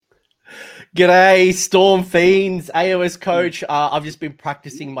G'day, Storm Fiends, AOS coach. I've just been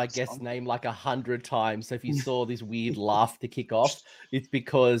practicing my guest name like 100 times. So if you saw this weird laugh to kick off, it's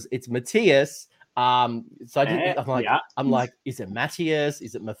because it's Matthias. So I'm like, is it Matthias?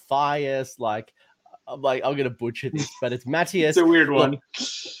 Is it Matthias? I'm gonna butcher this, but it's Matthias. It's a weird one. Look,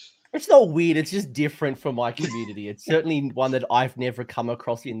 it's not weird. It's just different from my community. It's certainly one that I've never come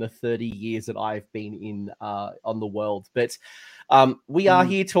across in the 30 years that I've been in on the world. But we are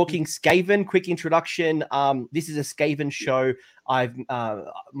here talking Skaven. Quick introduction. This is a Skaven show.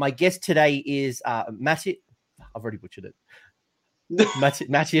 My guest today is Matthias. I've already butchered it.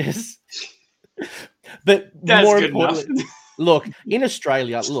 Matthias. But that's more good importantly, enough. Look, in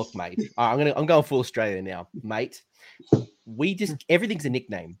Australia, look, mate. I'm going full Australia now, mate. Everything's a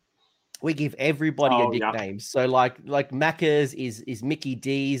nickname. We give everybody a nickname. Yeah. So like Macca's is Mickey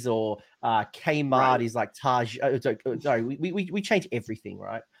D's, or Kmart right. is like Taj. Sorry, we change everything,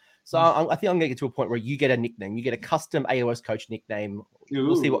 right? So I think I'm going to get to a point where you get a nickname. You get a custom AOS coach nickname.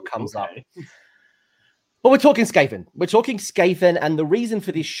 We'll see what comes up. But we're talking Skaven. And the reason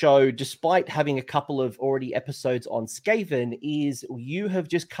for this show, despite having a couple of already episodes on Skaven, is you have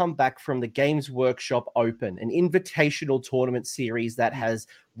just come back from the Games Workshop Open, an invitational tournament series that has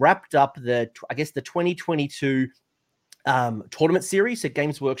wrapped up the 2022 tournament series at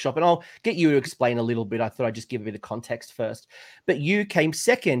Games Workshop. And I'll get you to explain a little bit. I thought I'd just give a bit of context first. But you came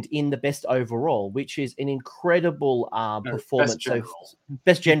second in the best overall, which is an incredible performance.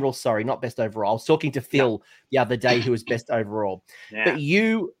 Best general, sorry, not best overall. I was talking to Phil the other day, who was best overall. Yeah. But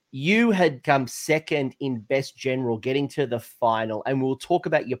you had come second in best general, getting to the final. And we'll talk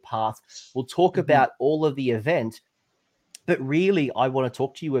about your path. We'll talk about all of the event. But really, I want to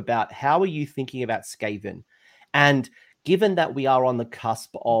talk to you about how are you thinking about Skaven? And given that we are on the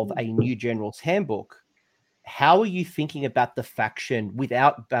cusp of a new General's Handbook, how are you thinking about the faction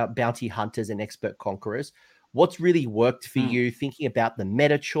without bounty hunters and expert conquerors? What's really worked for you? Thinking about the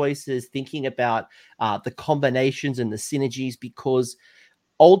meta choices, thinking about the combinations and the synergies, because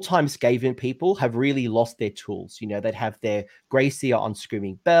old-time Skaven people have really lost their tools. You know, they'd have their Greyseer on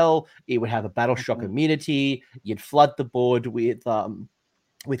Screaming Bell. It would have a Battle Shock immunity. You'd flood the board with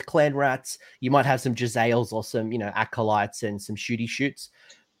clan rats. You might have some Jezzails or some, acolytes and some shooty shoots.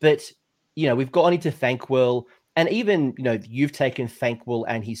 But, we've gone into Thanquol, and even, you've taken Thanquol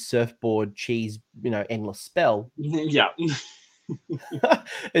and his surfboard cheese, endless spell. Yeah.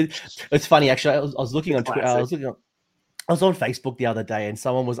 It's funny, actually. I was looking on Twitter. I was on Facebook the other day, and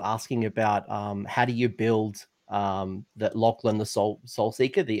someone was asking about how do you build the Lachlan, the Soul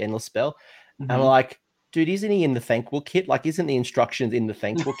Seeker, the endless spell. And I'm like, dude, isn't he in the Thanquol kit? Like, isn't the instructions in the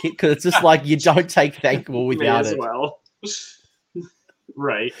Thanquol kit? Because it's just like you don't take Thanquol without it. Well.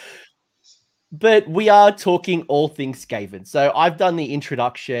 Right. But we are talking all things Skaven. So I've done the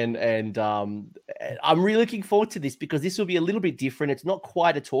introduction, and I'm really looking forward to this, because this will be a little bit different. It's not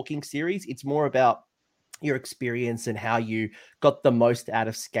quite a talking series. It's more about your experience and how you got the most out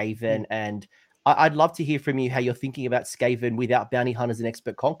of Skaven. And I'd love to hear from you how you're thinking about Skaven without bounty hunters and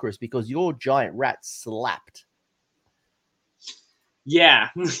expert conquerors, because your giant rat slapped. Yeah.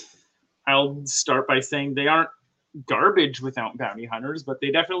 I'll start by saying they aren't garbage without bounty hunters, but they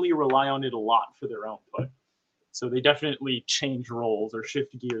definitely rely on it a lot for their output. So they definitely change roles or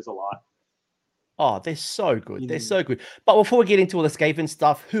shift gears a lot. Oh, they're so good. They're so good. But before we get into all the Skaven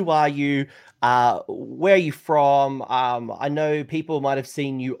stuff, who are you? Where are you from? I know people might have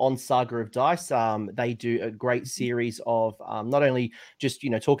seen you on Saga of Dice. They do a great series of not only just,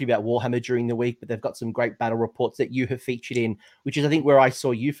 talking about Warhammer during the week, but they've got some great battle reports that you have featured in, which is, I think, where I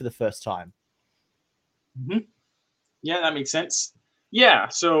saw you for the first time. Yeah, that makes sense. Yeah,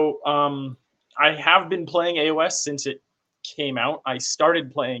 so I have been playing AOS since it came out. I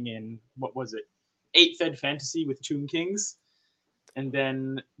started playing in, 8th Ed Fantasy with Tomb Kings, and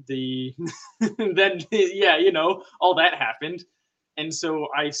then all that happened, and so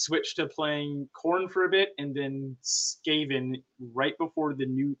I switched to playing Khorne for a bit, and then Skaven right before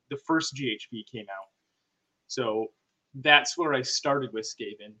the first GHB came out. So that's where I started with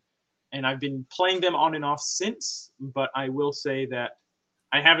Skaven, and I've been playing them on and off since. But I will say that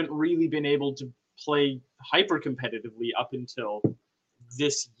I haven't really been able to play hyper competitively up until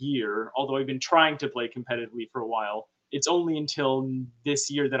this year, although I've been trying to play competitively for a while. It's only until this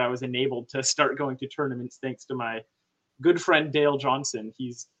year that I was enabled to start going to tournaments, thanks to my good friend Dale Johnson.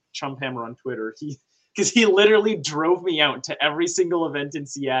 He's Chumphammer on Twitter. Because he literally drove me out to every single event in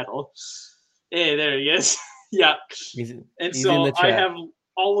Seattle. Hey, there he is. Yeah. He's so I have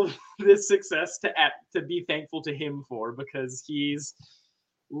all of this success to be thankful to him for, because he's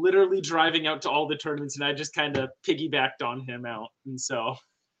literally driving out to all the tournaments, and I just kind of piggybacked on him out. And so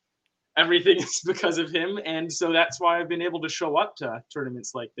everything is because of him, and so that's why I've been able to show up to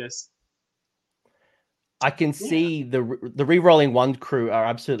tournaments like this. I can see the Rerolling One crew are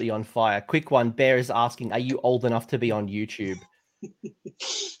absolutely on fire. Quick one, Bear is asking, are you old enough to be on YouTube?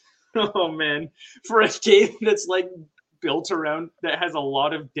 Oh man, for a game that's like built around, that has a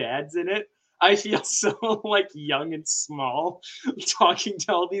lot of dads in it, I feel so like young and small talking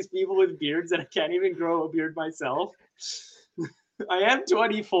to all these people with beards, and I can't even grow a beard myself. I am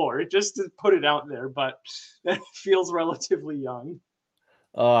 24, just to put it out there, but that feels relatively young.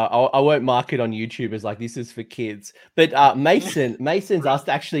 I won't mark it on YouTube as like this is for kids. But Mason's asked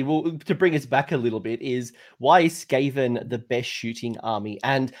actually, well, to bring us back a little bit, is why is Skaven the best shooting army?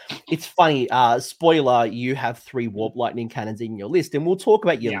 And it's funny, spoiler, you have 3 Warp Lightning Cannons in your list, and we'll talk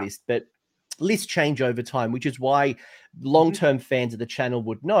about your list, but lists change over time, which is why long-term fans of the channel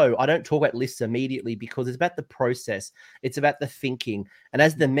would know I don't talk about lists immediately, because it's about the process, it's about the thinking, and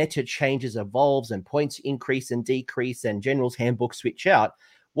as the meta changes, evolves, and points increase and decrease and general's handbook switch out,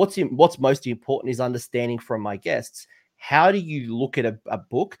 what's most important is understanding from my guests, how do you look at a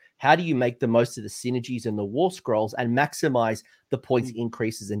book, how do you make the most of the synergies and the war scrolls and maximize the points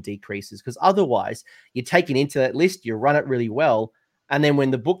increases and decreases, because otherwise you're taken into that list, you run it really well, and then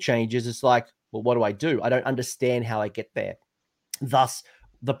when the book changes, it's like, well, what do? I don't understand how I get there. Thus,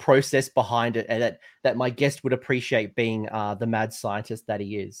 the process behind it, and that my guest would appreciate, being the mad scientist that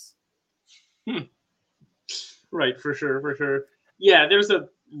he is. Right, for sure. Yeah, there's a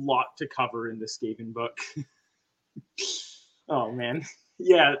lot to cover in the Skaven book. Oh, man.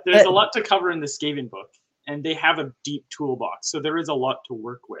 Yeah, there's a lot to cover in the Skaven book, and they have a deep toolbox, so there is a lot to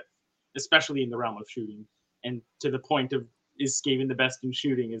work with, especially in the realm of shooting. And to the point of, is Skaven the best in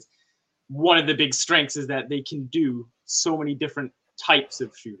shooting, is one of the big strengths is that they can do so many different types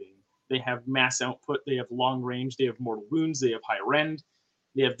of shooting. They have mass output, they have long range, they have mortal wounds, they have high rend,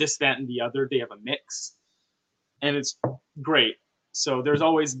 they have this, that, and the other, they have a mix. And it's great. So there's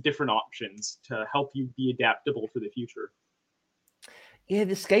always different options to help you be adaptable for the future. Yeah,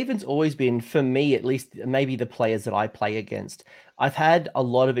 the Skaven's always been, for me at least, maybe the players that I play against, I've had a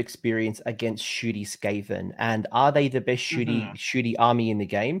lot of experience against shooty Skaven. And are they the best shooty army in the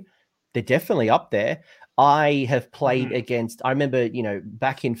game? They're definitely up there. I have played against, I remember,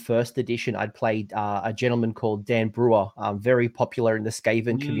 back in first edition, I'd played a gentleman called Dan Brewer, very popular in the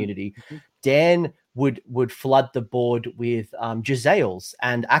Skaven community. Dan would flood the board with Jezzails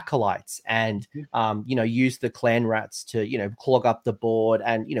and Acolytes and, use the clan rats to, clog up the board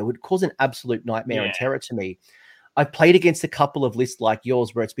and, would cause an absolute nightmare and terror to me. I've played against a couple of lists like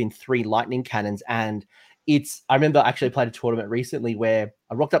yours where it's been 3 lightning cannons, and I remember actually played a tournament recently where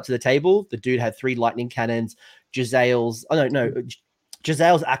I rocked up to the table. The dude had 3 lightning cannons, Jezzails,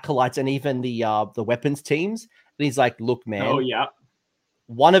 Jezzails, Acolytes, and even the weapons teams. And he's like, look, man,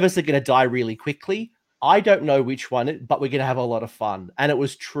 one of us are going to die really quickly. I don't know which one, but we're going to have a lot of fun. And it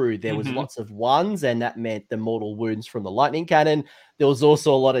was true. There was lots of ones, and that meant the mortal wounds from the lightning cannon. There was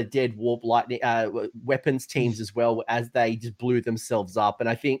also a lot of dead warp lightning weapons teams as well, as they just blew themselves up. And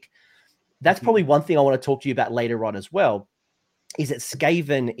I think that's probably one thing I want to talk to you about later on as well, is that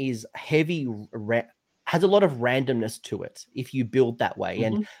Skaven is has a lot of randomness to it if you build that way.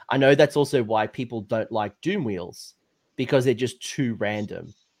 And I know that's also why people don't like Doom Wheels, because they're just too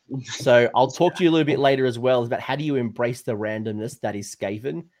random. So I'll talk to you a little bit later as well about how do you embrace the randomness that is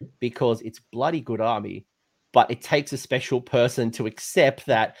Skaven, because it's bloody good army, but it takes a special person to accept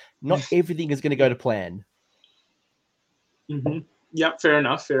that not everything is going to go to plan. Yep, fair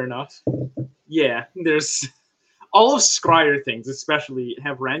enough. Yeah, there's all of Scryer things, especially,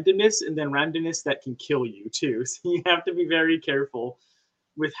 have randomness, and then randomness that can kill you too. So you have to be very careful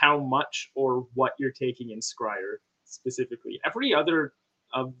with how much or what you're taking in Scryer specifically. Every other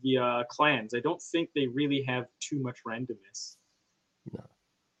of the clans, I don't think they really have too much randomness. No,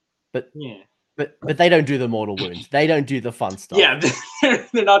 but they don't do the mortal wounds. They don't do the fun stuff. Yeah,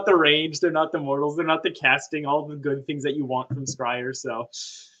 they're not the range, they're not the mortals, they're not the casting, all the good things that you want from Scryer. So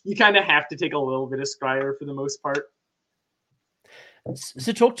you kind of have to take a little bit of Scryer for the most part.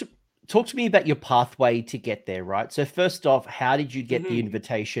 So talk to me about your pathway to get there, right? So first off, how did you get the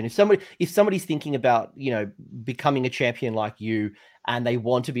invitation? If somebody's thinking about, becoming a champion like you, and they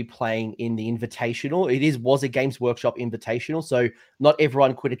want to be playing in the Invitational, was a Games Workshop Invitational, so not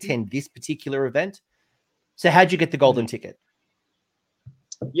everyone could attend this particular event. So how'd you get the golden ticket?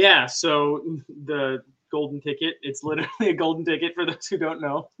 Yeah, so the golden ticket, it's literally a golden ticket for those who don't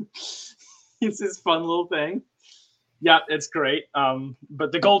know. It's this fun little thing. Yeah, it's great.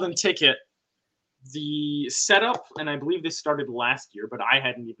 But the golden ticket, the setup, and I believe this started last year, but I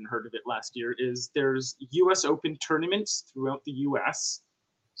hadn't even heard of it last year, is there's US Open tournaments throughout the US.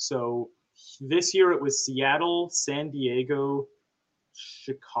 So this year it was Seattle, San Diego,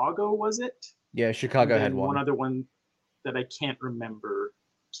 Chicago, was it? Yeah, Chicago had one. One other one that I can't remember.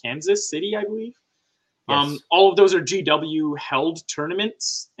 Kansas City, I believe. Yes. All of those are GW held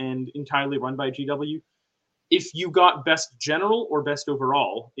tournaments and entirely run by GW. If you got best general or best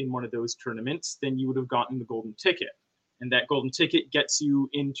overall in one of those tournaments, then you would have gotten the golden ticket. And that golden ticket gets you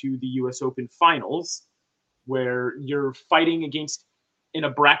into the US Open finals, where you're fighting against in a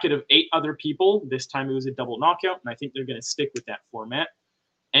bracket of 8 other people. This time it was a double knockout, and I think they're going to stick with that format.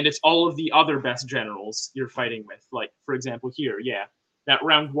 And it's all of the other best generals you're fighting with. Like, for example, here, that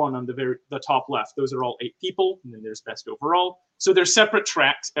round 1 on the top left, those are all 8 people, and then there's best overall. So they're separate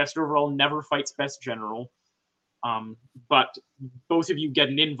tracks. Best overall never fights best general. But both of you get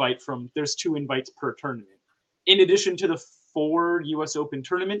an invite there's 2 invites per tournament. In addition to the 4 US Open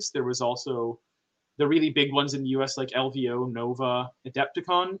tournaments, there was also the really big ones in the US, like LVO, Nova,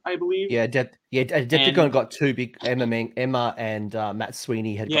 Adepticon, I believe. Yeah, Adepticon got 2 big. Emma and Matt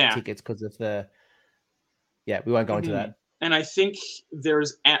Sweeney had got tickets because of the. Yeah, we won't go into that. And I think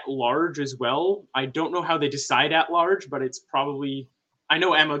there's at large as well. I don't know how they decide at large, but it's probably. I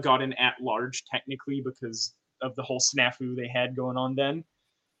know Emma got an at large technically because of the whole snafu they had going on then.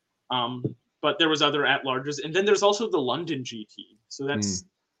 But there was other at larges, and then there's also the London GT. So that's.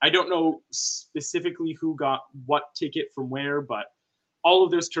 I don't know specifically who got what ticket from where, but all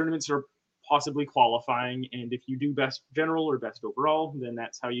of those tournaments are possibly qualifying. And if you do best general or best overall, then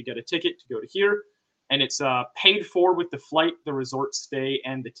that's how you get a ticket to go to here. And it's paid for with the flight, the resort stay,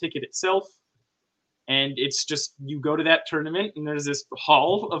 and the ticket itself. And it's just, you go to that tournament, and there's this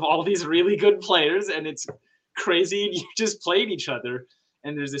hall of all these really good players, and it's crazy, and you just played each other.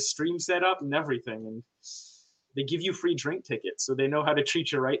 And there's this stream set up and everything. And they give you free drink tickets, so they know how to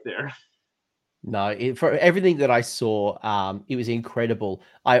treat you right there. No, for everything that I saw, it was incredible.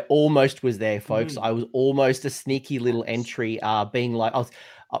 I almost was there, folks. I was almost a sneaky little entry, being like,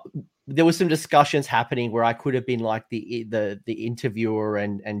 there was some discussions happening where I could have been like the interviewer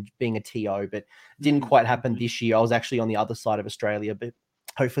and being a TO, but it didn't quite happen this year. I was actually on the other side of Australia, but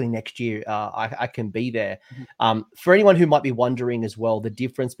hopefully next year I can be there. For anyone who might be wondering as well, the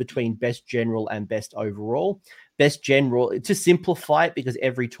difference between best general and best overall. Best general, to simplify it, because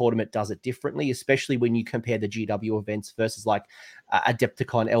every tournament does it differently, especially when you compare the GW events versus like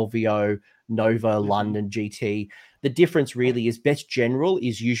Adepticon, LVO, Nova, London, GT. The difference really is best general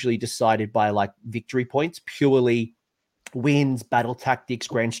is usually decided by like victory points, purely wins, battle tactics,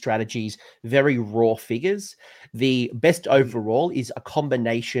 grand strategies, very raw figures. The best overall is a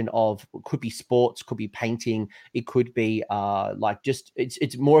combination of, could be sports, could be painting, it could be like just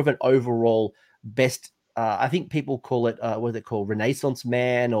it's more of an overall best. I think people call it what is it called, Renaissance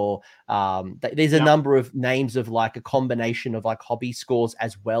Man, or there's a number of names of like a combination of like hobby scores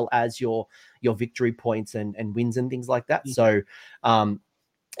as well as your victory points and wins and things like that. So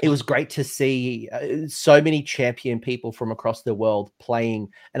it was great to see so many champion people from across the world playing.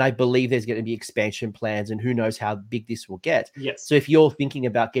 And I believe there's going to be expansion plans, and who knows how big this will get. Yes. So if you're thinking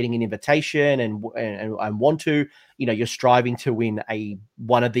about getting an invitation and want to, you're striving to win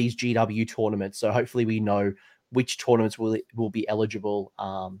one of these GW tournaments. So hopefully we know which tournaments will be eligible.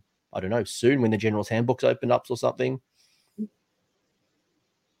 I don't know, soon when the General's Handbook's open up or something.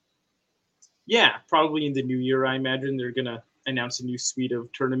 Yeah, probably in the new year, I imagine they're going to announce a new suite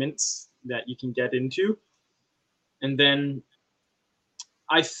of tournaments that you can get into. And then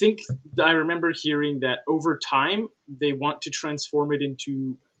I think I remember hearing that over time, they want to transform it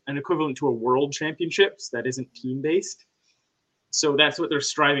into an equivalent to a world championships that isn't team-based. So that's what they're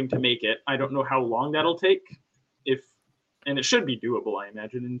striving to make it. I don't know how long that'll take, and it should be doable, I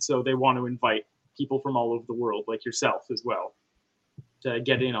imagine. And so they want to invite people from all over the world, like yourself as well, to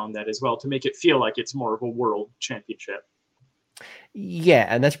get in on that as well, to make it feel like it's more of a world championship. Yeah,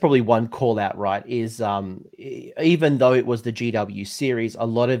 and that's probably one call out, right? Is even though it was the GW series, a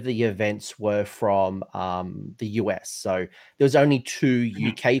lot of the events were from the US. So there was only 2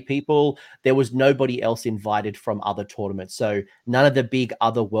 UK people. There was nobody else invited from other tournaments. So none of the big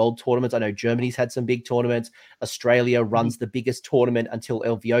other world tournaments. I know Germany's had some big tournaments. Australia runs the biggest tournament until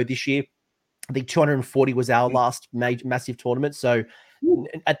LVO this year. I think 240 was our last massive tournament. So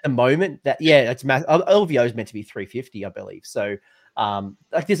at the moment, it's LVO is meant to be 350, I believe. So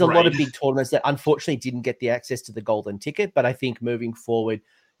like there's a lot of big tournaments that unfortunately didn't get the access to the golden ticket, but I think moving forward,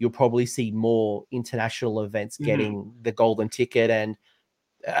 you'll probably see more international events getting the golden ticket, and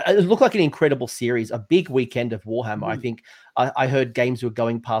it looked like an incredible series, a big weekend of Warhammer. I think I heard games were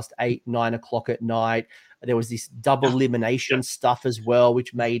going past 8, 9 o'clock at night. There was this double elimination stuff as well,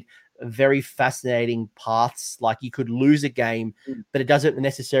 which made very fascinating paths. Like you could lose a game, but it doesn't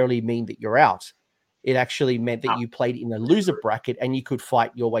necessarily mean that you're out. It actually meant that you played in a loser bracket and you could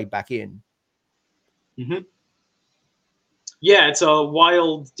fight your way back in. Mm-hmm. Yeah, it's a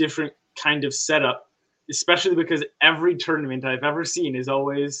wild, different kind of setup, especially because every tournament I've ever seen is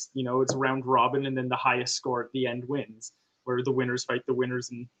always, it's round robin and then the highest score at the end wins, where the winners fight the winners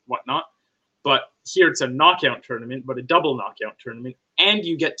and whatnot. But here it's a knockout tournament, but a double knockout tournament, and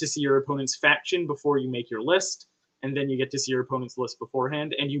you get to see your opponent's faction before you make your list, and then you get to see your opponent's list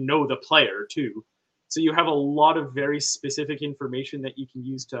beforehand, and you know the player too. So you have a lot of very specific information that you can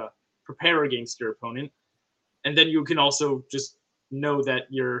use to prepare against your opponent. And then you can also just know that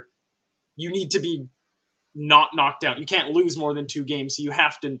you need to be not knocked out. You can't lose more than 2 games. So you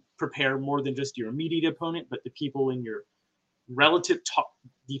have to prepare more than just your immediate opponent, but the people in your relative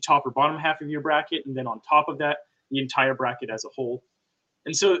the top or bottom half of your bracket. And then on top of that, the entire bracket as a whole.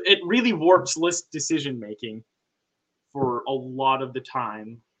 And so it really warps list decision-making for a lot of the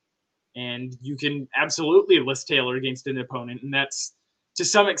time. And you can absolutely list tailor against an opponent. And that's, to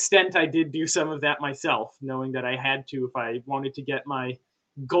some extent, I did do some of that myself, knowing that I had to if I wanted to get my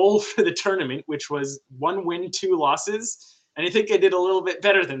goal for the tournament, which was 1 win, 2 losses. And I think I did a little bit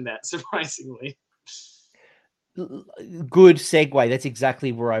better than that, surprisingly. Good segue. That's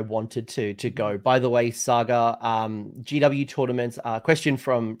exactly where I wanted to go. By the way, Saga, GW tournaments, question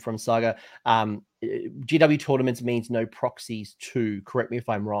from Saga. GW tournaments means no proxies too. Correct me if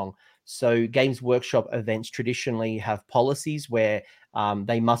I'm wrong. So Games Workshop events traditionally have policies where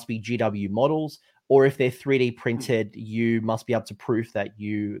they must be GW models, or if they're 3D printed, you must be able to prove that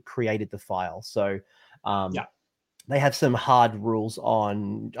you created the file. So they have some hard rules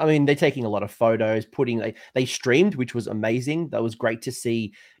on, I mean, they're taking a lot of photos, they streamed, which was amazing. That was great to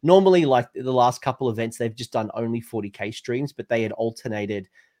see. Normally, like the last couple events, they've just done only 40K streams, but they had alternated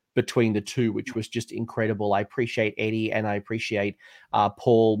between the two, which was just incredible. I appreciate Eddie and I appreciate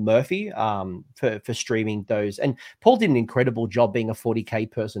Paul Murphy for streaming those. And Paul did an incredible job being a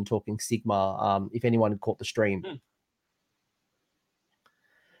 40K person talking Sigma, if anyone caught the stream.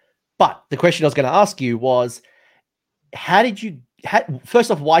 But the question I was going to ask you was,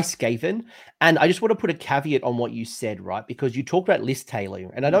 first off, why Skaven? And I just want to put a caveat on what you said, right? Because you talked about list tailoring,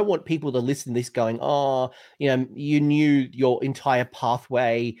 and I don't want people to listen to this going, you knew your entire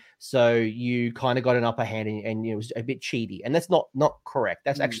pathway, so you kind of got an upper hand and it was a bit cheaty. And that's not correct.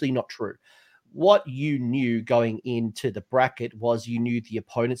 That's actually not true. What you knew going into the bracket was you knew the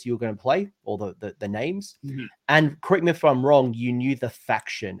opponents you were going to play, or the names. And correct me if I'm wrong, you knew the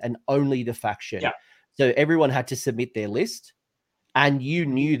faction and only the faction. Yeah. So everyone had to submit their list, and you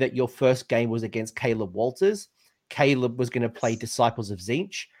knew that your first game was against Caleb Walters. Caleb was going to play Disciples of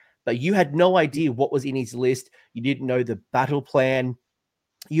Tzeentch, but you had no idea what was in his list. You didn't know the battle plan.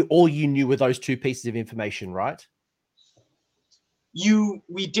 All you knew were those 2 pieces of information, right?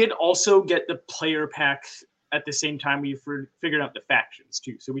 We did also get the player pack at the same time we figured out the factions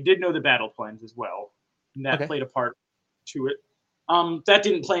too. So we did know the battle plans as well, and that played a part to it. That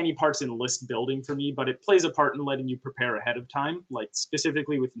didn't play any parts in list building for me, but it plays a part in letting you prepare ahead of time. Like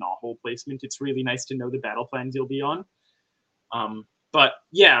specifically with knothole placement, it's really nice to know the battle plans you'll be on. But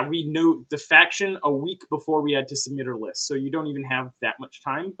yeah, we knew the faction a week before we had to submit our list, so you don't even have that much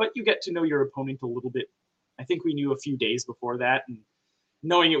time, but you get to know your opponent a little bit. I think we knew a few days before that, and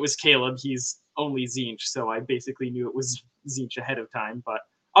knowing it was Caleb, he's only Tzeentch, so I basically knew it was Tzeentch ahead of time. But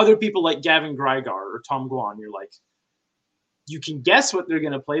other people like Gavin Grygar or Tom Guan, you're like, you can guess what they're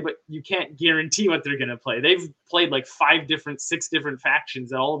going to play, but you can't guarantee what they're going to play. They've played like 6 different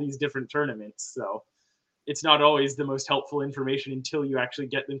factions at all these different tournaments. So it's not always the most helpful information until you actually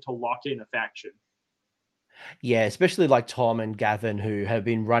get them to lock in a faction. Yeah, especially like Tom and Gavin, who have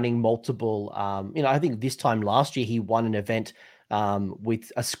been running multiple, I think this time last year, he won an event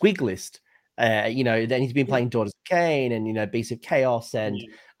with a squig list. Then he's been playing Daughters of Cain and, Beasts of Chaos. And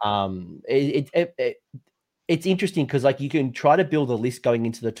it's interesting because like you can try to build a list going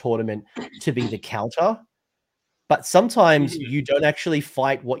into the tournament to be the counter, but sometimes you don't actually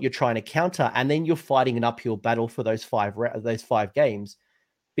fight what you're trying to counter, and then you're fighting an uphill battle for those 5 games,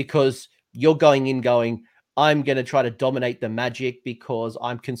 because you're going in going, I'm going to try to dominate the Magic because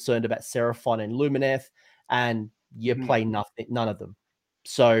I'm concerned about Seraphon and Lumineth, and you play none of them.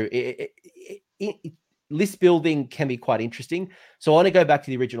 So list building can be quite interesting. So I want to go back to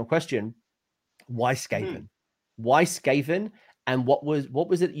the original question: why Skaven? Why Skaven? And what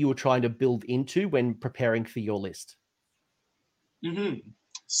was it you were trying to build into when preparing for your list?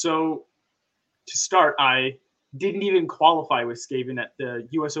 So to start, I didn't even qualify with Skaven at the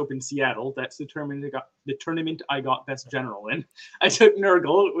U.S. Open Seattle. That's the tournament I got best general in. I took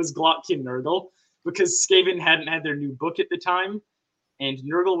Nurgle. It was Glotkin Nurgle because Skaven hadn't had their new book at the time, and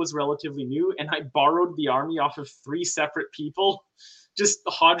Nurgle was relatively new. And I borrowed the army off of 3 separate people, just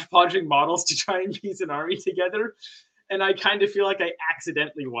hodgepodging models to try and piece an army together. And I kind of feel like I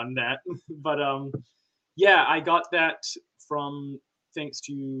accidentally won that, but yeah, I got that from thanks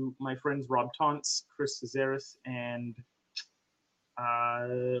to my friends Rob Taunts, Chris Cesaris, and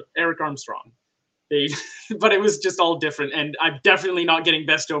Eric Armstrong. But it was just all different, and I'm definitely not getting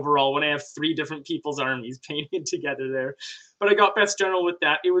best overall when I have 3 different people's armies painted together there. But I got best general with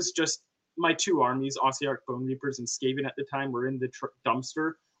that. It was just my 2 armies, Ossiarch Bone Reapers and Skaven at the time, were in the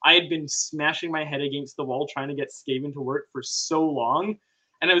dumpster. I had been smashing my head against the wall trying to get Skaven to work for so long,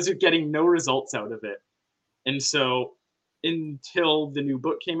 and I was getting no results out of it. And so until the new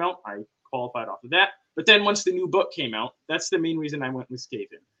book came out, I qualified off of that. But then once the new book came out, that's the main reason I went with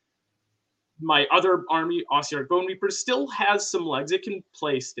Skaven. My other army, Ossiarch Bone Reaper, still has some legs. It can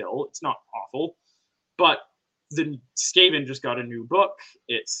play still. It's not awful. But the Skaven just got a new book.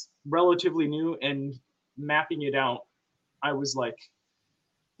 It's relatively new, and mapping it out, I was like,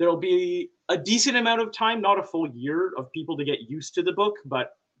 there'll be a decent amount of time, not a full year, of people to get used to the book,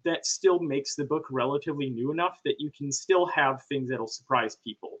 but that still makes the book relatively new enough that you can still have things that'll surprise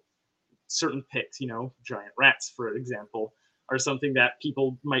people. Certain picks, giant rats, for example, are something that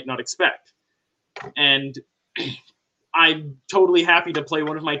people might not expect. And I'm totally happy to play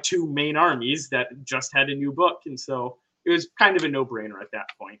one of my 2 main armies that just had a new book. And so it was kind of a no-brainer at that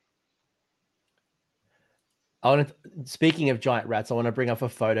point. Speaking of giant rats, I want to bring up a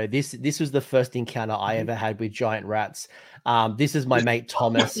photo. This was the first encounter I ever had with giant rats. This is my mate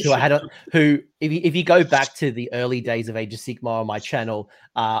Thomas, who if you go back to the early days of Age of Sigmar on my channel,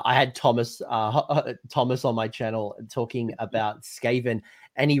 I had Thomas on my channel talking about Skaven,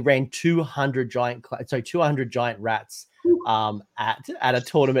 and he ran 200 giant rats at a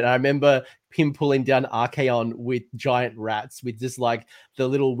tournament. I remember him pulling down Archaon with giant rats, with just like the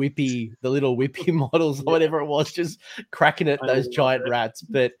little whippy models or whatever it was, just cracking at those giant rats.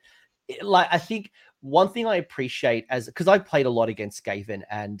 But I think one thing I appreciate, because I played a lot against Skaven,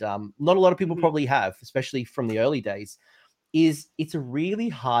 and not a lot of people probably have, especially from the early days, is it's a really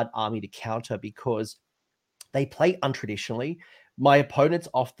hard army to counter because they play untraditionally. My opponents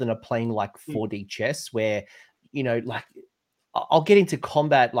often are playing like 4D chess, where I'll get into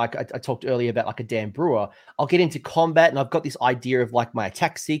combat, like I talked earlier about like a Dan Brewer. I'll get into combat and I've got this idea of like my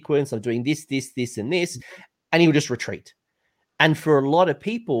attack sequence. I'm doing this, and this, and he'll just retreat. And for a lot of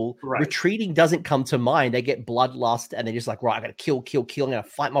people, retreating doesn't come to mind. They get bloodlust and they're just like, right, I got to kill. I'm going to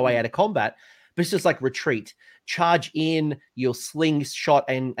fight my way out of combat. But it's just like retreat. Charge in, you'll slingshot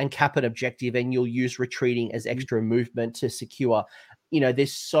and cap an objective, and you'll use retreating as extra movement to secure.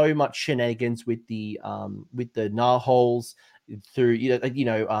 There's so much shenanigans with the Gnarholes, through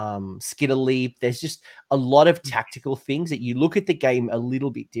Skitter Leap. There's just a lot of tactical things that you look at the game a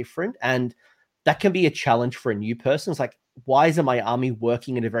little bit different, and that can be a challenge for a new person. It's like, why isn't my army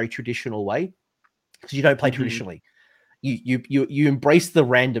working in a very traditional way? Because you don't play traditionally. You embrace the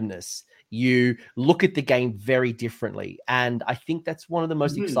randomness. You look at the game very differently, and I think that's one of the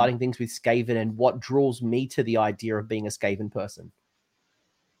most exciting things with Skaven, and what draws me to the idea of being a Skaven person.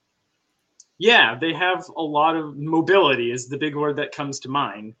 Yeah, they have a lot of mobility is the big word that comes to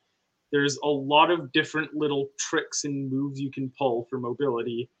mind. There's a lot of different little tricks and moves you can pull for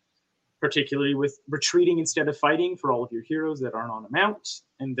mobility, particularly with retreating instead of fighting for all of your heroes that aren't on a mount.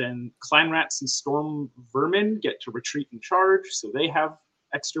 And then Clan Rats and Storm Vermin get to retreat and charge, so they have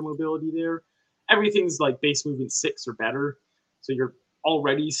extra mobility there. Everything's like base movement 6 or better, so you're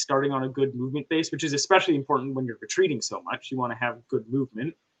already starting on a good movement base, which is especially important when you're retreating so much. You want to have good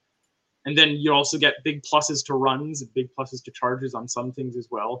movement. And then you also get big pluses to runs, big pluses to charges on some things as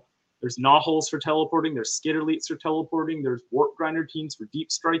well. There's Gnawholes for teleporting, there's Skitterleets for teleporting, there's Warp Grinder teams for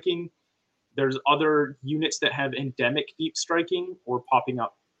deep striking. There's other units that have endemic deep striking or popping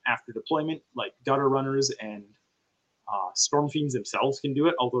up after deployment, like Gutter Runners and Storm Fiends themselves can do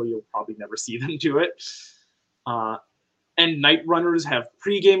it, although you'll probably never see them do it. And Night Runners have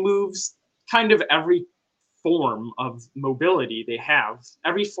pregame moves. Kind of every form of mobility they have,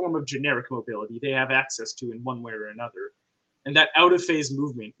 every form of generic mobility they have access to in one way or another. And that out-of-phase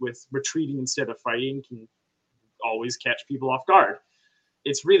movement with retreating instead of fighting can always catch people off guard.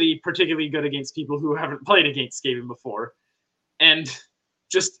 It's really particularly good against people who haven't played against Skaven before. And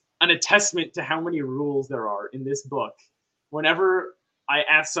just an attestament to how many rules there are in this book. Whenever I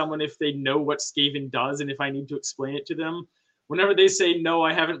ask someone if they know what Skaven does and if I need to explain it to them, whenever they say, no,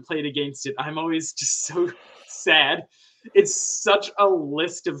 I haven't played against it, I'm always just sad. It's such a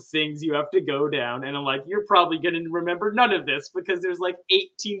list of things you have to go down, and I'm like, you're probably going to remember none of this because there's like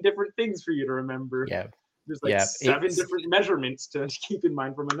 18 different things for you to remember. Yeah. There's like 7 different measurements to keep in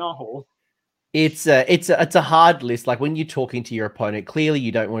mind from a Nahol. It's a hard list. Like when you're talking to your opponent, clearly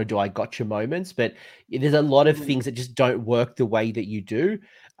you don't want to do I gotcha moments, but there's a lot of things that just don't work the way that you do.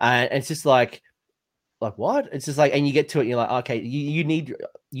 And it's just like what? It's just like, and you get to it, and you're like, okay, you need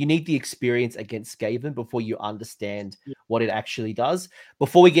the experience against Skaven before you understand what it actually does.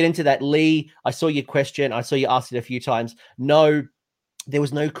 Before we get into that, Lee, I saw your question. I saw you asked it a few times. No, there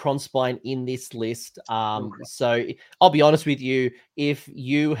was no Kronspine in this list. So I'll be honest with you. If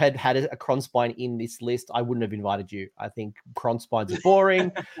you had a Kronspine in this list, I wouldn't have invited you. I think Kronspines are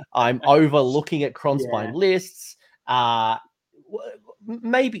boring. I'm overlooking at Kronspine lists.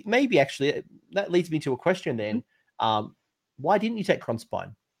 Maybe actually that leads me to a question then. Why didn't you take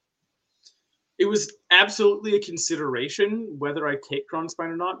Kronspine? It was absolutely a consideration whether I take Kronspine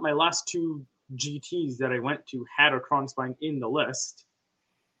or not. My last 2 GTs that I went to had a Kronspine in the list.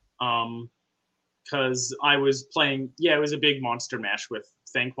 Because I was playing, it was a big monster mash with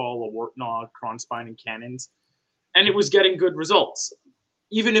Thanquol, a Wartnaw, Kronspine, and cannons. And it was getting good results.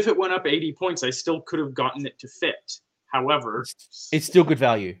 Even if it went up 80 points, I still could have gotten it to fit. However, it's still good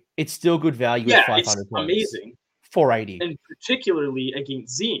value. It's still good value at 500 it's points. Amazing. 480. And particularly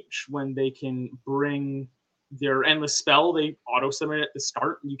against Tzeentch, when they can bring their endless spell, they auto-summon it at the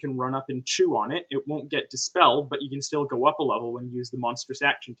start, and you can run up and chew on it. It won't get dispelled, but you can still go up a level when you use the monstrous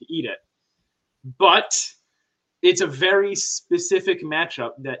action to eat it. But it's a very specific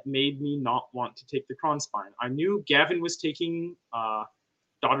matchup that made me not want to take the Kronspine. I knew Gavin was taking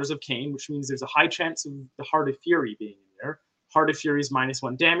Daughters of Cain, which means there's a high chance of the Heart of Fury being in there. Heart of Fury's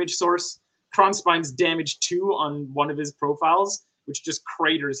 -1 damage source. Kronspine's damage 2 on one of his profiles, which just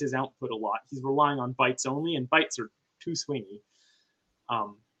craters his output a lot. He's relying on bites only, and bites are too swingy.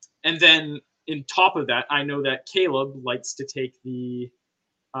 And then in top of that, I know that Caleb likes to take the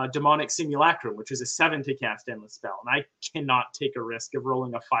Demonic Simulacrum, which is a 7 to cast Endless Spell. And I cannot take a risk of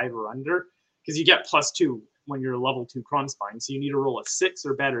rolling a 5 or under, because you get +2 when you're a level 2 Kronspine. So you need to roll a 6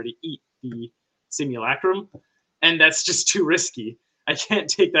 or better to eat the Simulacrum. And that's just too risky. I can't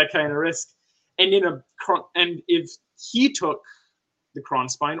take that kind of risk. And if he took the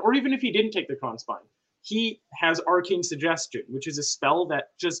Kronspine, or even if he didn't take the Kronspine, he has Arcane Suggestion, which is a spell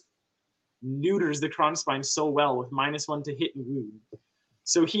that just neuters the Kronspine so well with -1 to hit and wound.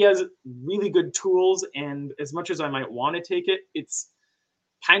 So he has really good tools, and as much as I might want to take it, it's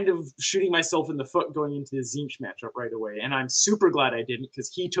kind of shooting myself in the foot going into the Tzeentch matchup right away. And I'm super glad I didn't,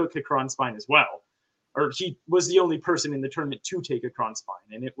 because he took a Kronspine as well. Or he was the only person in the tournament to take a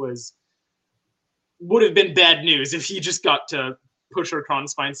Kronspine, and it would have been bad news if he just got to push our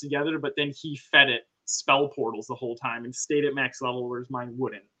Kronspines together, but then he fed it spell portals the whole time and stayed at max level, whereas mine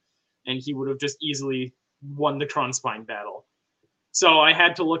wouldn't. And he would have just easily won the Kronspine battle. So I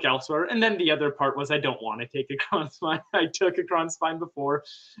had to look elsewhere. And then the other part was I don't want to take a Kronspine. I took a Kronspine before,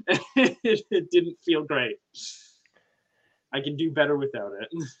 and it didn't feel great. I can do better without it.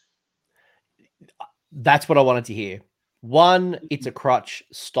 That's what I wanted to hear. 1, it's a crutch.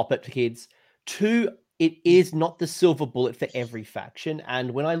 Stop it, kids. 2, it is not the silver bullet for every faction.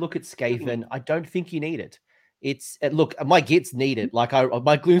 And when I look at Skaven, I don't think you need it. Look, my Gits need it. Like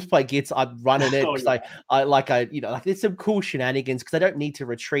my Gloomspite Gits, I'm running it because there's some cool shenanigans because I don't need to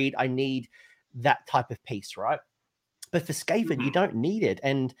retreat. I need that type of piece, right? But for Skaven, you don't need it.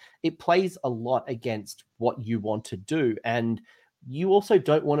 And it plays a lot against what you want to do. And you also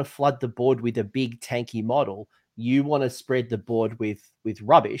don't want to flood the board with a big tanky model. You want to spread the board with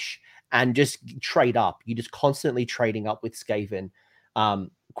rubbish and just trade up. You're just constantly trading up with Skaven.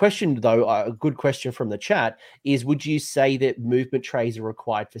 Question, though, a good question from the chat is, would you say that movement trays are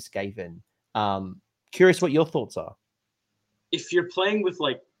required for Skaven? Curious what your thoughts are. If you're playing with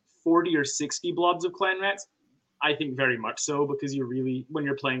like 40 or 60 blobs of clan rats, I think very much so, because when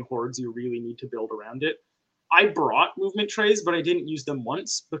you're playing hordes, you really need to build around it. I brought movement trays, but I didn't use them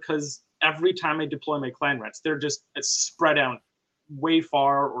once because every time I deploy my clan rats, they're just spread out way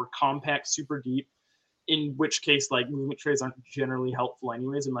far or compact super deep, in which case like movement trays aren't generally helpful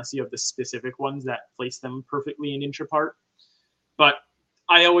anyways, unless you have the specific ones that place them perfectly an inch apart. But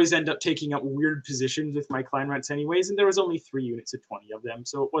I always end up taking up weird positions with my clan rats anyways, and there was only 3 units of 20 of them,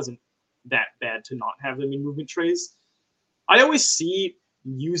 so it wasn't that bad to not have them in movement trays. I always see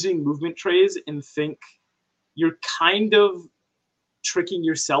using movement trays and think you're kind of tricking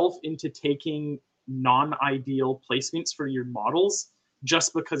yourself into taking non-ideal placements for your models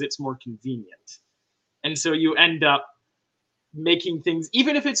just because it's more convenient. And so you end up making things,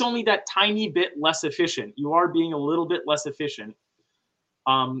 even if it's only that tiny bit less efficient, you are being a little bit less efficient.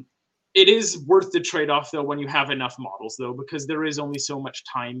 It is worth the trade-off though when you have enough models though, because there is only so much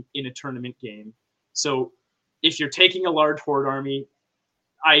time in a tournament game. So if you're taking a large horde army,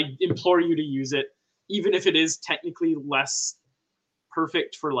 I implore you to use it, even if it is technically less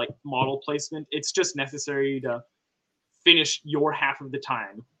perfect for like model placement. It's just necessary to finish your half of the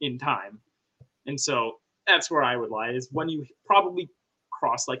time in time. And so that's where I would lie, is when you probably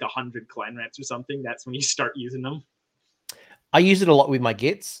cross like 100 clan rats or something, that's when you start using them. I use it a lot with my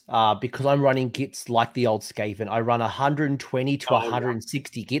gits because I'm running gits like the old Skaven. I run 120 to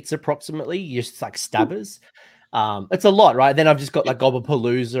 160 gits approximately, just like stabbers. It's a lot, right? Then I've just got like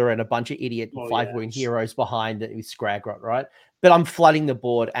Gobblepalooza and a bunch of idiot 5-wound heroes behind it with Scragrot, right? But I'm flooding the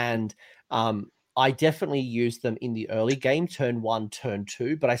board, and I definitely use them in the early game, turn 1, turn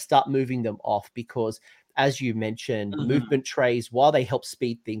 2, but I start moving them off because, as you mentioned, movement trays, while they help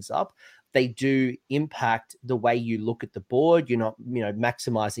speed things up, they do impact the way you look at the board. You're not,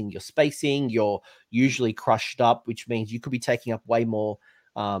 maximizing your spacing. You're usually crushed up, which means you could be taking up way more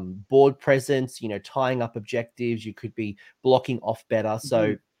board presence, tying up objectives. You could be blocking off better.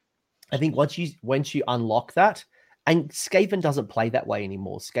 So I think once you unlock that, and Skaven doesn't play that way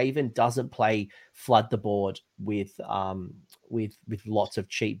anymore. Skaven doesn't play flood the board with lots of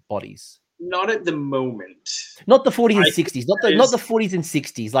cheap bodies. Not at the moment. Not the 40s and 60s. Not the 40s and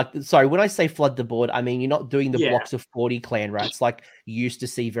 60s. Like, sorry, when I say flood the board, I mean you're not doing the blocks of 40 clan rats like you used to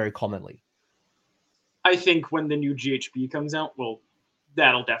see very commonly. I think when the new GHB comes out, well,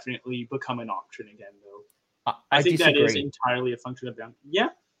 that'll definitely become an option again, though. I think disagree. That is entirely a function of them. Yeah.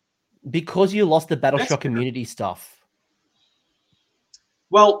 Because you lost the Battleshock immunity stuff.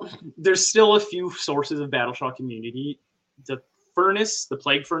 Well, there's still a few sources of Battleshock immunity. The Furnace, the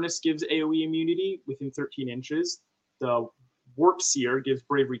Plague Furnace, gives AoE immunity within 13 inches. The Warp Seer gives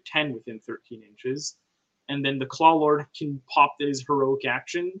Bravery 10 within 13 inches. And then the Claw Lord can pop his heroic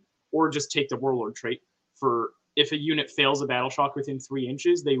action or just take the Warlord trait. For if a unit fails a Battleshock within 3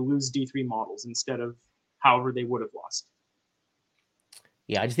 inches, they lose D3 models instead of however they would have lost.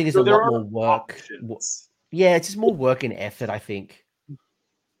 Yeah, I just think it's a lot more work. Options. Yeah, it's just more work and effort, I think.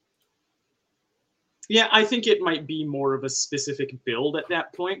 Yeah, I think it might be more of a specific build at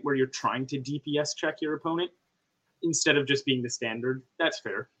that point where you're trying to DPS check your opponent instead of just being the standard. That's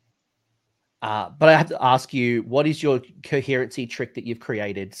fair. But I have to ask you, what is your coherency trick that you've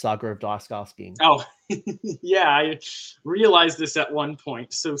created? Saga of Dusk asking. Oh, yeah, I realized this at one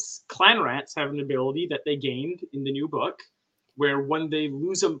point. So clan rats have an ability that they gained in the new book where when they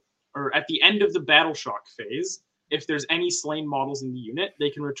lose them, or at the end of the Battleshock phase, if there's any slain models in the unit, they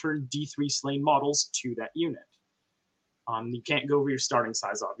can return D3 slain models to that unit. You can't go over your starting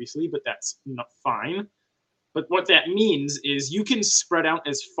size, obviously, but that's not fine. But what that means is you can spread out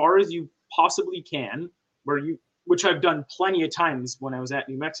as far as you possibly can, which I've done plenty of times when I was at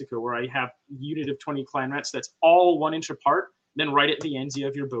New Mexico, where I have a unit of 20 clan rats that's all 1 inch apart. Then right at the ends, you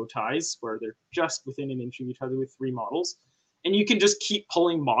have your bow ties, where they're just within 1 inch of each other with 3 models. And you can just keep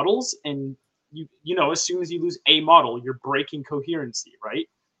pulling models, and as soon as you lose a model, you're breaking coherency, right?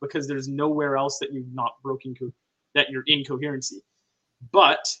 Because there's nowhere else that you've not broken that you're in coherency.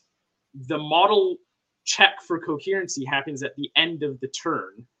 But the model check for coherency happens at the end of the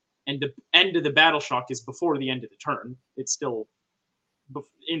turn, and the end of the Battleshock is before the end of the turn. It's still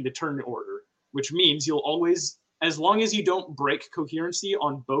in the turn order, which means you'll always, as long as you don't break coherency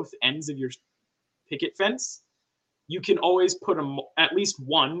on both ends of your picket fence, you can always put at least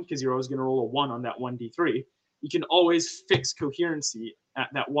 1, because you're always going to roll a 1 on that 1d3. You can always fix coherency at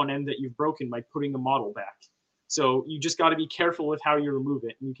that one end that you've broken by putting a model back. So you just got to be careful with how you remove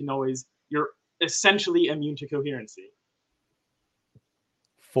it. And you're essentially immune to coherency.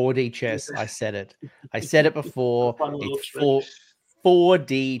 4D chess. I said it. I said it before. It's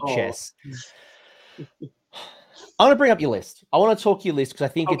 4D chess. I want to bring up your list. I want to talk your list because I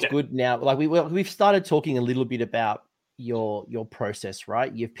think it's good now. Like we've started talking a little bit about your process,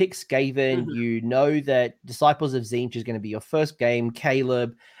 right? You've picked Skaven. You know that Disciples of Tzeentch is going to be your first game.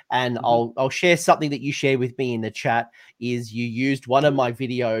 Caleb, and I'll share something that you shared with me in the chat. Is you used one of my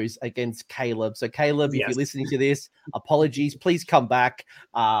videos against Caleb. So Caleb, if you're listening to this, apologies. Please come back.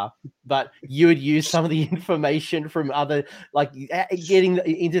 But you would use some of the information from other, like getting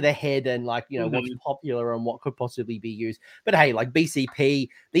into the head and like what's popular and what could possibly be used. But hey, like BCP,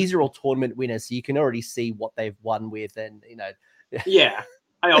 these are all tournament winners, so you can already see what they've won with, and Yeah,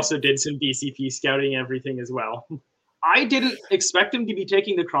 I also did some BCP scouting everything as well. I didn't expect him to be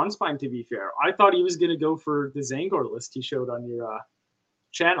taking the Kronspine, to be fair. I thought he was going to go for the Zangor list he showed on your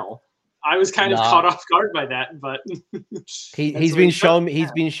channel. I was kind of caught off guard by that, but he's been showing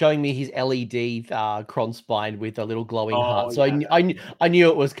me his LED Kron spine with a little glowing heart. So yeah. I knew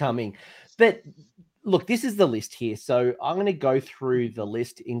it was coming. But look, this is the list here. So I'm going to go through the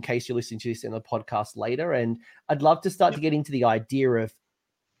list in case you're listening to this in the podcast later. And I'd love to start to get into the idea of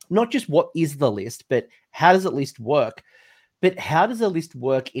not just what is the list, but how does the list work? But how does the list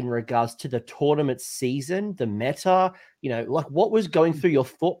work in regards to the tournament season, the meta, like what was going through your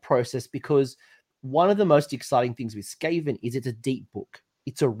thought process? Because one of the most exciting things with Skaven is it's a deep book.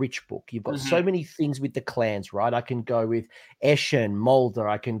 It's a rich book. You've got so many things with the clans, right? I can go with Eshin, Mulder.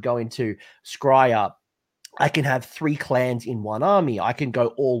 I can go into Skryre. I can have 3 clans in one army. I can go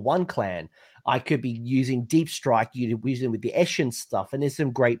all one clan. I could be using Deep Strike, using with the Eshin stuff, and there's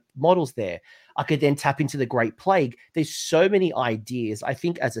some great models there. I could then tap into the Great Plague. There's so many ideas. I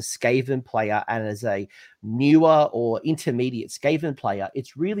think as a Skaven player and as a newer or intermediate Skaven player,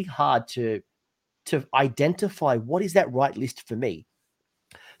 it's really hard to identify what is that right list for me.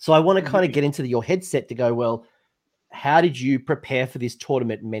 So I want to kind of get into your headset to go, well, how did you prepare for this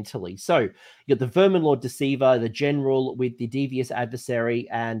tournament mentally? So you got the Verminlord Deceiver, the General with the Devious Adversary,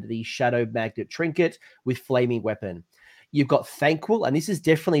 and the Shadow Magnet Trinket with Flaming Weapon. You've got Thanquol, and this is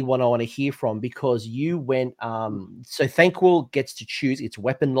definitely one I want to hear from because you went. So Thanquol gets to choose its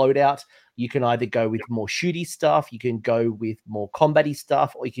weapon loadout. You can either go with more shooty stuff, you can go with more combatty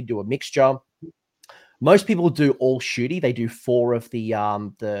stuff, or you can do a mixture. Most people do all shooty. They do 4 of the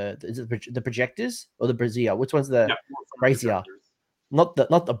projectors or the brazier. Which one's the brazier? Not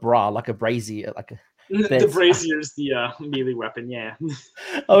the bra, like a brazier, like a. The brazier's the melee weapon. Yeah.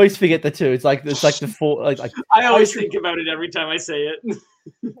 I always forget the 2. It's like the 4. Like I always think about it every time I say it.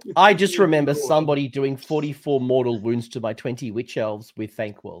 I just remember somebody doing 44 mortal wounds to my 20 witch elves with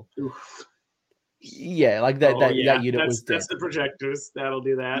Thanquol. Oof. Yeah, like that unit was dead. That's the projectors. That'll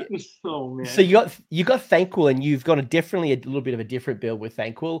do that. Yeah. Oh man. So you got Thanquol, and you've got definitely a little bit of a different build with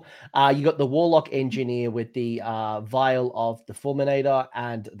Thanquol. You got the Warlock Engineer with the Vial of the Fulminator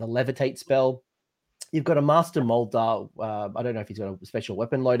and the Levitate spell. You've got a Master Molder. I don't know if he's got a special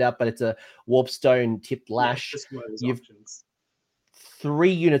weapon loadout, but it's a Warpstone tipped lash. You've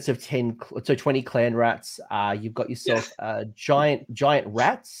 3 units of 10, so 20 clan rats. You've got yourself giant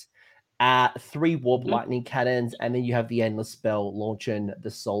rats. 3 warp lightning cannons, and then you have the endless spell launching the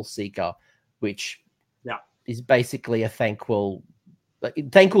Soul Seeker, which is basically a Thanquol.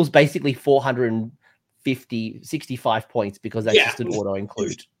 Thanquol's basically 65 points because that's just an auto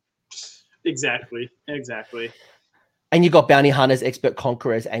include. Exactly. And you've got Bounty Hunters, Expert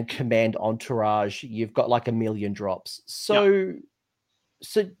Conquerors, and Command Entourage. You've got like 1 million drops. So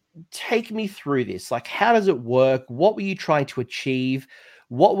take me through this. Like, how does it work? What were you trying to achieve?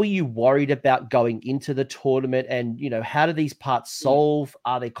 What were you worried about going into the tournament? And, how do these parts solve?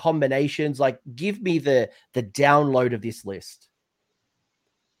 Are there combinations? Like, give me the download of this list.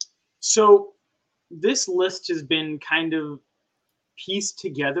 So this list has been kind of pieced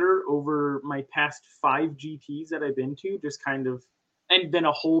together over my past 5 GTs that I've been to, just kind of, and then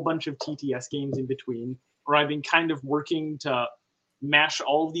a whole bunch of TTS games in between, where I've been kind of working to mash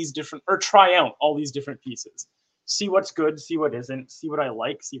all of these different, or try out all these different pieces. See what's good, see what isn't, see what I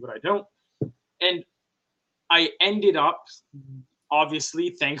like, see what I don't. And I ended up,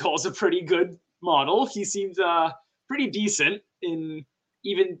 obviously, Thanquol's a pretty good model. He seems pretty decent in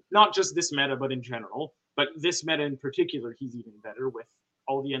even, not just this meta, but in general. But this meta in particular, he's even better with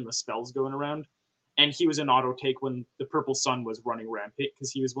all the endless spells going around. And he was an auto take when the Purple Sun was running rampant,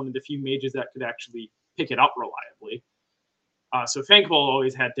 because he was one of the few mages that could actually pick it up reliably. So Thanquol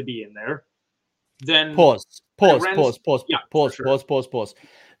always had to be in there. Then pause. Talk to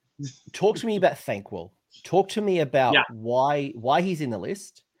me about Thanquol. Talk to me about why he's in the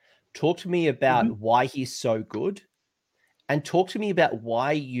list. Talk to me about why he's so good. And talk to me about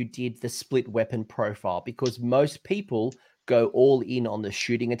why you did the split weapon profile, because most people go all in on the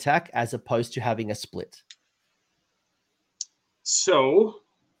shooting attack as opposed to having a split. So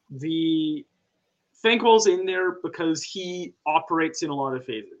the Thanquol's in there because he operates in a lot of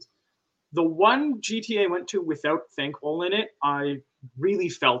phases. The one GTA I went to without Thanquol in it, I really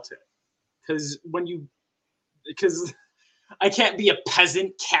felt it. Because I can't be a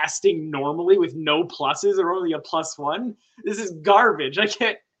peasant casting normally with no pluses or only a +1. This is garbage. I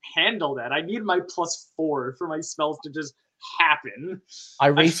can't handle that. I need my +4 for my spells to just happen. I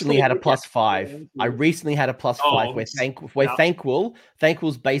recently had a +5. I recently had a +5 where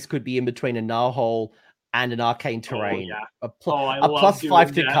Thanquol's base could be in between a Gnarlhole and an Arcane Terrain. A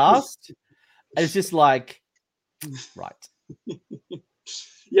 +5 to cast. It's just like, right.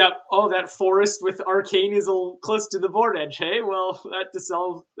 Yep. Oh, that forest with arcane is close to the board edge. Hey, well, that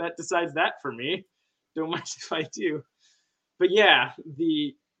decides that for me. Don't mind if I do. But yeah,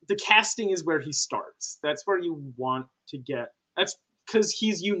 the casting is where he starts. That's where you want to get. That's because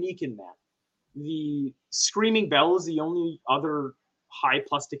he's unique in that. The Screaming Bell is the only other high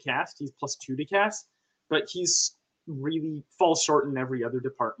plus to cast. He's +2 to cast, but he's really falls short in every other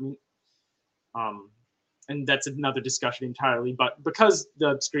department. And that's another discussion entirely. But because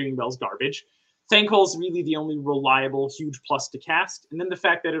the Screaming Bell's garbage, Thanquol's really the only reliable huge plus to cast. And then the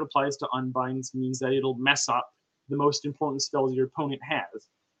fact that it applies to Unbinds means that it'll mess up the most important spells your opponent has.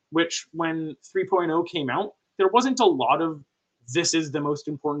 Which, when 3.0 came out, there wasn't a lot of this is the most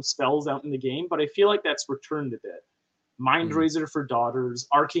important spells out in the game, but I feel like that's returned a bit. Mindrazor for Daughters,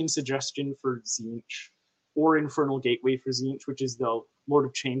 Arcane Suggestion for Tzeentch, or Infernal Gateway for Tzeentch, which is the Lord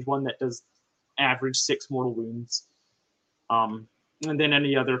of Change one that does average 6 mortal wounds. And then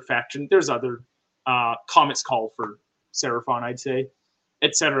any other faction. There's other Comet's Call for Seraphon, I'd say,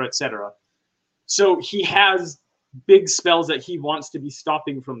 etc., etc. So he has big spells that he wants to be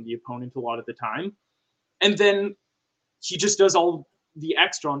stopping from the opponent a lot of the time. And then he just does all the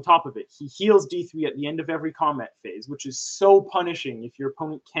extra on top of it. He heals D3 at the end of every combat phase, which is so punishing if your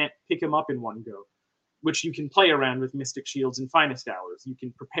opponent can't pick him up in one go, which you can play around with Mystic Shields and Finest Hours. You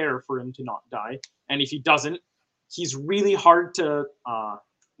can prepare for him to not die. And if he doesn't, he's really hard to,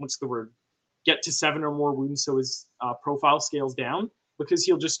 get to 7 or more wounds so his profile scales down, because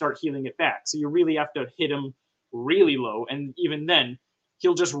he'll just start healing it back. So you really have to hit him really low. And even then,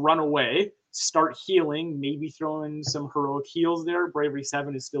 he'll just run away, start healing, maybe throw in some heroic heals there. Bravery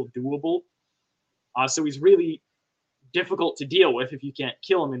 7 is still doable. So he's really difficult to deal with if you can't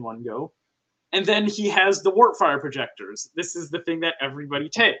kill him in one go. And then he has the Warpfire Projectors. This is the thing that everybody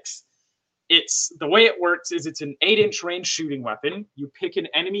takes. The way it works is it's an 8-inch range shooting weapon. You pick an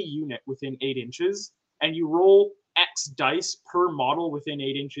enemy unit within 8 inches, and you roll X dice per model within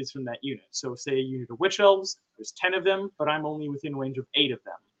 8 inches from that unit. So say a unit of Witch Elves, there's 10 of them, but I'm only within range of 8 of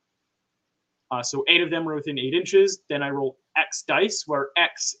them. So 8 of them are within 8 inches. Then I roll X dice, where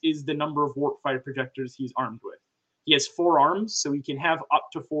X is the number of Warpfire Projectors he's armed with. He has 4 arms, so he can have up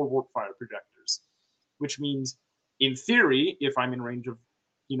to 4 Warpfire Projectors, which means, in theory, if I'm in range of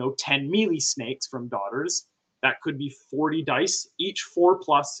 10 melee snakes from Daughters, that could be 40 dice. Each 4+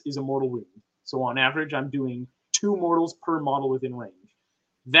 is a mortal wound. So on average, I'm doing 2 mortals per model within range.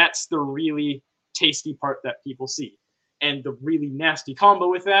 That's the really tasty part that people see. And the really nasty combo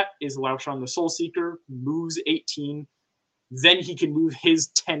with that is Laoshan the Soul Seeker moves 18. Then he can move his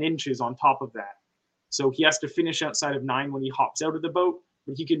 10 inches on top of that. So he has to finish outside of 9 when he hops out of the boat,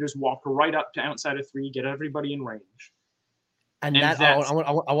 but he can just walk right up to outside of 3, get everybody in range. And that I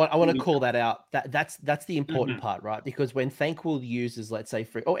want to call that out. That's the important part, right? Because when Thanquol uses, let's say,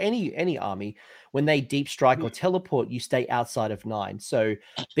 or any army, when they deep strike or teleport, you stay outside of 9. So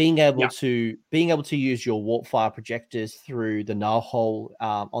being able to use your Warpfire Projectors through the null hole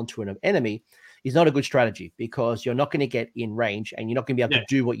onto an enemy is not a good strategy, because you're not going to get in range and you're not going to be able to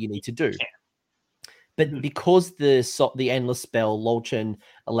do what you need to do. But because the endless spell Lorchen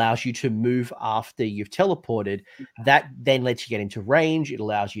allows you to move after you've teleported, that then lets you get into range. It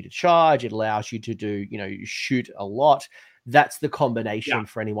allows you to charge. It allows you to do, shoot a lot. That's the combination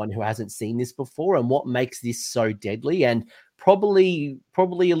for anyone who hasn't seen this before, and what makes this so deadly and probably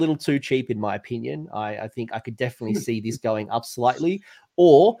a little too cheap, in my opinion. I think I could definitely see this going up slightly,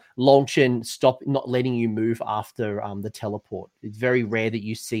 or Lorchen stop not letting you move after the teleport. It's very rare that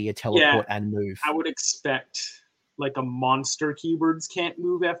you see a teleport and move. I would expect like a monster keywords can't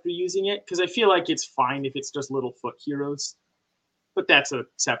move after using it, because I feel like it's fine if it's just little foot heroes. But that's a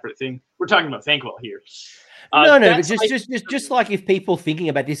separate thing. We're talking about Thanquol here. No, but just like if people thinking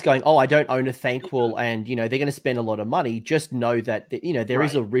about this going, oh, I don't own a Thanquol, and they're going to spend a lot of money, just know that there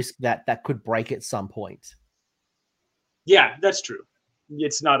is a risk that could break at some point. Yeah, that's true.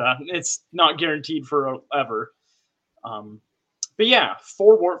 It's not guaranteed forever. But yeah,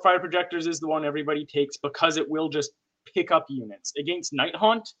 4 Warpfire Projectors is the one everybody takes, because it will just pick up units. Against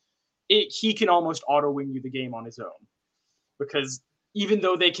Nighthaunt, he can almost auto-win you the game on his own. Because even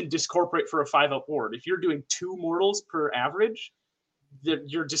though they can discorporate for a 5-up board, if you're doing 2 mortals per average,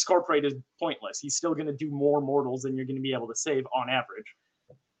 your discorporate is pointless. He's still going to do more mortals than you're going to be able to save on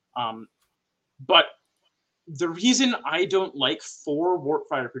average. But the reason I don't like 4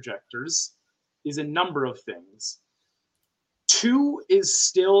 Warpfire Projectors is a number of things. 2 is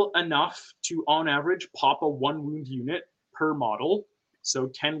still enough to, on average, pop a 1 wound unit per model.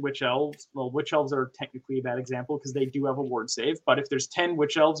 So 10 Witch Elves. Well, Witch Elves are technically a bad example because they do have a ward save. But if there's 10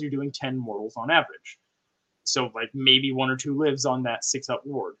 Witch Elves, you're doing 10 mortals on average. So like maybe 1 or 2 lives on that 6-up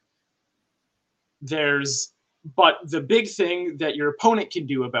ward. But the big thing that your opponent can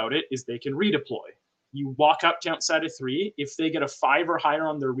do about it is they can redeploy. You walk up to outside of 3. If they get a 5 or higher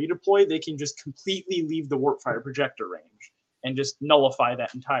on their redeploy, they can just completely leave the warp fire projector range and just nullify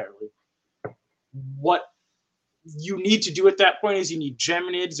that entirely. What you need to do at that point is you need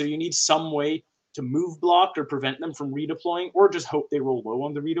geminids, or you need some way to move block or prevent them from redeploying, or just hope they roll low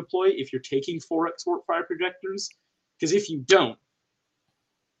on the redeploy if you're taking 4x warp fire projectors. Because if you don't,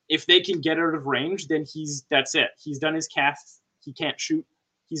 if they can get out of range, then that's it. He's done his cast. He can't shoot.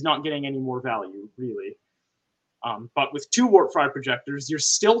 He's not getting any more value, really. But with 2 warp fire projectors, you're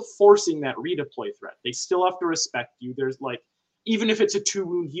still forcing that redeploy threat. They still have to respect you. There's like, even if it's a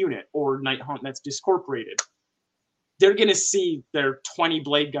 2-wound unit or Nighthaunt that's discorporated, they're going to see their 20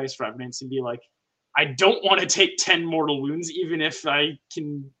 Blade Geist Revenants and be like, I don't want to take 10 mortal wounds, even if I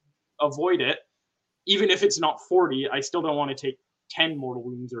can avoid it. Even if it's not 40, I still don't want to take 10 mortal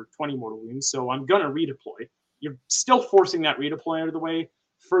wounds or 20 mortal wounds, so I'm going to redeploy. You're still forcing that redeploy out of the way.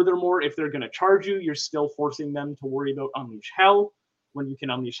 Furthermore, if they're going to charge you, you're still forcing them to worry about Unleash Hell when you can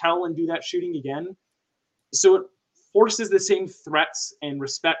Unleash Hell and do that shooting again. So it forces the same threats and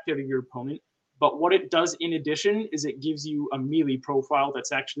respect out of your opponent, but what it does in addition is it gives you a melee profile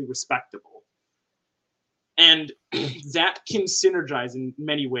that's actually respectable. And that can synergize in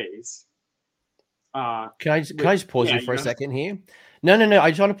many ways. Can I just pause you for a second here? No.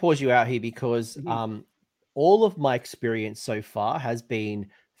 I just want to pause you out here because all of my experience so far has been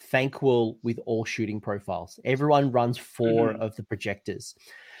Thanquol with all shooting profiles. Everyone runs 4 of the projectors,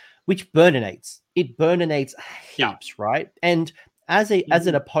 which burninates. It burninates heaps, right? And as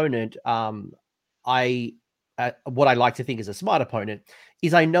an opponent, what I like to think is a smart opponent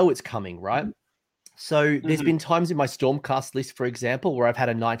is I know it's coming, right? So there's been times in my Stormcast list, for example, where I've had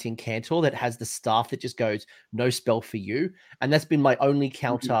a Knight Incantor that has the staff that just goes, no spell for you. And that's been my only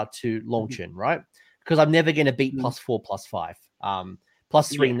counter to Longchen, right? Because I'm never going to beat +4, +5.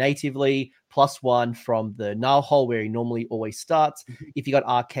 +3 natively, +1 from the Null Hole where he normally always starts. If you got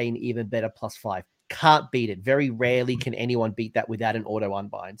Arcane, even better, +5. Can't beat it. Very rarely can anyone beat that without an auto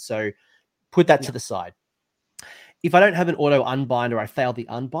unbind. So put that to the side. If I don't have an auto unbind or I fail the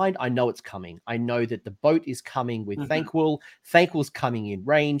unbind, I know it's coming. I know that the boat is coming with Thanquol. Thanquol's coming in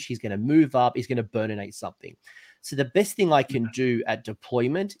range. He's going to move up. He's going to burninate something. So the best thing I can do at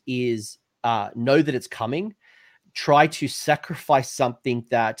deployment is know that it's coming, try to sacrifice something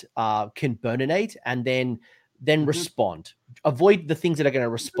that can burninate, and then respond. Avoid the things that are going to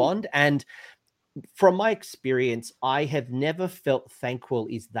respond. And from my experience, I have never felt Thanquol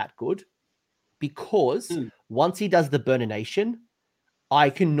is that good. Because once he does the burnination,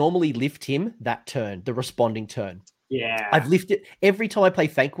 I can normally lift him that turn, the responding turn. Yeah. I've lifted every time I play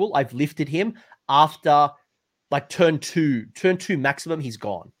Thanquol, I've lifted him after like turn 2 maximum, he's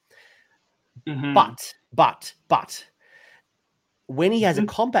gone. But when he has a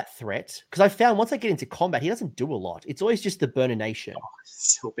combat threat, because I found once I get into combat, he doesn't do a lot. It's always just the burnination. Oh,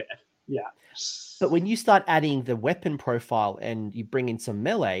 so bad. Yeah. But when you start adding the weapon profile and you bring in some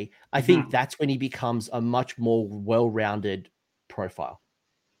melee, I think that's when he becomes a much more well-rounded profile.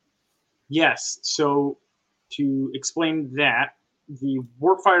 Yes. So to explain that, the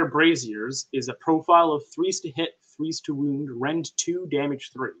Warpfire Braziers is a profile of 3s to hit, 3s to wound, rend 2,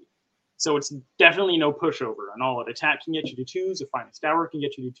 damage 3. So it's definitely no pushover. And all an attack can get you to 2s, a Finest Hour can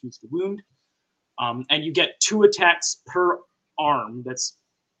get you to 2s to wound. And you get 2 attacks per arm that's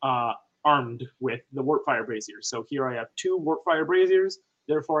armed with the Warpfire Braziers. So here I have 2 Warpfire Braziers,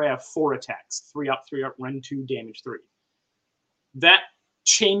 therefore I have 4 attacks, 3 up, rend 2, damage 3. That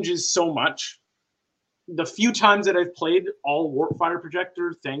changes so much. The few times that I've played all Warpfire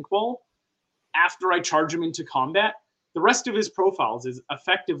Projector Thanquol, after I charge him into combat, the rest of his profiles is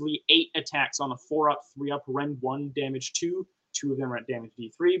effectively 8 attacks on a 4 up, 3 up, rend 1, damage 2. 2 of them are at damage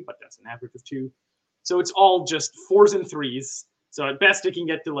D3, but that's an average of 2. So it's all just 4s and 3s. So at best it can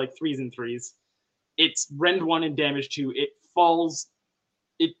get to like 3s and 3s. It's rend 1 and damage 2. It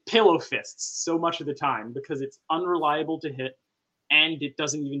pillow fists so much of the time because it's unreliable to hit and it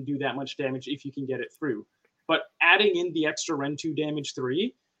doesn't even do that much damage if you can get it through. But adding in the extra rend 2 damage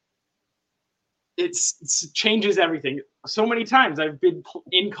 3, it changes everything. So many times I've been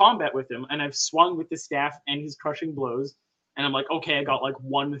in combat with him and I've swung with the staff and his crushing blows and I'm like, okay, I got like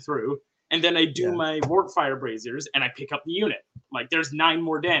 1 through. And then I do my Warpfire Braziers and I pick up the unit. Like, there's 9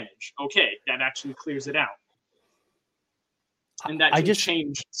 more damage. Okay, that actually clears it out. And that just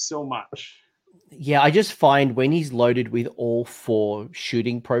changed so much. Yeah, I just find when he's loaded with all 4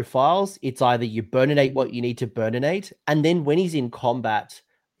 shooting profiles, it's either you burninate what you need to burninate, and then when he's in combat,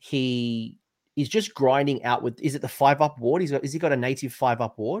 he is just grinding out with, is it the 5-up ward? Has he got a native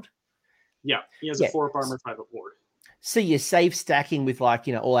 5-up ward? Yeah, he has a 4-up armor, 5-up ward. So you're safe stacking with like,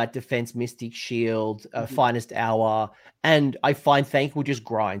 all that defense, Mystic Shield, Finest Hour. And I find Thankful just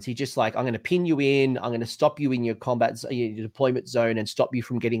grinds. He just like, I'm going to pin you in. I'm going to stop you in your combat, your deployment zone, and stop you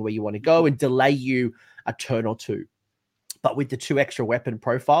from getting where you want to go and delay you a turn or two. But with the 2 extra weapon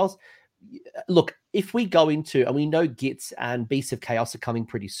profiles, look, if we go into, and we know Gitz and Beasts of Chaos are coming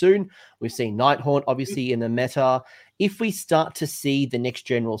pretty soon. We've seen Nighthaunt, obviously, in the meta. If we start to see the next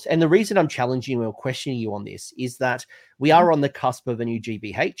generals, and the reason I'm challenging you or questioning you on this is that we are on the cusp of a new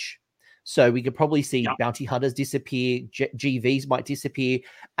GBH. So we could probably see bounty hunters disappear, GVs might disappear,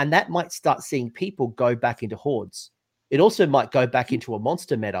 and that might start seeing people go back into hordes. It also might go back into a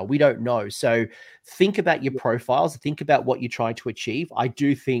monster meta. We don't know. So think about your profiles. Think about what you're trying to achieve. I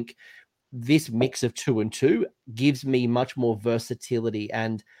do think this mix of 2 and 2 gives me much more versatility.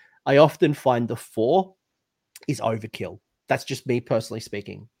 And I often find the 4 is overkill. That's just me personally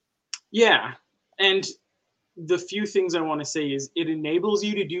speaking. Yeah. And the few things I want to say is it enables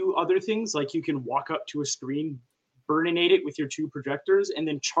you to do other things. Like you can walk up to a screen, burninate it with your 2 projectors, and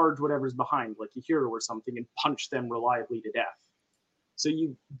then charge whatever's behind, like a hero or something, and punch them reliably to death. So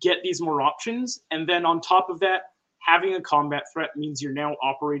you get these more options. And then on top of that, having a combat threat means you're now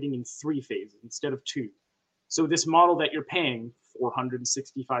operating in 3 phases instead of 2. So this model that you're paying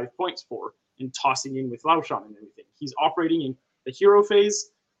 465 points for and tossing in with Laoshan and everything, he's operating in the hero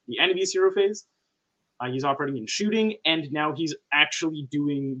phase, the enemy's hero phase. He's operating in shooting, and now he's actually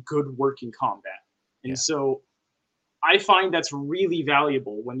doing good work in combat. And so I find that's really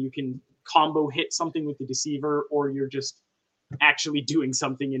valuable when you can combo hit something with the Deceiver, or you're just actually doing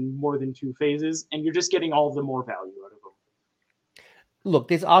something in more than 2 phases, and you're just getting all the more value out of them. Look,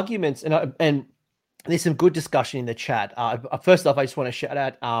 there's arguments, and there's some good discussion in the chat. First off, I just want to shout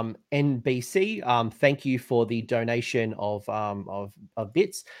out NBC. Thank you for the donation of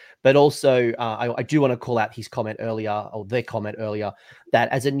bits, but also I do want to call out his comment earlier, or their comment earlier, that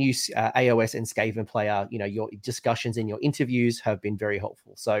as a new AOS and Skaven player, your discussions and your interviews have been very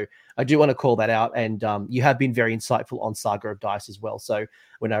helpful. So I do want to call that out, and you have been very insightful on Saga of Dice as well. So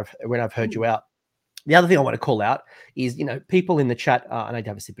when I've heard you out. The other thing I want to call out is, people in the chat, I need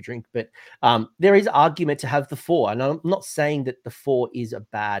to have a sip of drink, but there is argument to have the 4. And I'm not saying that the 4 is a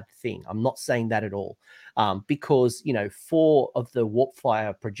bad thing. I'm not saying that at all. Because, 4 of the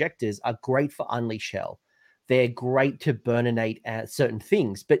Warpfire projectors are great for Unleash Hell. They're great to burninate certain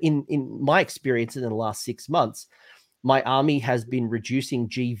things. But in my experience in the last 6 months, my army has been reducing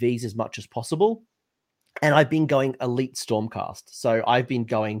GVs as much as possible. And I've been going Elite Stormcast. So I've been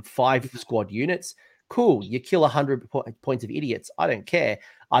going 5 squad units. Cool, you kill 100 points of idiots. I don't care.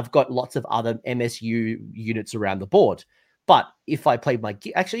 I've got lots of other MSU units around the board. But if I played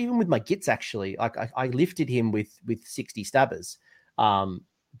even with my Gitz, I lifted him with 60 stabbers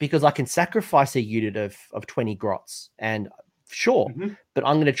because I can sacrifice a unit of 20 grots. And sure, but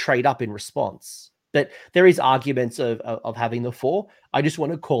I'm going to trade up in response. But there is arguments of having the 4. I just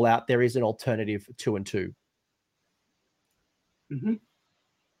want to call out there is an alternative 2 and 2.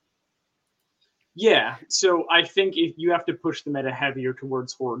 Yeah, so I think if you have to push the meta heavier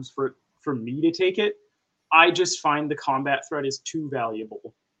towards hordes for me to take it, I just find the combat threat is too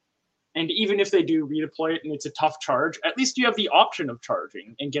valuable. And even if they do redeploy it and it's a tough charge, at least you have the option of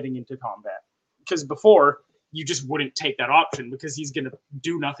charging and getting into combat. Because before, you just wouldn't take that option because he's going to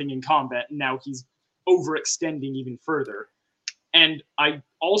do nothing in combat, and now he's overextending even further. And I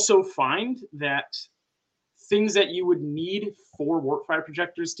also find that things that you would need 4 Warpfire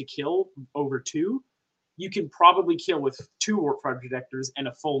projectors to kill over 2, you can probably kill with 2 Warpfire projectors and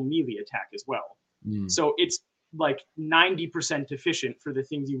a full melee attack as well. So it's like 90% efficient for the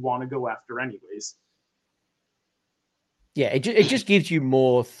things you want to go after anyways. Yeah, it just gives you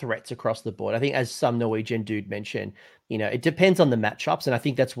more threats across the board. I think, as some Norwegian dude mentioned, it depends on the matchups, and I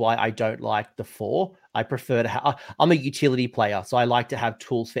think that's why I don't like the 4. I prefer to I'm a utility player, so I like to have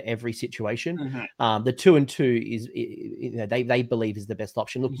tools for every situation. The 2 and 2 is, they believe is the best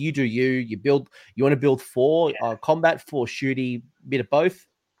option. Look, you do you want to build 4 combat, 4 shooty, bit of both.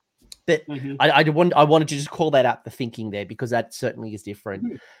 But I wanted to just call that out, the thinking there, because that certainly is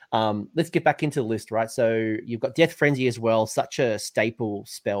different. Let's get back into the list, right? So you've got Death Frenzy as well, such a staple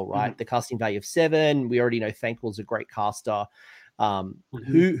spell, right? The casting value of 7. We already know Thankful's a great caster.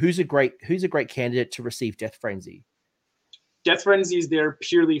 Who's a great candidate to receive Death Frenzy? Death Frenzy is there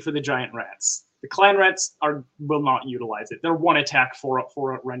purely for the giant rats. The clan rats will not utilize it. They're 1 attack,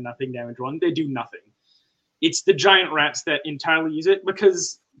 4-up, run nothing, damage 1. They do nothing. It's the giant rats that entirely use it,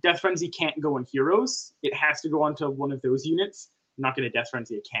 because Death Frenzy can't go on heroes. It has to go onto one of those units. not going to death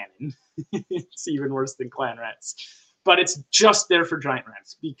frenzy a cannon. It's even worse than clan rats. But it's just there for giant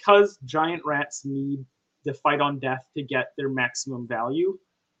rats because giant rats need the fight on death to get their maximum value.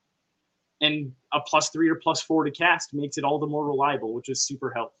 And a +3 or +4 to cast makes it all the more reliable, which is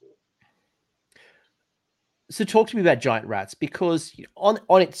super helpful. So talk to me about giant rats, because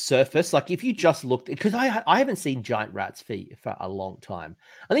on its surface, like if you just looked, because I haven't seen giant rats for a long time.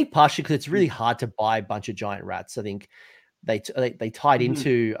 I think partially because it's really hard to buy a bunch of giant rats. I think they tied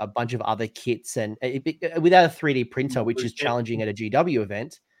into a bunch of other kits, and without a 3D printer, which is challenging at a GW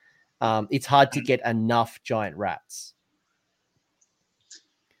event, it's hard to get enough giant rats.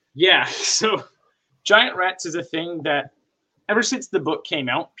 Yeah, so giant rats is a thing that ever since the book came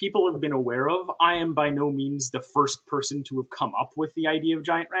out, people have been aware of. I am by no means the first person to have come up with the idea of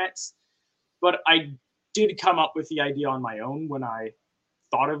giant rats, but I did come up with the idea on my own when I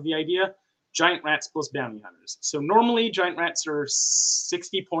thought of the idea. Giant rats plus bounty hunters. So normally giant rats are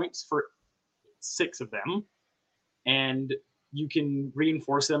 60 points for 6 of them, and you can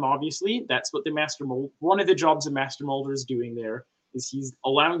reinforce them, obviously. That's what the Master Mold, one of the jobs the Master Molder is doing there, is he's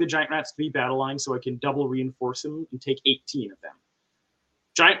allowing the giant rats to be battle line so I can double reinforce them and take 18 of them.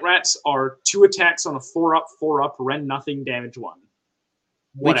 Giant rats are 2 attacks on a 4-up, rend nothing, damage 1.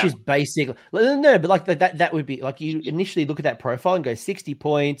 Which is basically, no, but like that would be like, you initially look at that profile and go 60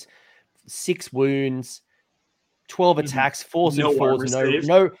 points, 6 wounds, 12 attacks, 4s and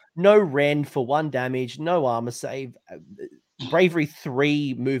 4s, no rend for 1 damage, no armor save, bravery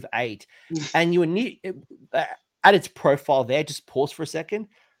 3, move 8, and you need at its profile there, just pause for a second.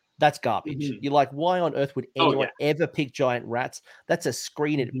 That's garbage. You're like, why on earth would anyone ever pick giant rats? That's a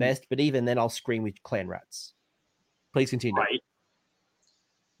screen at best, but even then I'll screen with clan rats. Please continue. Right.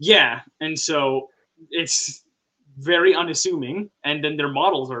 Yeah, and so it's very unassuming, and then their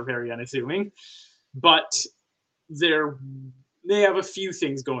models are very unassuming, but they have a few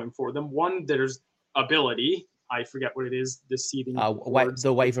things going for them. One, there's ability. I forget what it is. The seeding.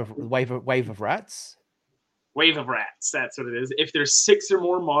 The wave of rats. Wave of rats. That's what it is. If there's 6 or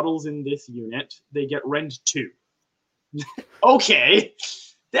more models in this unit, they get rend 2. Okay,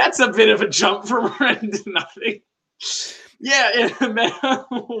 that's a bit of a jump from rend to nothing. Yeah, in a meta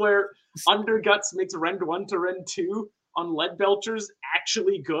where Underguts makes rend 1 to rend 2 on lead belchers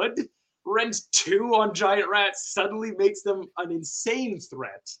actually good, rend 2 on giant rats suddenly makes them an insane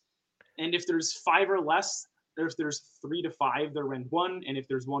threat. And if there's 5 or less, if there's 3 to 5, they're rend 1, and if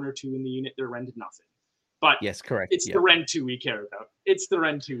there's 1 or 2 in the unit, they're rend nothing. But yes, correct. It's the rend 2 we care about. It's the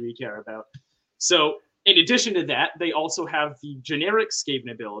rend 2 we care about. So in addition to that, they also have the generic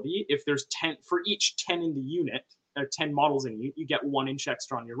Skaven ability. If there's 10 for each 10 in the unit, 10 models in you, you get 1 inch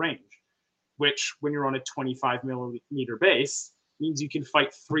extra on your range, which when you're on a 25 millimeter base means you can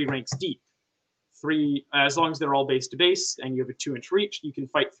fight 3 ranks deep. 3, as long as they're all base to base and you have a 2-inch reach, you can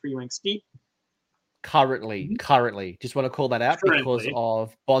fight 3 ranks deep. Currently, just want to call that out because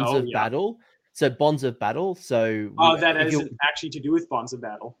of Bonds of Battle. So Bonds of Battle. So that isn't actually to do with Bonds of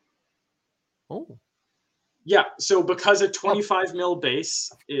Battle. Oh. Yeah, so because a 25 mil base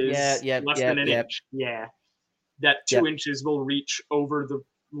is less than an inch, that 2 inches will reach over the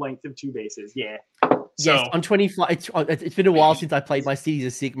length of 2 bases. Yeah. So, yes, on 25, it's been a while since I played my Cities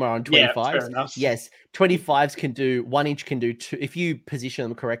of Sigmar on 25s. Yes, 25s can do 1 inch, can do 2. If you position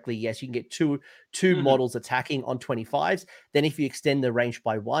them correctly, yes, you can get two models attacking on 25s. Then if you extend the range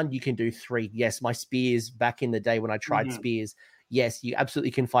by 1, you can do 3. Yes, my spears back in the day when I tried spears, yes, you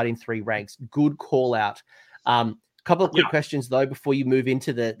absolutely can fight in 3 ranks. Good call out. Couple of quick questions though before you move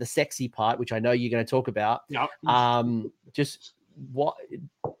into the sexy part, which I know you're going to talk about. Just what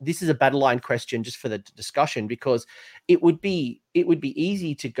this is a battle line question just for the discussion, because it would be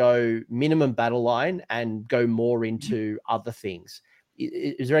easy to go minimum battle line and go more into other things.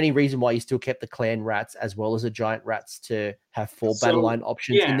 Is there any reason why you still kept the clan rats as well as the giant rats to have 4 battle line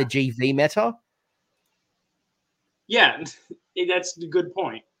options in the GV meta? Yeah, that's a good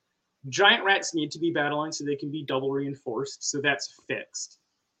point. Giant rats need to be battle line so they can be double reinforced, so that's fixed.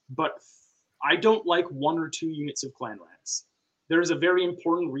 But I don't like 1 or 2 units of clan rats. There's a very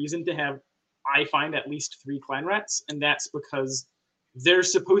important reason to have, I find, at least 3 clan rats, and that's because they're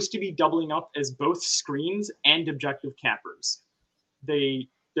supposed to be doubling up as both screens and objective cappers.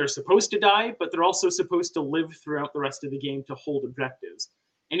 They're supposed to die, but they're also supposed to live throughout the rest of the game to hold objectives.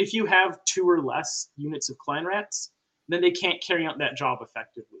 And if you have 2 or less units of clan rats, then they can't carry out that job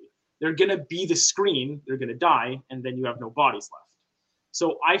effectively. They're going to be the screen, they're going to die, and then you have no bodies left.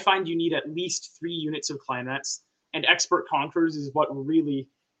 So I find you need at least 3 units of clan rats, and Expert Conquerors is what really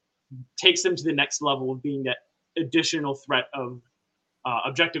takes them to the next level of being that additional threat of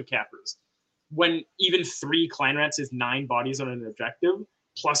objective cappers. when even 3 clan rats is 9 bodies on an objective,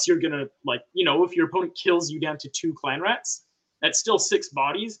 plus you're gonna, like, you know, if your opponent kills you down to 2 clan rats, that's still 6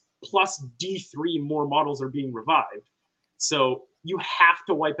 bodies, plus D3 more models are being revived. So you have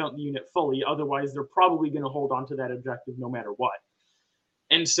to wipe out the unit fully, otherwise they're probably going to hold on to that objective no matter what.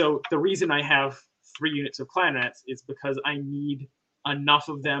 And so the reason I have 3 units of clan rats is because I need enough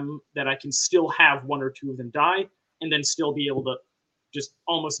of them that I can still have 1 or 2 of them die, and then still be able to just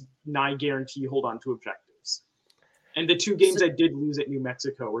almost nigh guarantee hold on to objectives. And the 2 games I did lose at New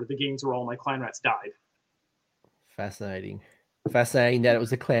Mexico were the games where all my clan rats died. Fascinating. Fascinating that it was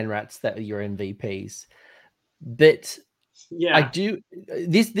the clan rats that are your MVPs. But yeah, I do.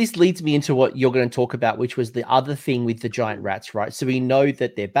 This leads me into what you're going to talk about, which was the other thing with the giant rats, right? So we know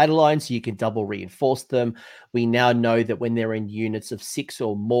that they're battle lines, so you can double reinforce them. We now know that when they're in units of 6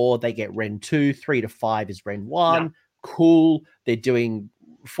 or more, they get Ren 2, 3 to 5 is Ren 1. Yeah. Cool. They're doing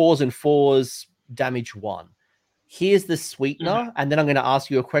 4s and 4s, damage 1. Here's the sweetener, and then I'm going to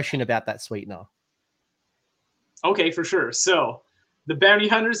ask you a question about that sweetener. Okay, for sure. So the bounty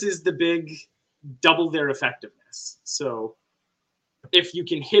hunters is the big double their effectiveness. So if you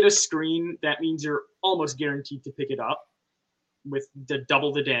can hit a screen, that means you're almost guaranteed to pick it up with the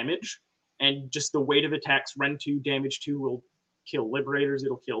double the damage. And just the weight of attacks, Ren 2, damage 2 will kill Liberators,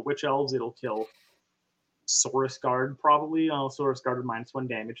 it'll kill Witch Elves, it'll kill Saurus Guard probably. Saurus Guard with -1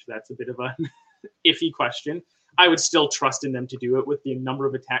 damage, so that's a bit of a iffy question. I would still trust in them to do it with the number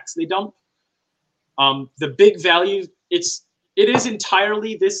of attacks they dump. The big value, this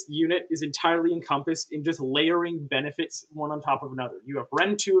unit is entirely encompassed in just layering benefits one on top of another. You have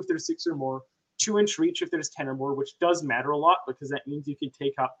Ren 2 if there's 6 or more, 2-inch reach if there's 10 or more, which does matter a lot because that means you can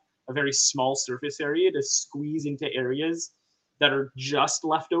take up a very small surface area to squeeze into areas that are just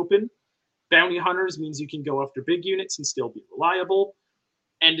left open. Bounty Hunters means you can go after big units and still be reliable.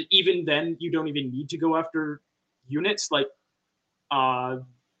 And even then, you don't even need to go after units like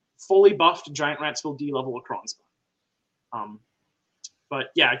fully buffed giant rats will de-level a cron spawn.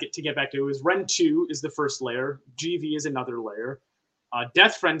 But yeah, to get back to it, was Ren 2 is the first layer, GV is another layer,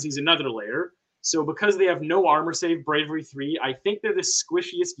 Death Frenzy is another layer. So because they have no armor save, Bravery 3, I think they're the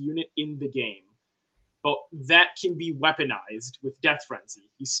squishiest unit in the game. But that can be weaponized with Death Frenzy.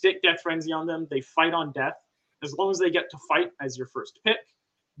 You stick Death Frenzy on them, they fight on death. As long as they get to fight as your first pick,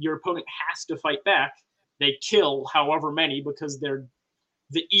 your opponent has to fight back. They kill however many because they're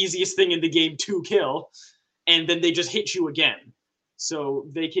the easiest thing in the game to kill, and then they just hit you again. So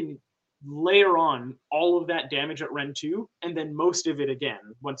they can layer on all of that damage at Ren 2, and then most of it again.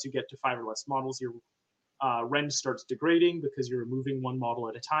 Once you get to 5 or less models, your Ren starts degrading because you're removing 1 model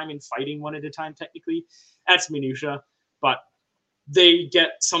at a time and fighting 1 at a time, technically. That's minutia, but they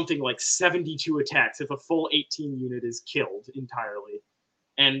get something like 72 attacks if a full 18 unit is killed entirely.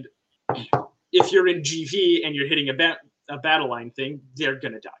 And if you're in GV and you're hitting a battle line thing, they're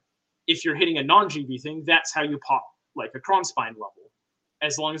going to die. If you're hitting a non-GV thing, that's how you pop like a cron spine level.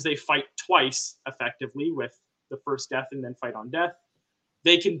 As long as they fight twice effectively with the first death and then fight on death,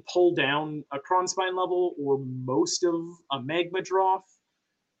 they can pull down a cron spine level or most of a magma Droth.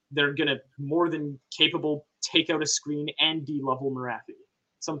 They're going to more than capable take out a screen and de-level Morathi.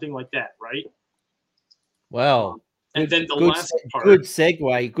 Something like that, right? Wow. And then the last part. Good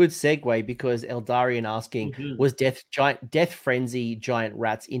segue, because Eldarian asking, was Death Frenzy giant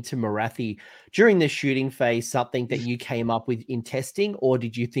rats into Morathi during the shooting phase something that you came up with in testing, or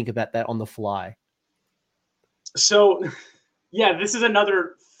did you think about that on the fly? So, yeah, this is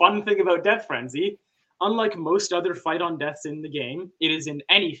another fun thing about Death Frenzy. Unlike most other fight on deaths in the game, it is in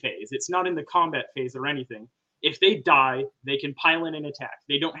any phase. It's not in the combat phase or anything. If they die, they can pile in an attack.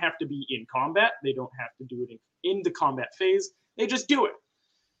 They don't have to be in combat. They don't have to do it in the combat phase. They just do it.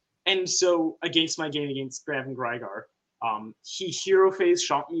 And so against my game against Graven Grygar, he hero phase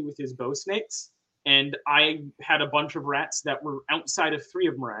shot me with his bow snakes. And I had a bunch of rats that were outside of 3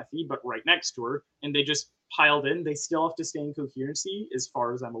 of Morathi, but right next to her. And they just piled in. They still have to stay in coherency as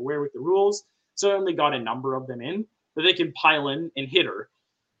far as I'm aware with the rules. So I only got a number of them in, but they can pile in and hit her.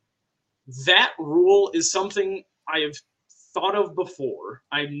 That rule is something I have thought of before.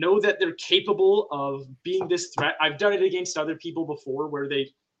 I know that they're capable of being this threat. I've done it against other people before where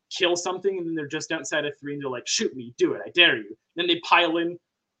they kill something and then they're just outside of 3 and they're like, shoot me, do it, I dare you. Then they pile in,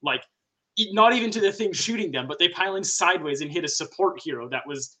 like, not even to the thing shooting them, but they pile in sideways and hit a support hero that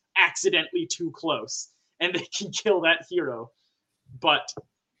was accidentally too close. And they can kill that hero. But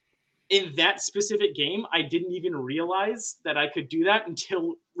in that specific game, I didn't even realize that I could do that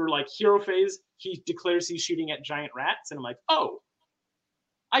until we're like hero phase. He declares he's shooting at giant rats, and I'm like, oh,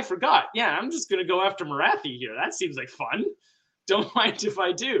 I forgot. Yeah, I'm just gonna go after Morathi here. That seems like fun. Don't mind if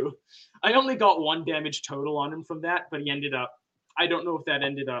I do. I only got 1 damage total on him from that, but he ended up, I don't know if that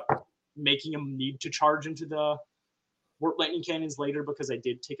ended up making him need to charge into the Warp Lightning Cannons later because I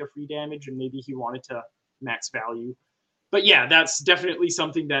did take a free damage and maybe he wanted to max value. But yeah, that's definitely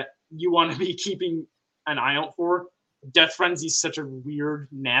something that you want to be keeping an eye out for. Death Frenzy is such a weird,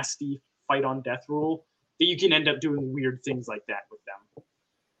 nasty fight on death rule that you can end up doing weird things like that with them.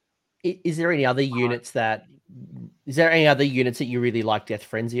 Is there any other units that you really like Death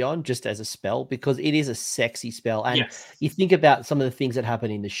Frenzy on, just as a spell? Because it is a sexy spell. And you think about some of the things that happen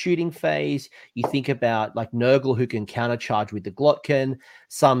in the shooting phase. You think about like Nurgle, who can countercharge with the Glotkin.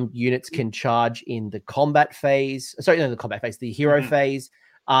 Some units can charge in the combat phase. Sorry, no, the combat phase, the hero phase.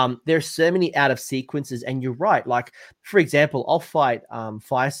 There's so many out of sequences, and you're right. Like, for example, I'll fight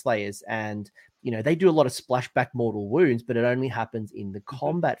Fire Slayers, and they do a lot of splashback mortal wounds, but it only happens in the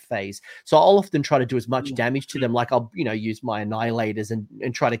combat phase. So I'll often try to do as much damage to them. Like I'll, use my annihilators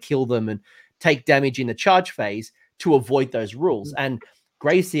and try to kill them and take damage in the charge phase to avoid those rules. And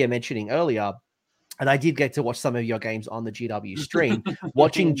Gracie mentioning earlier, and I did get to watch some of your games on the GW stream,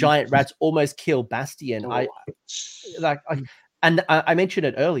 watching Giant Rats almost kill Bastion. I mentioned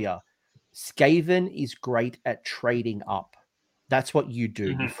it earlier. Skaven is great at trading up. That's what you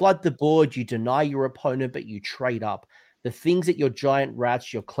do. You flood the board, you deny your opponent, but you trade up. The things that your Giant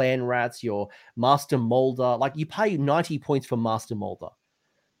Rats, your Clan Rats, your Master Molder, like you pay 90 points for Master Molder,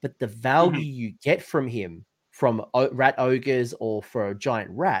 but the value you get from him, from Rat Ogres or for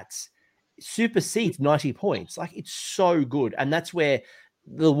Giant Rats, supersedes 90 points. Like, it's so good. And that's where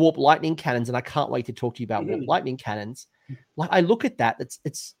the Warp Lightning Cannons, and I can't wait to talk to you about Warp Lightning Cannons. Like, I look at that,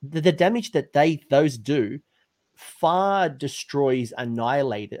 it's the damage that those do far destroys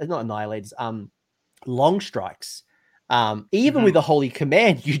long strikes. Even with the Holy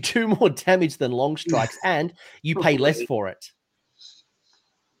Command, you do more damage than long strikes, and you pay less for it.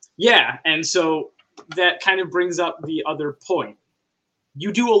 Yeah, and so that kind of brings up the other point.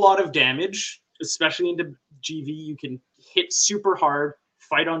 You do a lot of damage, especially into GV. You can hit super hard.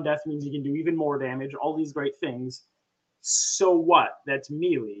 Fight on death means you can do even more damage. All these great things. So what? That's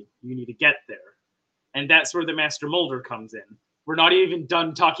melee. You need to get there. And that's where the Master Molder comes in. We're not even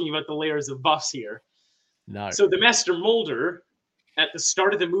done talking about the layers of buffs here. No. So the Master Molder, at the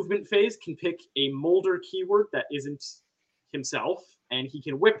start of the movement phase, can pick a Molder keyword that isn't himself, and he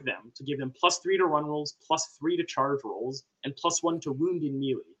can whip them to give them +3 to run rolls, +3 to charge rolls, and +1 to wound in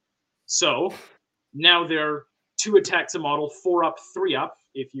melee. So now they're 2 attacks a model, 4 up, 3 up.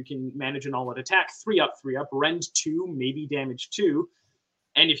 If you can manage an all-out attack, 3 up, 3 up, rend 2, maybe damage 2.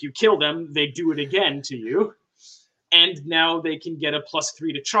 And if you kill them, they do it again to you. And now they can get a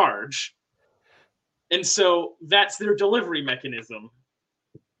 +3 to charge. And so that's their delivery mechanism.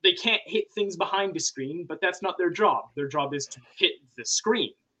 They can't hit things behind the screen, but that's not their job. Their job is to hit the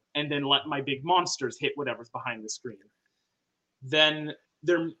screen and then let my big monsters hit whatever's behind the screen.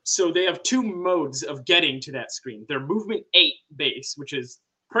 So they have 2 modes of getting to that screen. Their movement 8 base, which is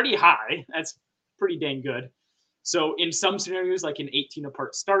pretty high. That's pretty dang good. So in some scenarios, like an 18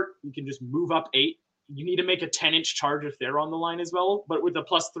 apart start, you can just move up 8. You need to make a 10-inch charge if they're on the line as well. But with a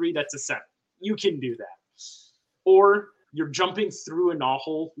 +3, that's a 7. You can do that. Or you're jumping through a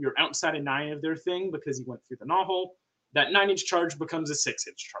gnaw-hole. You're outside a 9 of their thing because you went through the gnaw-hole. That 9-inch charge becomes a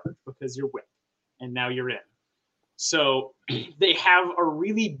 6-inch charge because you're whipped. And now you're in. So they have a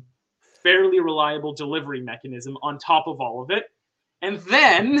really fairly reliable delivery mechanism on top of all of it. And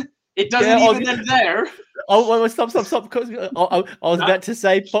then it doesn't even end there. Oh, stop. I was about to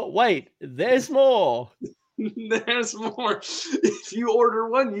say, but wait, there's more. There's more. If you order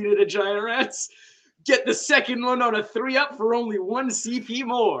 1 unit of Giant Rats, get the second one on a 3-up for only 1 CP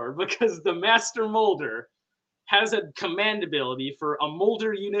more, because the Master Molder has a command ability for a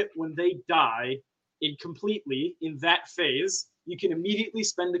Molder unit when they die completely in that phase. You can immediately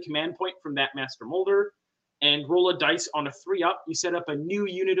spend a command point from that Master Molder and roll a dice on a 3-up. You set up a new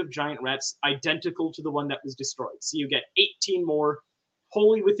unit of Giant Rats identical to the one that was destroyed. So you get 18 more,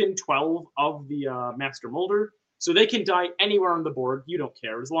 wholly within 12 of the Master Molder. So they can die anywhere on the board. You don't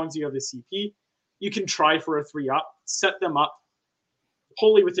care. As long as you have the CP, you can try for a 3-up, set them up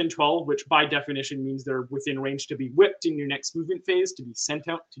wholly within 12, which by definition means they're within range to be whipped in your next movement phase, to be sent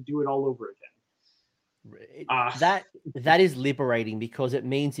out to do it all over again. That is liberating, because it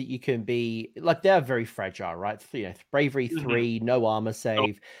means that you can be like, they're very fragile, right? Bravery 3, no armor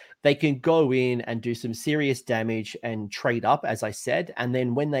save. They can go in and do some serious damage and trade up, as I said. And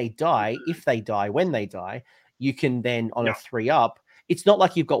then when they die, when they die, you can then on a 3-up, it's not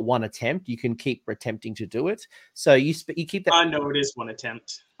like you've got one attempt. You can keep attempting to do it. So you keep that. No, it is one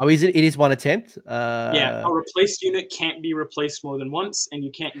attempt. Oh, is it? It is one attempt. Yeah, a replaced unit can't be replaced more than once, and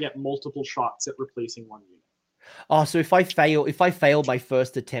you can't get multiple shots at replacing one unit. Oh, so if I fail my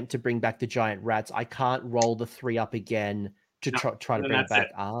first attempt to bring back the giant rats, I can't roll the 3-up again to try to bring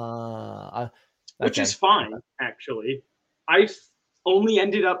back. Okay. Which is fine, actually. I've only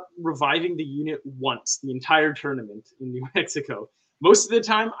ended up reviving the unit once the entire tournament in New Mexico. Most of the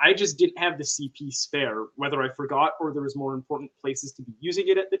time, I just didn't have the CP spare, whether I forgot or there was more important places to be using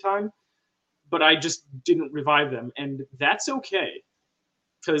it at the time. But I just didn't revive them, and that's okay.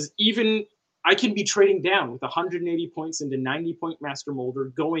 Because even I can be trading down with 180 points into 90-point Master Molder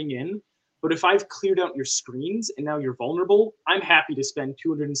going in, but if I've cleared out your screens and now you're vulnerable, I'm happy to spend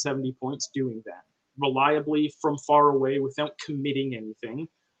 270 points doing that reliably from far away without committing anything.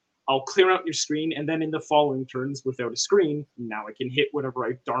 I'll clear out your screen, and then in the following turns without a screen, now I can hit whatever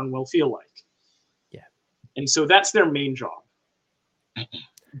I darn well feel like. Yeah. And so that's their main job.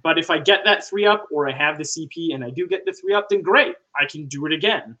 But if I get that 3-up or I have the CP and I do get the 3-up, then great. I can do it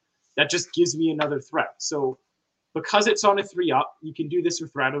again. That just gives me another threat. So because it's on a 3-up, you can do this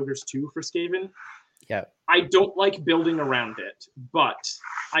with Rat Ogres too for Skaven. Yeah. I don't like building around it, but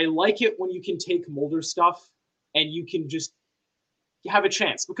I like it when you can take Molder stuff and you can just have a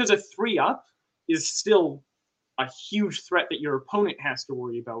chance. Because a 3-up is still a huge threat that your opponent has to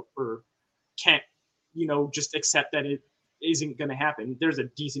worry about or can't, just accept that it isn't going to happen. There's a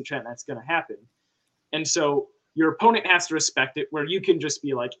decent chance that's going to happen. And so your opponent has to respect it, where you can just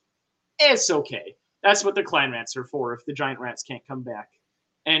be like, it's okay. That's what the clan rats are for if the giant rats can't come back.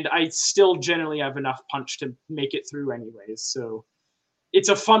 And I still generally have enough punch to make it through anyways. So it's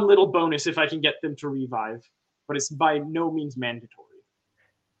a fun little bonus if I can get them to revive, but it's by no means mandatory.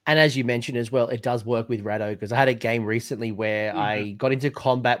 And as you mentioned as well, it does work with Rat Ogres. I had a game recently where I got into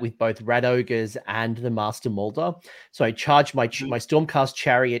combat with both Rat Ogres and the Master Molder. So I charged my Stormcast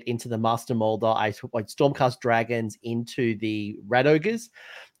Chariot into the Master Molder. I put my Stormcast Dragons into the Rat Ogres.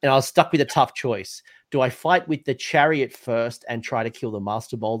 And I was stuck with a tough choice. Do I fight with the Chariot first and try to kill the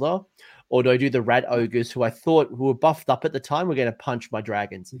Master Molder? Or do I do the Rat Ogres who were buffed up at the time, were going to punch my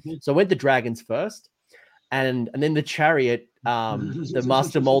dragons? So I went the dragons first. And then the Chariot, the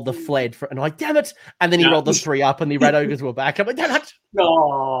Master Molder fled. And I'm like, damn it. And then he rolled the 3-up and the Rat Ogres were back. I'm like, damn it.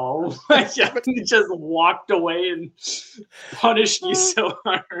 No. He just walked away and punished you so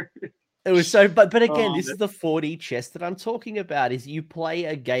hard. It was so, but again, this is the 4D chess that I'm talking about. Is you play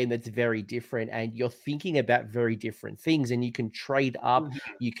a game that's very different, and you're thinking about very different things, and you can trade up,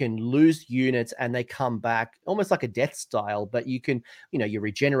 you can lose units, and they come back almost like a death style. But you can, you're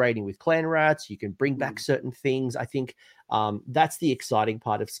regenerating with clan rats. You can bring back certain things. I think that's the exciting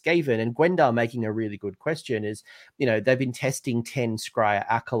part of Skaven. And Gwendar making a really good question is, they've been testing 10 Scryer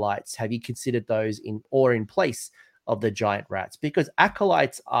acolytes. Have you considered those in place of the giant rats? Because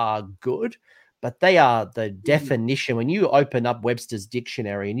acolytes are good, but they are the definition. When you open up Webster's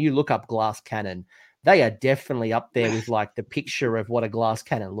dictionary and you look up glass cannon, they are definitely up there with like the picture of what a glass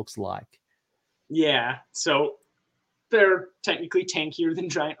cannon looks like. Yeah, so they're technically tankier than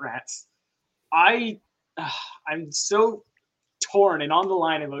giant rats. I'm so torn and on the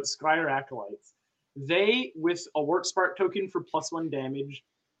line about Scryer acolytes. They, with a Work Spark token for +1 damage,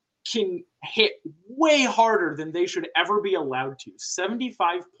 can hit way harder than they should ever be allowed to.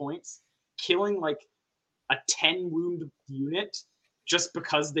 75 points, killing like a 10 wound unit just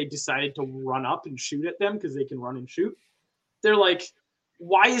because they decided to run up and shoot at them because they can run and shoot. They're like,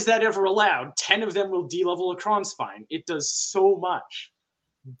 why is that ever allowed? 10 of them will de-level a Kronspine. It does so much.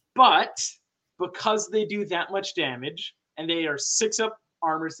 But because they do that much damage and they are 6-up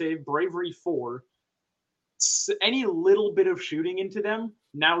armor save, bravery 4, any little bit of shooting into them,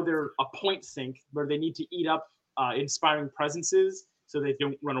 now they're a point sink where they need to eat up inspiring presences so they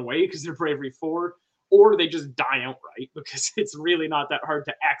don't run away because they're bravery 4, or they just die outright because it's really not that hard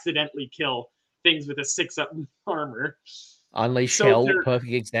to accidentally kill things with a 6-up armor. Unleash Hell,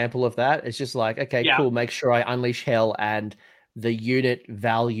 perfect example of that. It's just like, okay, cool, make sure I unleash Hell and the unit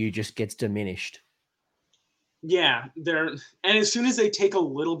value just gets diminished. Yeah, and as soon as they take a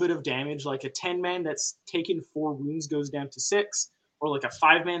little bit of damage, like a 10-man that's taken 4 wounds goes down to 6, or like a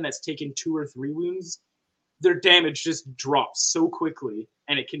 5-man that's taken 2 or 3 wounds, their damage just drops so quickly,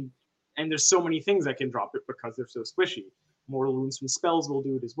 and there's so many things that can drop it because they're so squishy. Mortal wounds from spells will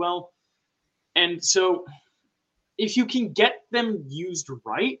do it as well. And so if you can get them used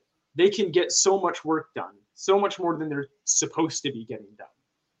right, they can get so much work done, so much more than they're supposed to be getting done.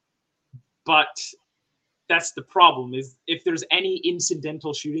 But that's the problem, is if there's any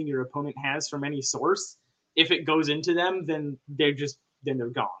incidental shooting your opponent has from any source, if it goes into them, then they're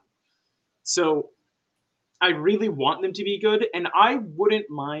gone. So I really want them to be good, and I wouldn't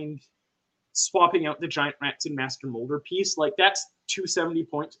mind swapping out the Giant Rats and Master Molder piece. Like, that's 270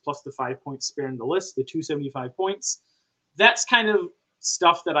 points plus the 5 points spare in the list, the 275 points. That's kind of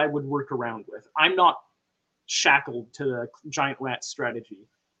stuff that I would work around with. I'm not shackled to the Giant Rat strategy.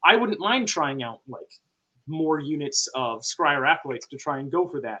 I wouldn't mind trying out like more units of Scryer Acolytes to try and go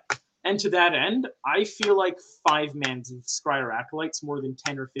for that. And to that end, I feel like 5-mans of Scryer Acolytes more than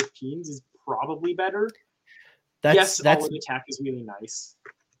 10 or 15s is probably better. Yes, solid attack is really nice,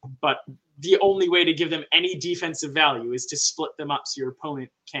 but the only way to give them any defensive value is to split them up so your opponent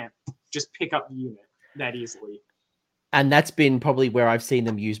can't just pick up the unit that easily. And that's been probably where I've seen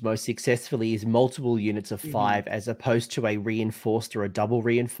them used most successfully, is multiple units of 5 as opposed to a reinforced or a double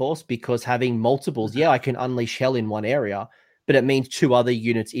reinforced, because having multiples, I can unleash hell in one area, but it means 2 other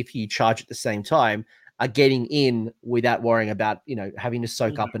units, if you charge at the same time, are getting in without worrying about, having to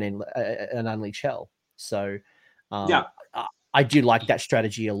soak up and unleash hell. So I do like that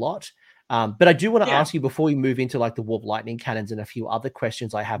strategy a lot. But I do want to ask you, before we move into like the Warp Lightning Cannons and a few other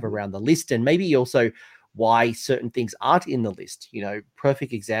questions I have around the list, and maybe also why certain things aren't in the list.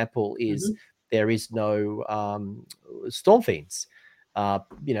 Perfect example is there is no Storm Fiends.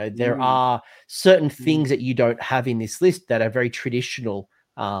 There are certain things that you don't have in this list that are very traditional.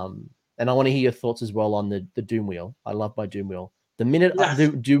 And I want to hear your thoughts as well on the Doom Wheel. I love my Doom Wheel. The minute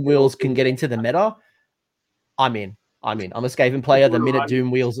the Doom Wheels can get into the meta, I'm in. I'm a Skaven player. The minute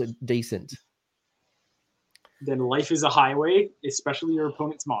Doom Wheels are decent, then life is a highway, especially your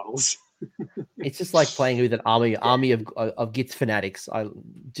opponent's models. It's just like playing with an army of Gitz fanatics.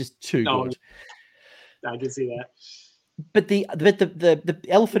 Just too good. I can see that. But the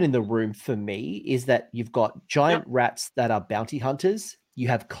elephant in the room for me is that you've got giant rats that are bounty hunters. You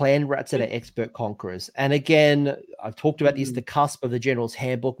have clan rats that are expert conquerors. And again, I've talked about this, the cusp of the General's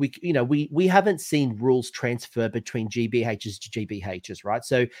Handbook. We haven't seen rules transfer between GBHs to GBHs, right?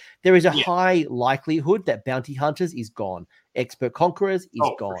 So there is a high likelihood that bounty hunters is gone. Expert conquerors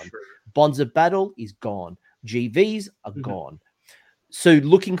is gone. Sure. Bonds of battle is gone. GVs are gone. So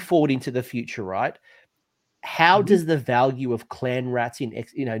looking forward into the future, right? How does the value of clan rats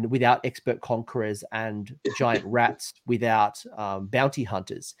without expert conquerors and giant rats without bounty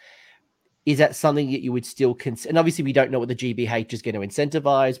hunters, is that something that you would still consider? And obviously we don't know what the GBH is going to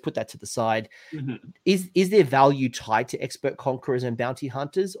incentivize, put that to the side. Is there value tied to expert conquerors and bounty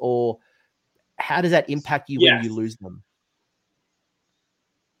hunters, or how does that impact you when you lose them?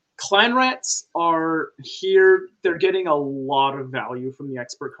 Clan rats are here. They're getting a lot of value from the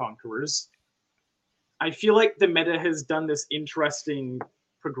expert conquerors. I feel like the meta has done this interesting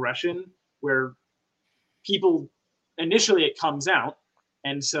progression where people, initially it comes out,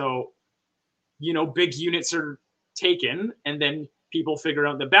 and so, big units are taken, and then people figure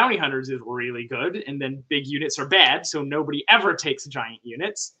out the bounty hunters is really good, and then big units are bad, so nobody ever takes giant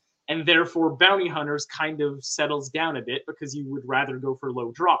units, and therefore bounty hunters kind of settles down a bit because you would rather go for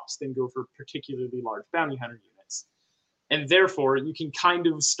low drops than go for particularly large bounty hunter units. And therefore, you can kind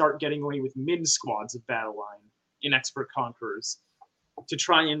of start getting away with min squads of Battle Line in Expert Conquerors to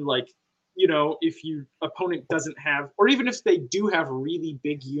try and, if your opponent doesn't have, or even if they do have really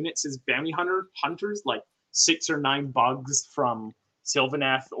big units as bounty hunters, like 6 or 9 bugs from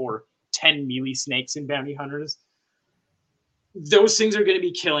Sylvanath or 10 melee snakes in bounty hunters, those things are going to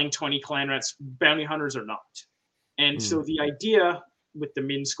be killing 20 clan rats. Bounty hunters are not. And so the idea with the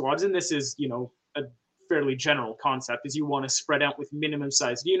min squads, and this is, a fairly general concept, is you want to spread out with minimum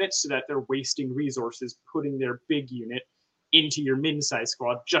sized units so that they're wasting resources putting their big unit into your min sized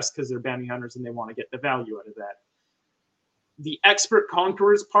squad just because they're bounty hunters and they want to get the value out of that. The expert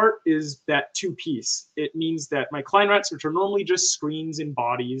conquerors part is that 2-piece. It means that my clan rats, which are normally just screens and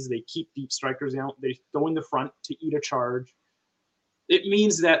bodies, they keep deep strikers out, they go in the front to eat a charge. It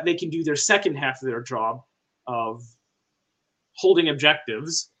means that they can do their second half of their job of holding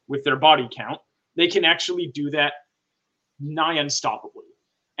objectives with their body count. They can actually do that nigh unstoppably.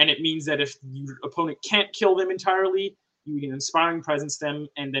 And it means that if your opponent can't kill them entirely, you can Inspiring Presence them,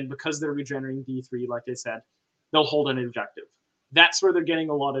 and then because they're regenerating D3, like I said, they'll hold an objective. That's where they're getting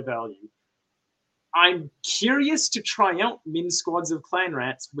a lot of value. I'm curious to try out min squads of clan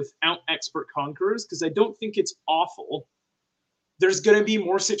rats without expert conquerors, because I don't think it's awful. There's going to be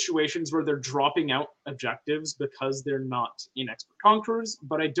more situations where they're dropping out objectives because they're not in expert conquerors,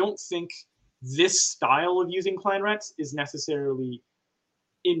 but I don't think this style of using clan rats is necessarily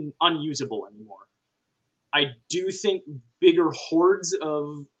unusable anymore. I do think bigger hordes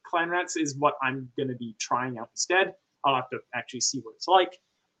of clan rats is what I'm going to be trying out instead. I'll have to actually see what it's like.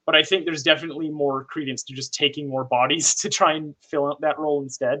 but I think there's definitely more credence to just taking more bodies to try and fill out that role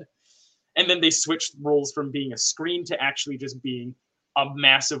instead. And then they switched roles from being a screen to actually just being a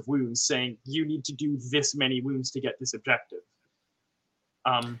massive wound, saying you need to do this many wounds to get this objective.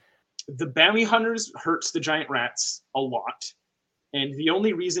 The bounty hunters hurts the giant rats a lot. And the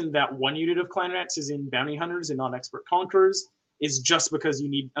only reason that one unit of clan rats is in bounty hunters and not expert conquerors is just because you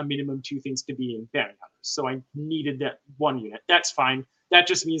need a minimum 2 things to be in bounty hunters. So I needed that one unit. That's fine. That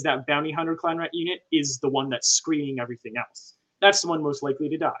just means that bounty hunter clan rat unit is the one that's screening everything else. That's the one most likely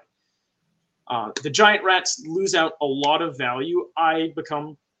to die. The giant rats lose out a lot of value. I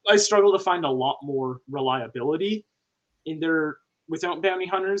struggle to find a lot more reliability in their without bounty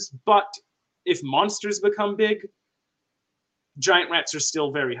hunters. But if monsters become big, giant rats are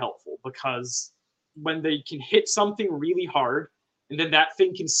still very helpful, because when they can hit something really hard and then that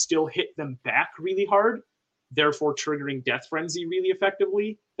thing can still hit them back really hard, therefore triggering Death Frenzy really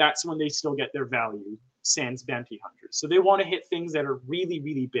effectively, that's when they still get their value, sans bounty hunters. So they want to hit things that are really,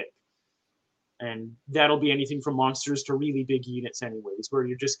 really big. And that'll be anything from monsters to really big units anyways, where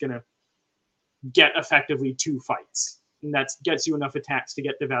you're just going to get effectively 2 fights. And that gets you enough attacks to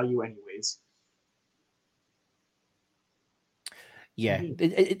get the value anyways. Yeah,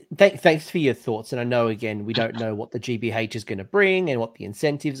 thanks for your thoughts. And I know, again, we don't know what the GBH is going to bring and what the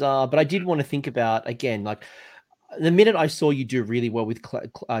incentives are, but I did want to think about, again, like the minute I saw you do really well with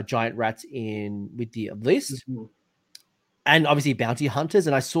giant rats with the list, and obviously bounty hunters,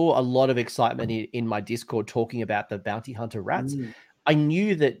 and I saw a lot of excitement in my Discord talking about the bounty hunter rats. I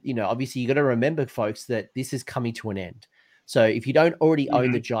knew that, obviously you got to remember, folks, that this is coming to an end. So if you don't already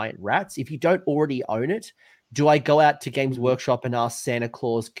own the giant rats, if you don't already own it, do I go out to Games Workshop and ask Santa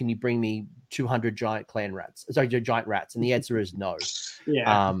Claus, can you bring me 200 giant rats? And the answer is no.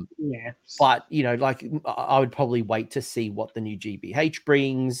 Yeah. But, I would probably wait to see what the new GBH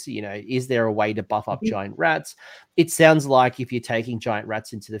brings. Is there a way to buff up giant rats? It sounds like if you're taking giant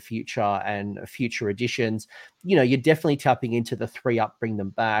rats into the future and future editions, you're definitely tapping into the 3-up, bring them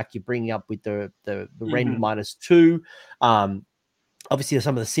back. You're bringing up with the rend -2. Obviously,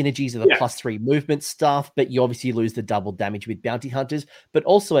 some of the synergies of the +3 movement stuff, but you obviously lose the double damage with bounty hunters. But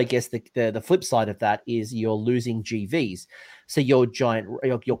also, I guess the flip side of that is you're losing GVs. So your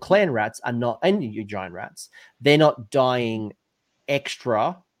clan rats are not, and your giant rats, they're not dying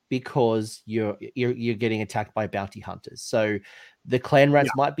extra because you're getting attacked by bounty hunters. So the clan rats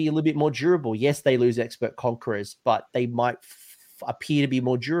might be a little bit more durable. Yes, they lose expert conquerors, but they might appear to be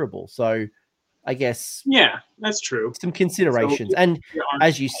more durable. So I guess, that's true. Some considerations. So, and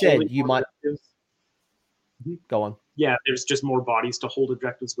as you said, you might go on. Yeah, there's just more bodies to hold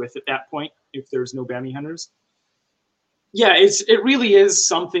objectives with at that point if there's no bounty hunters. Yeah, it really is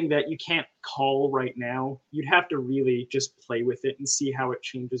something that you can't call right now. You'd have to really just play with it and see how it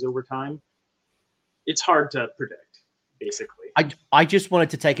changes over time. It's hard to predict, basically. I just wanted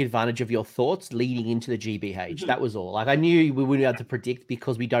to take advantage of your thoughts leading into the GBH. That was all. Like, I knew we wouldn't be able to predict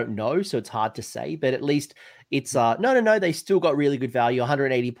because we don't know, so it's hard to say. But at least it's no. They still got really good value,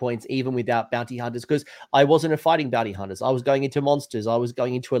 180 points, even without bounty hunters. Because I wasn't fighting bounty hunters. I was going into monsters. I was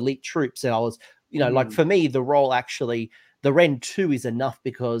going into elite troops, and I was, like for me, the role actually, the Rend 2 is enough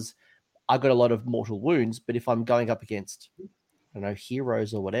because I got a lot of mortal wounds. But if I'm going up against,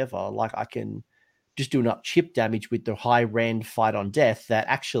 heroes or whatever, like I can just do enough chip damage with the high rend fight on death that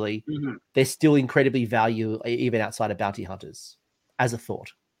actually they're still incredibly valuable even outside of bounty hunters, as a thought.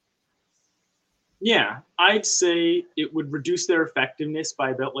 Yeah, I'd say it would reduce their effectiveness by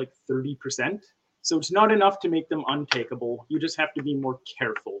about 30%. So it's not enough to make them untakeable. You just have to be more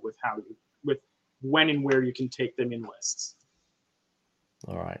careful with when and where you can take them in lists.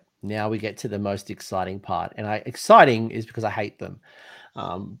 All right. Now we get to the most exciting part. And exciting is because I hate them.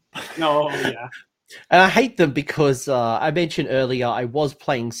 Yeah. And I hate them because I mentioned earlier I was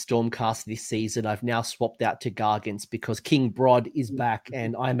playing Stormcast this season. I've now swapped out to Gargants because King Brod is back,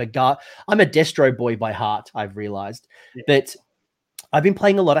 and I'm a Destro boy by heart. I've realized that I've been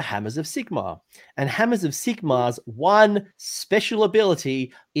playing a lot of Hammers of Sigmar, and Hammers of Sigmar's one special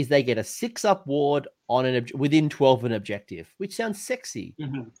ability is they get a 6-up ward on within 12 of an objective, which sounds sexy.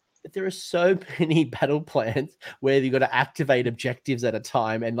 But there are so many battle plans where you've got to activate objectives at a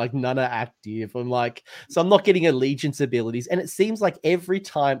time and none are active. So I'm not getting allegiance abilities. And it seems like every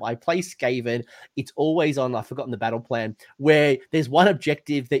time I play Skaven, it's always on, I've forgotten the battle plan, where there's one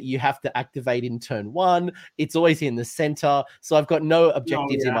objective that you have to activate in turn 1. It's always in the center. So I've got no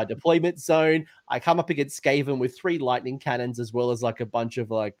objectives in my deployment zone. I come up against Skaven with 3 lightning cannons, as well as a bunch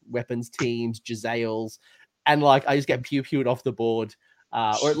of weapons teams, Jezzails. And I just get pew-pewed off the board.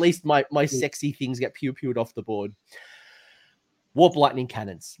 Or at least my sexy things get pew-pewed off the board. Warp lightning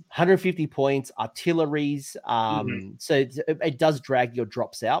cannons, 150 points, artilleries. So it does drag your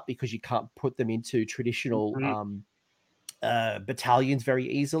drops out because you can't put them into traditional battalions very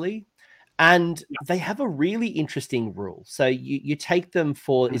easily. And they have a really interesting rule. So you take them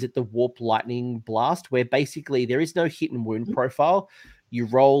for, is it the Warp Lightning Blast, where basically there is no hit and wound profile. You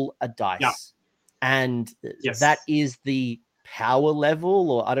roll a dice, and that is the power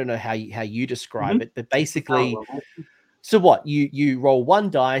level, or I don't know how you describe it, but basically, so what? You roll one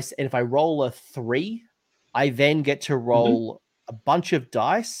dice, and if I roll a 3, I then get to roll a bunch of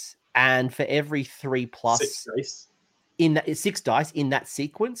dice, and for every 3 plus 6 dice. in that 6 dice in that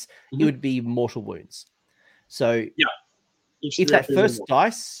sequence, it would be mortal wounds. So if that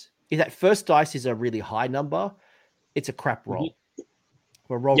first dice is a really high number, it's a crap roll.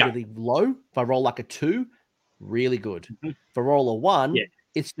 If I roll really low, if I roll like a 2, really good. If I roll a 1,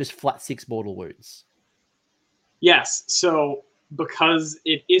 it's just flat 6 mortal wounds. Yes. So because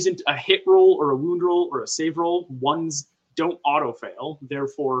it isn't a hit roll or a wound roll or a save roll, ones don't auto fail.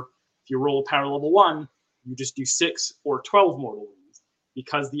 Therefore, if you roll power level 1, you just do 6 or 12 mortal wounds,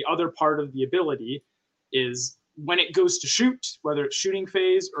 because the other part of the ability is when it goes to shoot, whether it's shooting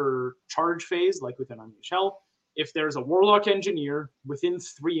phase or charge phase, like with an Unleash Hell, if there's a Warlock Engineer within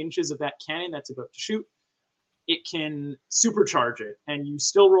 3 inches of that cannon that's about to shoot, it can supercharge it, and you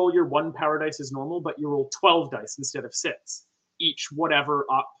still roll your 1 power dice as normal, but you roll 12 dice instead of 6. Each whatever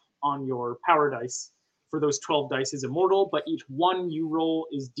up on your power dice for those 12 dice is immortal, but each one you roll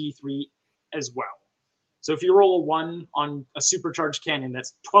is D3 as well. So if you roll a 1 on a supercharged cannon,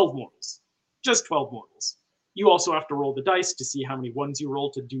 that's 12 mortals. Just 12 mortals. You also have to roll the dice to see how many ones you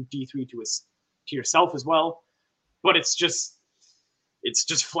roll to do D3 to yourself as well. But it's just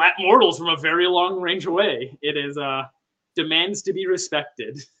flat mortals from a very long range away. It is demands to be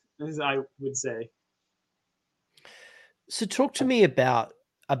respected, as I would say. So talk to me about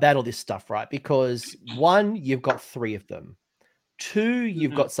all this stuff, right? Because 1, you've got 3 of them. 2,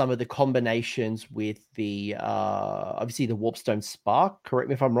 you've got some of the combinations with the obviously the Warpstone Spark. Correct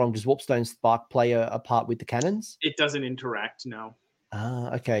me if I'm wrong. Does Warpstone Spark play a part with the cannons? It doesn't interact, no.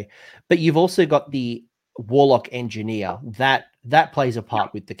 Okay. But you've also got the Warlock Engineer that plays a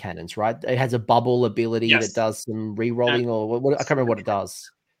part with the cannons, right? It has a bubble ability that does some re-rolling, or what? I can't remember what it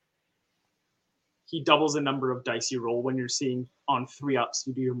does. He doubles the number of dice you roll when you're seeing on 3 ups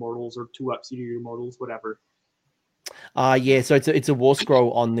you do your mortals, or 2 ups you do your mortals, whatever. Yeah, so it's a war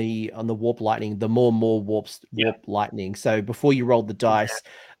scroll on the Warp Lightning, the more warp lightning. So before you roll the dice,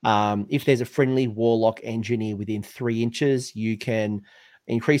 if there's a friendly Warlock Engineer within 3 inches, you can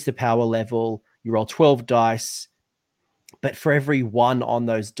increase the power level. You roll 12 dice, but for every 1 on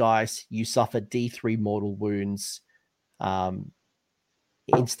those dice, you suffer D3 mortal wounds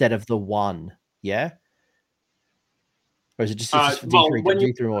instead of the 1. Yeah. Or is it just D3, when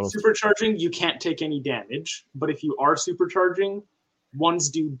D3 you're mortals? Supercharging, you can't take any damage. But if you are supercharging, ones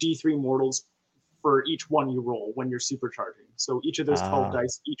do D3 mortals for each one you roll when you're supercharging. So each of those 12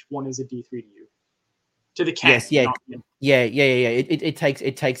 dice, each one is a D3 to you. To the cannon. Yes,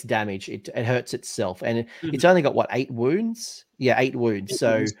 It takes damage. It hurts itself, and it's only got 8 wounds. Yeah, 8 wounds.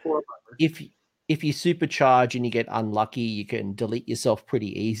 So if you supercharge and you get unlucky, you can delete yourself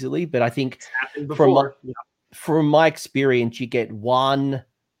pretty easily. But I think from my experience, you get 1,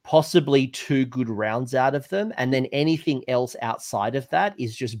 possibly 2 good rounds out of them, and then anything else outside of that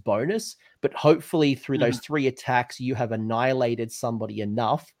is just bonus. But hopefully through those 3 attacks, you have annihilated somebody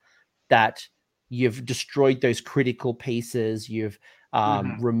enough that you've destroyed those critical pieces. You've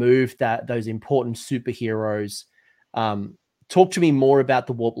removed those important superheroes. Talk to me more about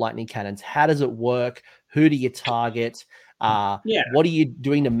the Warp Lightning Cannons. How does it work? Who do you target? What are you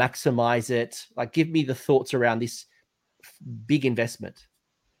doing to maximize it? Like, give me the thoughts around this big investment.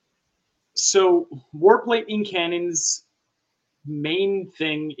 So Warp Lightning Cannons' main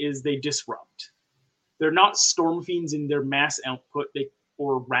thing is they disrupt. They're not Storm Fiends in their mass output,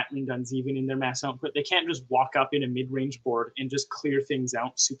 or Rattling Guns even in their mass output. They can't just walk up in a mid-range board and just clear things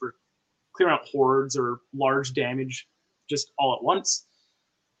out, clear out hordes or large damage just all at once.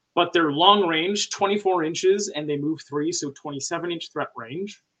 But they're long range, 24 inches, and they move 3, so 27-inch threat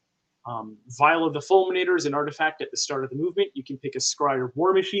range. Vial of the Fulminator is an artifact at the start of the movement. You can pick a Scry or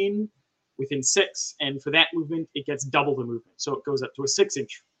War Machine within 6, and for that movement, it gets double the movement. So it goes up to a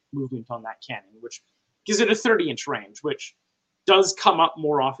 6-inch movement on that cannon, which gives it a 30-inch range, which does come up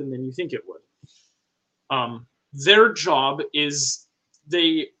more often than you think it would. Their job is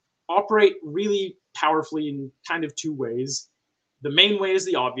they operate really powerfully in kind of 2 ways. The main way is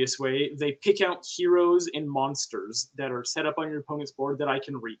the obvious way. They pick out heroes and monsters that are set up on your opponent's board that I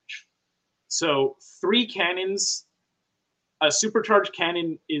can reach. So 3 cannons a supercharged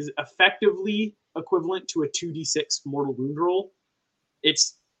cannon is effectively equivalent to a 2d6 mortal wound roll.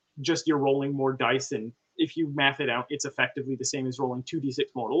 It's just you're rolling more dice, and if you math it out, it's effectively the same as rolling 2d6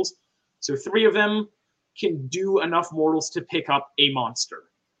 mortals. So 3 of them can do enough mortals to pick up a monster,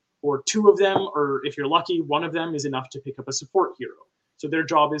 or 2 of them, or if you're lucky, 1 of them is enough to pick up a support hero. So their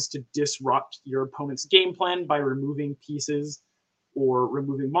job is to disrupt your opponent's game plan by removing pieces or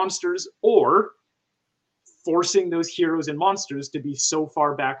removing monsters, or forcing those heroes and monsters to be so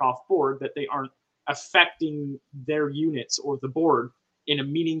far back off board that they aren't affecting their units or the board in a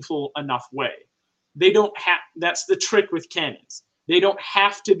meaningful enough way. They don't have, that's the trick with cannons. They don't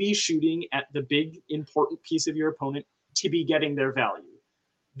have to be shooting at the big important piece of your opponent to be getting their value.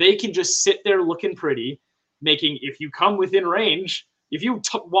 They can just sit there looking pretty, making, if you come within range, if you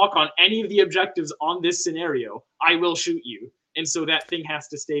walk on any of the objectives on this scenario, I will shoot you. And so that thing has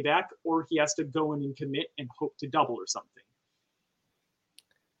to stay back, or he has to go in and commit and hope to double or something.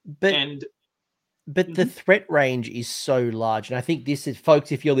 But the threat range is so large. And I think this is,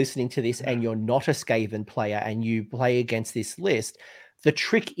 folks, if you're listening to this and you're not a Skaven player and you play against this list, the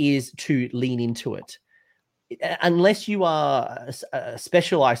trick is to lean into it. Unless you are a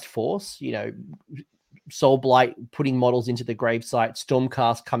specialized force, you know, Soul Blight putting models into the gravesite,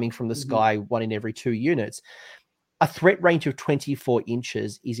 Stormcast coming from the sky, 1 in every 2 units, a threat range of 24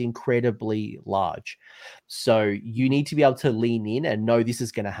 inches is incredibly large. So you need to be able to lean in and know this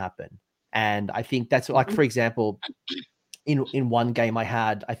is going to happen. And I think that's like, for example, in one game I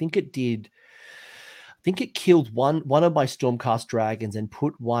had, I think it killed one of my Stormcast dragons and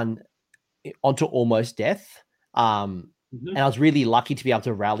put one onto almost death. And I was really lucky to be able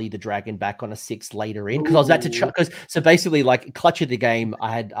to rally the dragon back on a 6 later in, because I was at to so basically, like, clutch of the game,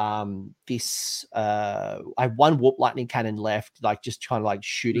 I had I had 1 warp lightning cannon left, like just trying to like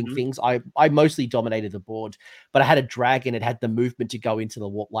shooting things. I mostly dominated the board, but I had a dragon. It had the movement to go into the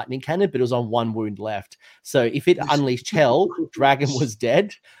warp lightning cannon, but it was on 1 wound left. So if it unleashed hell, dragon was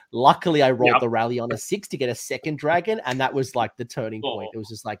dead. Luckily, I rolled the rally on a 6 to get a second dragon, and that was like the turning point. It was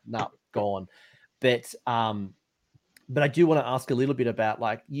just like, nah, gone. But I do want to ask a little bit about,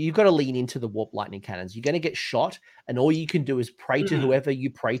 like, you've got to lean into the warp lightning cannons. You're going to get shot, and all you can do is pray to whoever you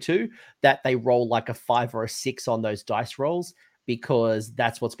pray to that they roll like a 5 or a 6 on those dice rolls, because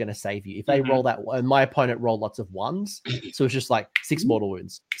that's what's going to save you. If they roll that, and my opponent rolled lots of 1s, so it's just like 6 mortal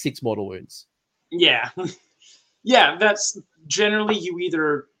wounds, 6 mortal wounds. Yeah. Yeah, that's generally, you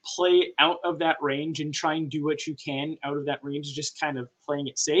either play out of that range and try and do what you can out of that range, just kind of playing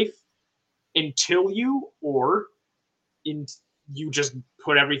it safe until you just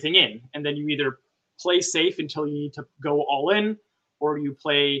put everything in, and then you either play safe until you need to go all in, or you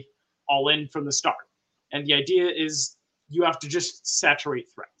play all in from the start. And the idea is you have to just saturate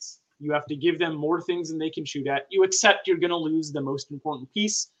threats. You have to give them more things than they can shoot at. You accept you're going to lose the most important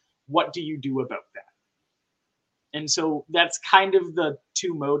piece. What do you do about that? And so that's kind of the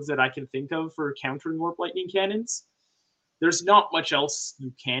 2 modes that I can think of for countering warp lightning cannons. There's not much else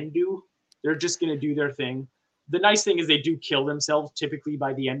you can do. They're just going to do their thing. The nice thing is they do kill themselves typically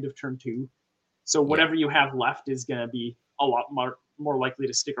by the end of turn 2. So whatever you have left is going to be a lot more likely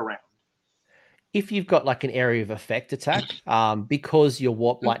to stick around. If you've got like an area of effect attack, because your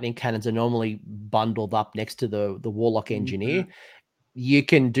warp lightning cannons are normally bundled up next to the Warlock Engineer, you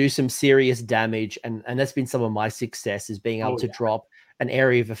can do some serious damage. And that's been some of my success, is being able to drop an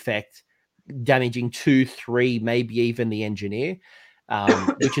area of effect, damaging 2, 3, maybe even the Engineer.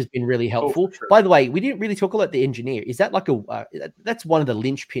 Which has been really helpful. Sure. By the way, we didn't really talk about the Engineer. Is that like that's one of the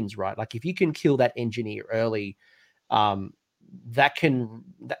linchpins, right? Like, if you can kill that Engineer early, that can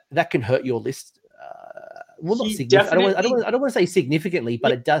hurt your list. Well, not significantly. I don't want to say significantly,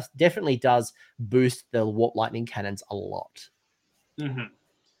 but it definitely does boost the warp lightning cannons a lot.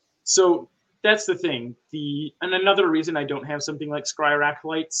 So that's the thing. And another reason I don't have something like Scryer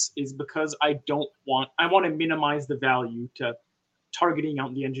Acolytes is because I want to minimize the value to targeting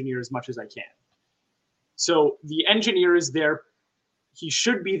out the Engineer as much as I can. So the Engineer is there. He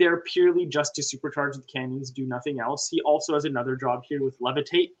should be there purely just to supercharge the cannons, do nothing else. He also has another job here with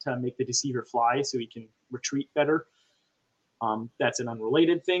Levitate to make the Deceiver fly so he can retreat better. That's an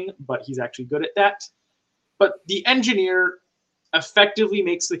unrelated thing, but he's actually good at that. But the Engineer effectively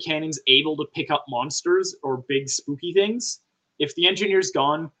makes the cannons able to pick up monsters or big spooky things. If the Engineer's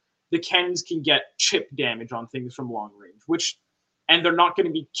gone, the cannons can get chip damage on things from long range, and they're not going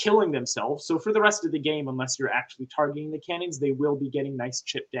to be killing themselves. So for the rest of the game, unless you're actually targeting the cannons, they will be getting nice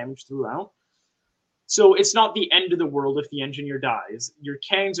chip damage throughout. So it's not the end of the world if the Engineer dies. Your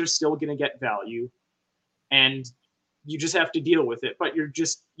cannons are still going to get value, and you just have to deal with it. But you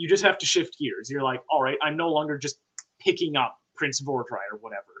just have to shift gears. You're like, all right, I'm no longer just picking up Prince Vordrai or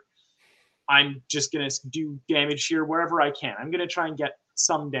whatever. I'm just going to do damage here wherever I can. I'm going to try and get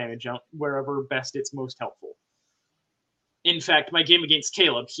some damage out wherever best it's most helpful. In fact, my game against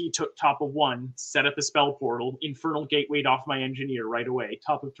Caleb, he took top of 1, set up a spell portal, Infernal Gateway'd off my engineer right away,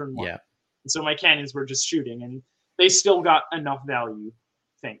 top of turn 1. Yeah. And so my cannons were just shooting, and they still got enough value,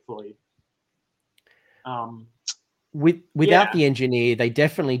 thankfully. Without the engineer, they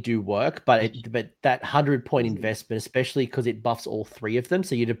definitely do work, but that 100-point investment, especially because it buffs all 3 of them,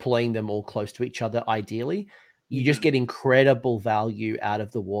 so you're deploying them all close to each other. Ideally, you just get incredible value out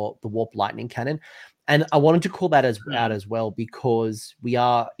of the warp lightning cannon. And I wanted to call that out as well, because we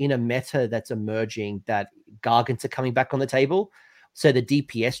are in a meta that's emerging that Gargants are coming back on the table. So the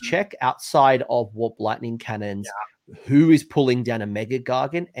DPS check outside of warp lightning cannons, who is pulling down a mega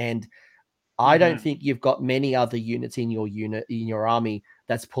Gargant? And I don't think you've got many other units in your army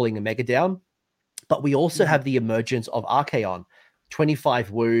that's pulling a mega down. But we also have the emergence of Archaon,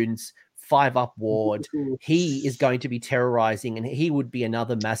 25 wounds, 5-up ward. He is going to be terrorizing, and he would be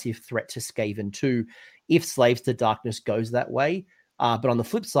another massive threat to Skaven too if Slaves to Darkness goes that way. But on the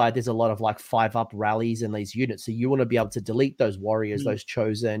flip side, there's a lot of like 5-up rallies in these units. So you want to be able to delete those warriors, those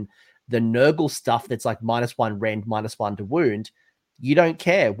chosen, the Nurgle stuff that's like -1 rend, -1 to wound. You don't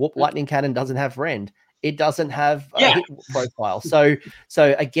care. Warp Lightning Cannon doesn't have rend. It doesn't have a hit profile. So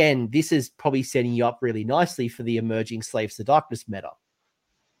again, this is probably setting you up really nicely for the emerging Slaves to Darkness meta.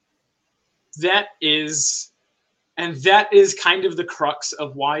 That is kind of the crux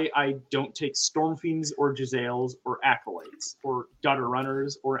of why I don't take Stormfiends or Jezzails or Acolytes or Gutter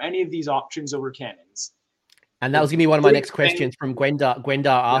Runners or any of these options over cannons. And that was going to be one of my next questions from Gwendar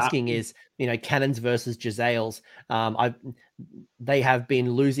asking is, cannons versus Jezzails. They have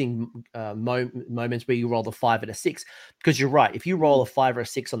been losing moments where you roll the 5 and a 6, because you're right. If you roll a 5 or a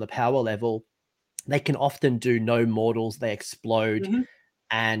 6 on the power level, they can often do no mortals. They explode.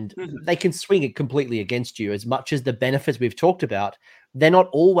 And they can swing it completely against you. As much as the benefits we've talked about, they're not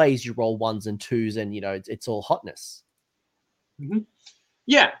always you roll 1s and 2s and, it's all hotness.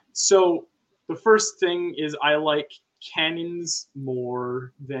 Yeah. So the first thing is I like cannons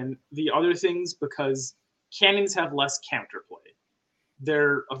more than the other things because cannons have less counterplay.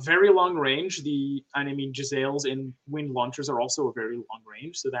 They're a very long range. Jezzails and wind launchers are also a very long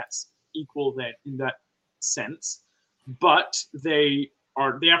range. So that's equal in that sense. But they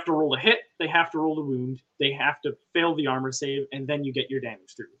have to roll a hit, they have to roll a wound, they have to fail the armor save, and then you get your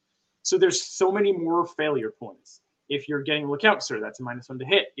damage through. So there's so many more failure points. If you're getting Lookout Sir, that's a -1 to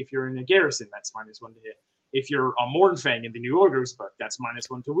hit. If you're in a garrison, that's -1 to hit. If you're a Mournfang in the new Ogre's book, that's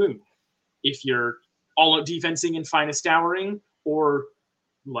 -1 to wound. If you're all out defensing and finest dowering, or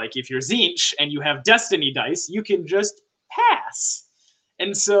like if you're Tzeentch and you have Destiny dice, you can just pass.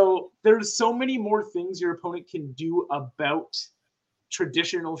 And so there's so many more things your opponent can do about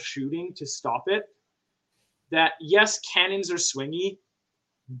traditional shooting to stop it, that yes, cannons are swingy,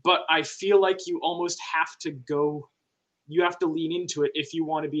 but I feel like you almost have to lean into it if you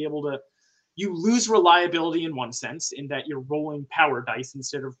want to be able to. You lose reliability in one sense, in that you're rolling power dice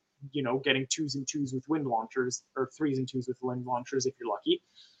instead of getting 2s and 2s with wind launchers, or 3s and 2s with wind launchers if you're lucky.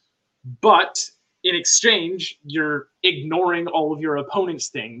 But in exchange, you're ignoring all of your opponent's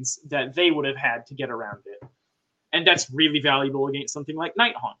things that they would have had to get around it. And that's really valuable against something like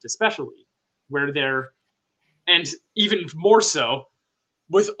Nighthaunt, especially, where and even more so,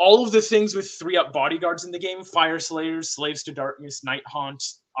 with all of the things with 3-up bodyguards in the game, Fire Slayers, Slaves to Darkness,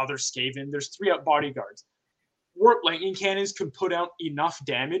 Nighthaunt, other Skaven, there's 3-up bodyguards. Warp Lightning Cannons can put out enough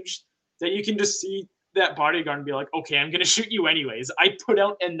damage that you can just see that bodyguard and be like, okay, I'm going to shoot you anyways. I put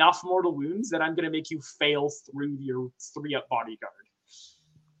out enough mortal wounds that I'm going to make you fail through your 3-up bodyguard.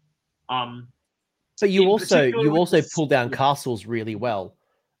 But you also pull down castles really well.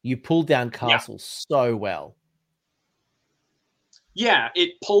 You pull down castles so well. Yeah,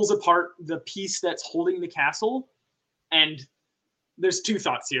 it pulls apart the piece that's holding the castle. And there's 2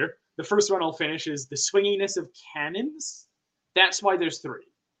 thoughts here. The first one I'll finish is the swinginess of cannons. That's why there's 3.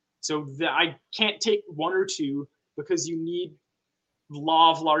 So I can't take 1 or 2 because you need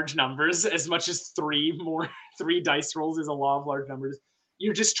law of large numbers as much as 3 dice rolls is a law of large numbers.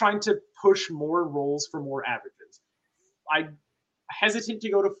 You're just trying to push more rolls for more averages. I'm hesitant to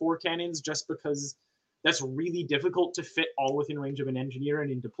go to 4 cannons just because that's really difficult to fit all within range of an engineer,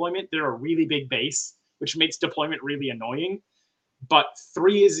 and in deployment, they're a really big base, which makes deployment really annoying. But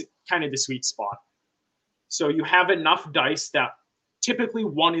 3 is kind of the sweet spot. So you have enough dice that typically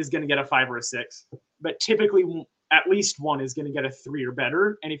 1 is going to get a 5 or a 6, but typically at least 1 is going to get a 3 or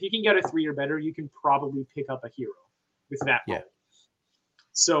better. And if you can get a 3 or better, you can probably pick up a hero with that. Yeah.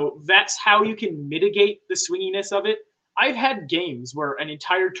 So that's how you can mitigate the swinginess of it. I've had games where an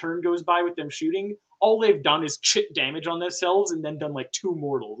entire turn goes by with them shooting. All they've done is chip damage on themselves and then done like 2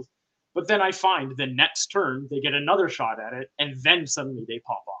 mortals. But then I find the next turn they get another shot at it, and then suddenly they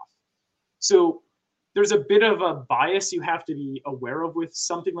pop off. So there's a bit of a bias you have to be aware of with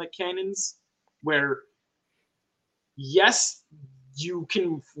something like cannons, where yes, you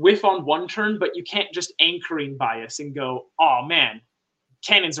can whiff on one turn, but you can't just anchoring bias and go, oh man,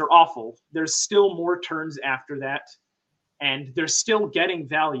 cannons are awful. There's still more turns after that, and they're still getting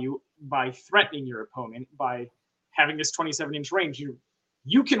value by threatening your opponent by having this 27-inch range.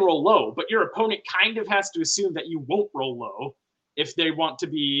 You can roll low, but your opponent kind of has to assume that you won't roll low if they want to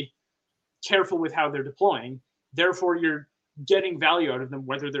be careful with how they're deploying. Therefore, you're getting value out of them,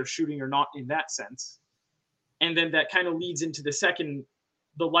 whether they're shooting or not in that sense. And then that kind of leads into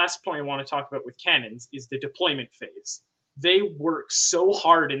the last point I want to talk about with cannons is the deployment phase. They work so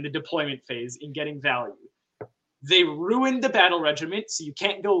hard in the deployment phase in getting value. They ruined the battle regiment, so you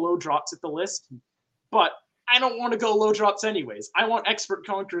can't go low drops at the list. But I don't want to go low drops anyways. I want expert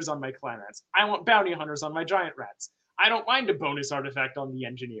conquerors on my clan rats. I want bounty hunters on my giant rats. I don't mind a bonus artifact on the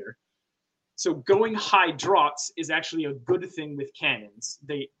engineer. So going high drops is actually a good thing with cannons.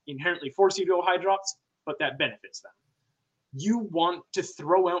 They inherently force you to go high drops, but that benefits them. You want to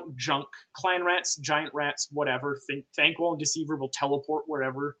throw out junk, clan rats, giant rats, whatever. Thankwall and Deceiver will teleport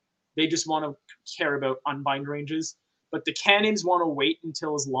wherever. They just want to care about unbind ranges. But the cannons want to wait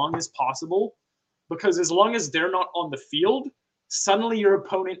until as long as possible, because as long as they're not on the field, suddenly your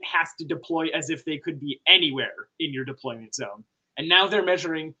opponent has to deploy as if they could be anywhere in your deployment zone. And now they're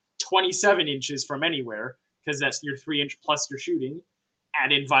measuring 27 inches from anywhere, because that's your 3-inch plus your shooting.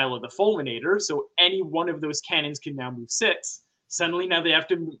 Add in Vial of the Fulminator, so any one of those cannons can now move 6. Suddenly now they have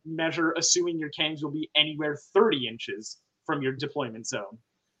to measure, assuming your cannons will be anywhere 30 inches from your deployment zone.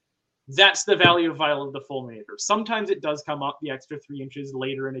 That's the value of Vial of the Fulminator. Sometimes it does come up the extra 3 inches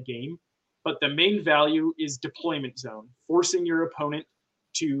later in a game, but the main value is deployment zone, forcing your opponent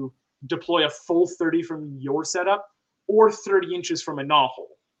to deploy a full 30 from your setup or 30 inches from a gnaw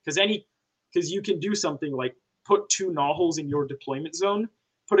hole. Because you can do something like put 2 gnaw holes in your deployment zone,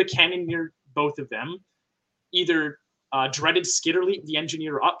 put a cannon near both of them, either Dreaded Skitterleap the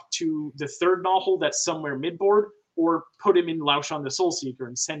engineer up to the 3rd gnaw hole that's somewhere midboard, or put him in Laushan the Soulseeker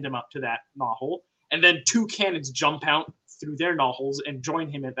and send him up to that gnaw hole. And then 2 cannons jump out through their gnaw holes and join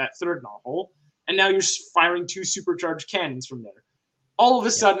him at that 3rd gnaw hole. And now you're firing 2 supercharged cannons from there. All of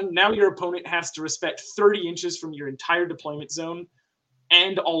a sudden, now your opponent has to respect 30 inches from your entire deployment zone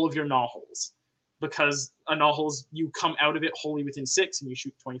and all of your gnaw holes. Because a gnaw holes, you come out of it wholly within 6 and you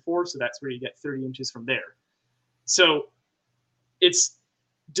shoot 24, so that's where you get 30 inches from there. So it's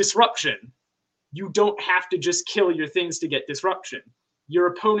disruption. You don't have to just kill your things to get disruption. Your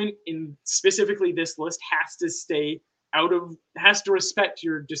opponent, in specifically this list, has to respect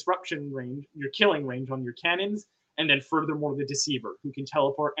your disruption range, your killing range on your cannons, and then furthermore the Deceiver, who can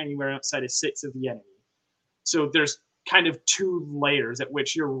teleport anywhere outside of 6 of the enemy. So there's kind of 2 layers at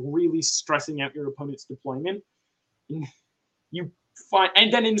which you're really stressing out your opponent's deployment.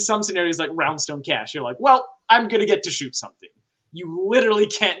 And then in some scenarios like Roundstone Cache, you're like, well, I'm going to get to shoot something. You literally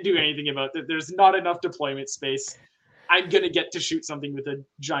can't do anything about that. There's not enough deployment space. I'm going to get to shoot something with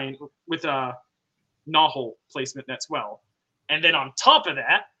a gnaw hole placement as well. And then on top of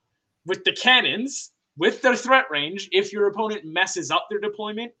that, with the cannons, with their threat range, if your opponent messes up their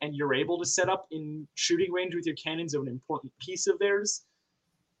deployment and you're able to set up in shooting range with your cannons of an important piece of theirs,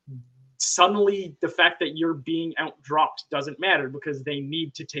 suddenly the fact that you're being outdropped doesn't matter, because they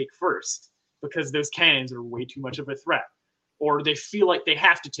need to take first, because those cannons are way too much of a threat. Or they feel like they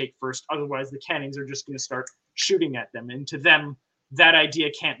have to take first, otherwise the cannons are just going to start shooting at them. And to them, that idea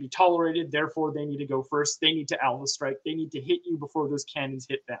can't be tolerated, therefore they need to go first. They need to alpha strike. They need to hit you before those cannons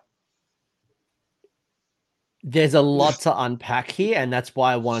hit them. There's a lot to unpack here, and that's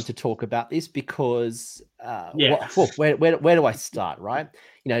why I wanted to talk about this, because where do I start, right?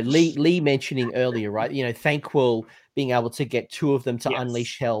 Lee mentioning earlier, right? Thankwall being able to get 2 of them to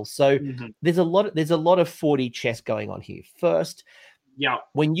unleash hell. So there's a lot of 40 chess going on here. First,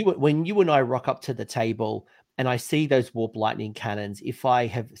 when you and I rock up to the table and I see those warp lightning cannons, if I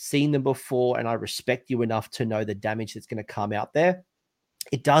have seen them before and I respect you enough to know the damage that's going to come out there,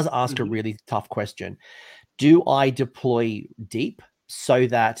 it does ask a really tough question. Do I deploy deep so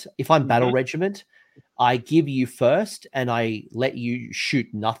that if I'm battle regiment, I give you first and I let you shoot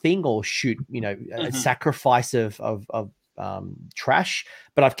nothing or shoot, a sacrifice of trash,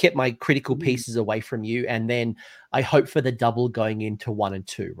 but I've kept my critical pieces away from you. And then I hope for the double going into 1 and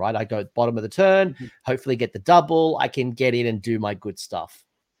 2, right? I go at the bottom of the turn, hopefully get the double. I can get in and do my good stuff.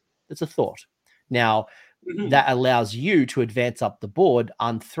 That's a thought. Now, that allows you to advance up the board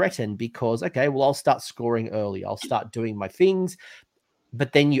unthreatened because, okay, well, I'll start scoring early. I'll start doing my things.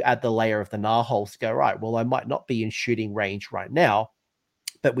 But then you add the layer of the gnaw holes to go, right, well, I might not be in shooting range right now,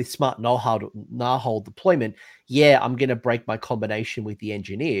 but with smart gnaw hole deployment, yeah, I'm going to break my combination with the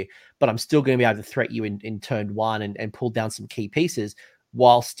engineer, but I'm still going to be able to threat you in turn one and pull down some key pieces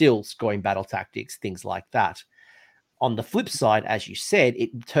while still scoring battle tactics, things like that. On the flip side, as you said,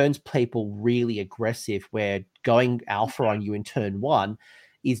 it turns people really aggressive where going alpha on you in turn one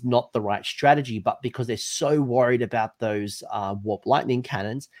is not the right strategy, but because they're so worried about those warp lightning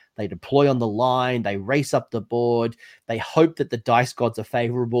cannons, they deploy on the line, they race up the board, they hope that the dice gods are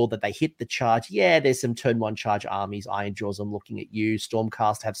favorable, that they hit the charge. Yeah, there's some turn one charge armies. Ironjaws, I'm looking at you.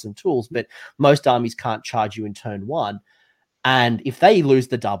 Stormcast have some tools, but most armies can't charge you in turn one. And if they lose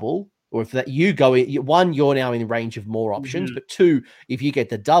the double, or if that you go in, one, you're now in range of more options, but two, if you get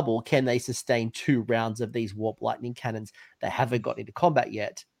the double, can they sustain 2 rounds of these warp lightning cannons that haven't got into combat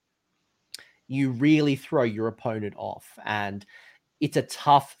yet? You really throw your opponent off, and it's a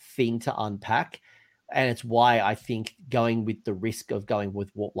tough thing to unpack. And it's why I think going with the risk of going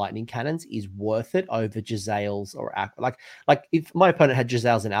with warp lightning cannons is worth it over Jezzails or like if my opponent had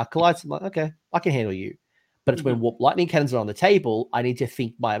Jezzails and Alkalites, I'm like, okay, I can handle you. But it's when warp lightning cannons are on the table, I need to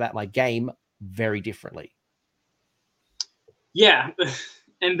think about my game very differently. Yeah,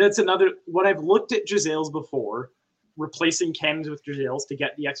 and that's another. What I've looked at Jezzails before, replacing cannons with Jezzails to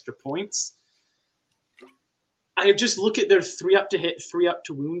get the extra points. I just look at their 3 up to hit, 3 up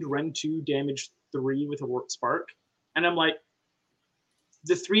to wound, rend 2, damage 3 with a warp spark, and I'm like,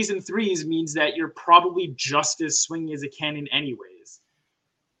 the 3s and 3s means that you're probably just as swingy as a cannon anyways.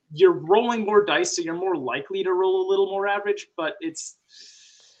 You're rolling more dice, so you're more likely to roll a little more average, but it's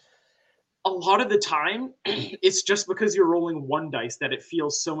a lot of the time, it's just because you're rolling 1 dice that it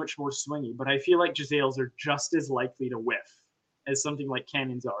feels so much more swingy. But I feel like Jezzails are just as likely to whiff as something like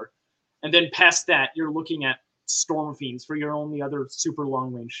cannons are. And then past that, you're looking at Storm Fiends for your only other super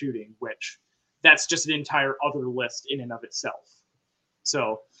long range shooting, which that's just an entire other list in and of itself.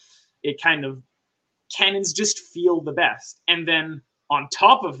 So it kind of, cannons just feel the best. And then on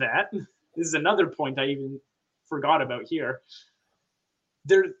top of that, this is another point I even forgot about here.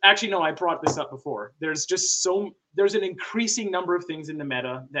 I brought this up before. There's an increasing number of things in the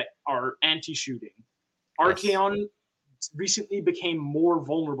meta that are anti-shooting. Archaon recently became more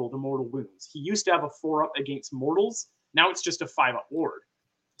vulnerable to mortal wounds. He used to have a 4-up against mortals. Now it's just a 5-up ward.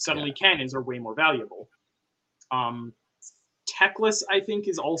 Suddenly cannons are way more valuable. Techless, I think,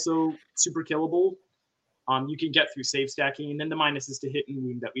 is also super killable. You can get through save stacking, and then the minuses to hit and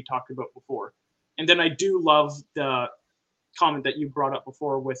wound that we talked about before. And then I do love the comment that you brought up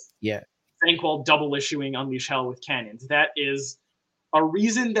before with Thanquol double issuing Unleash Hell with cannons. That is a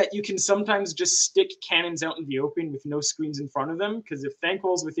reason that you can sometimes just stick cannons out in the open with no screens in front of them, because if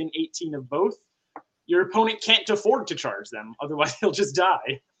Thanquol's within 18 of both, your opponent can't afford to charge them. Otherwise, they'll just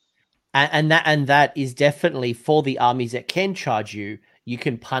die. And that is definitely for the armies that can charge you. You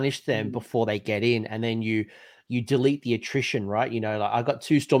can punish them before they get in, and then you delete the attrition, right? You know, like I got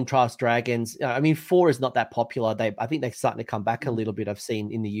 2 Stormcast Dragons. I mean, 4 is not that popular. I think they're starting to come back a little bit. I've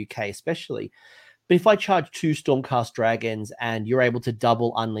seen in the UK especially. But if I charge 2 Stormcast Dragons and you're able to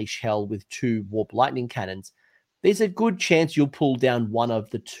double Unleash Hell with 2 Warp Lightning Cannons, there's a good chance you'll pull down one of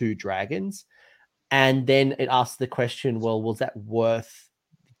the 2 dragons. And then it asks the question, well, was that worth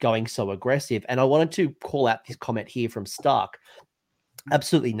going so aggressive? And I wanted to call out this comment here from Stark.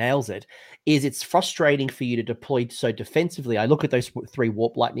 Absolutely nails it. It's frustrating for you to deploy so defensively. I look at those 3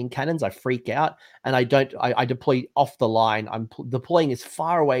 Warp Lightning Cannons, I freak out, and I deploy off the line. I'm deploying as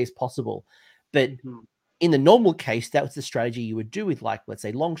far away as possible. But in the normal case, that was the strategy you would do with, like, let's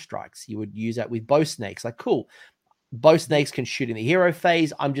say, long strikes. You would use that with bow snakes. Like, cool, bow snakes can shoot in the hero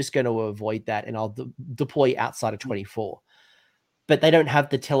phase. I'm just going to avoid that, and I'll deploy outside of 24. But they don't have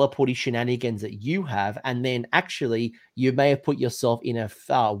the teleporty shenanigans that you have. And then actually you may have put yourself in a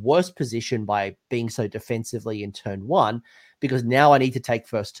far worse position by being so defensively in turn 1, because now I need to take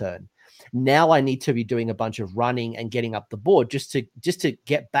first turn. Now I need to be doing a bunch of running and getting up the board just to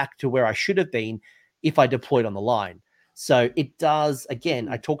get back to where I should have been if I deployed on the line. So it does, again,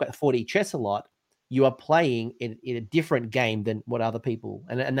 I talk about 4D chess a lot. You are playing in a different game than what other people,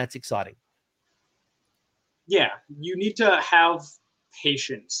 and that's exciting. Yeah, you need to have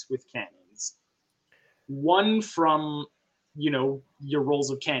patience with cannons. One, from your rolls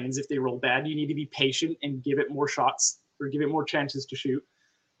of cannons, if they roll bad, you need to be patient and give it more shots or give it more chances to shoot.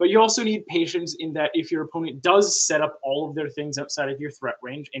 But you also need patience in that if your opponent does set up all of their things outside of your threat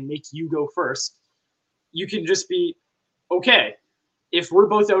range and make you go first, you can just be, okay, if we're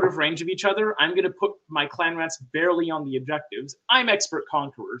both out of range of each other, I'm going to put my clan rats barely on the objectives. I'm expert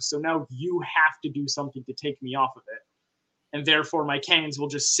conquerors, so now you have to do something to take me off of it. And therefore, my cannons will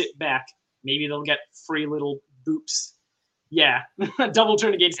just sit back. Maybe they'll get free little boops. Yeah, double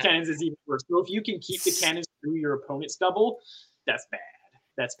turn against cannons is even worse. So if you can keep the cannons through your opponent's double, that's bad.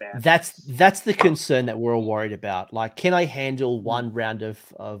 That's bad. That's the concern that we're all worried about. Like, can I handle one round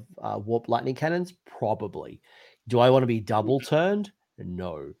of warp lightning cannons? Probably. Do I want to be double turned?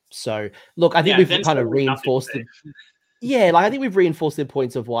 No. So look, I think we've kind of reinforced the. Yeah, like I think we've reinforced the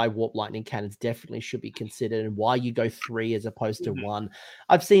points of why warp lightning cannons definitely should be considered and why you go 3 as opposed to 1.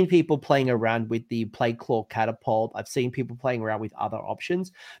 I've seen people playing around with the Plague Claw catapult. I've seen people playing around with other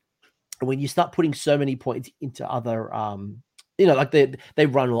options. And when you start putting so many points into other like they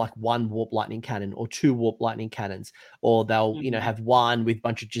run like 1 warp lightning cannon or 2 warp lightning cannons, or they'll have 1 with a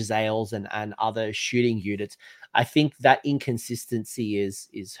bunch of Giselles and other shooting units. I think that inconsistency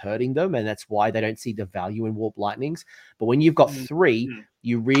is hurting them, and that's why they don't see the value in warp lightnings. But when you've got 3,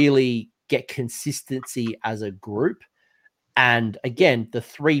 you really get consistency as a group. And again, the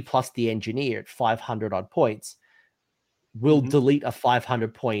 3 plus the engineer at 500 odd points will delete a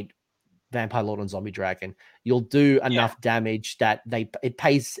 500 point Vampire Lord and Zombie Dragon. You'll do enough damage that it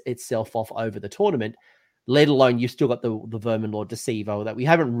pays itself off over the tournament, let alone you've still got the Vermin Lord Deceiver that we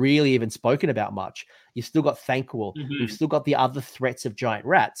haven't really even spoken about much. You've still got Thanquol. You've still got the other threats of giant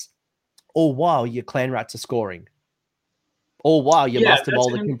rats, all while your clan rats are scoring. All while your Master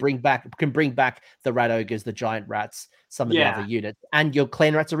Molder can bring back the Rat Ogres, the giant rats, some of the other units, and your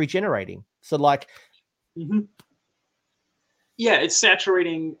clan rats are regenerating. So like yeah, it's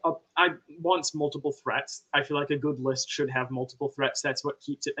saturating up. I wants multiple threats. I feel like a good list should have multiple threats. That's what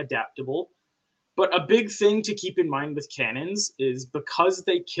keeps it adaptable. But a big thing to keep in mind with cannons is because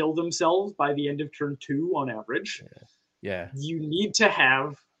they kill themselves by the end of turn 2 on average, you need to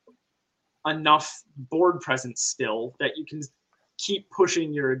have enough board presence still that you can keep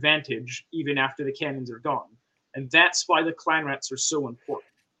pushing your advantage even after the cannons are gone. And that's why the clan rats are so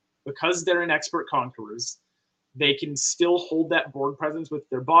important. Because they're an expert conquerors, they can still hold that board presence with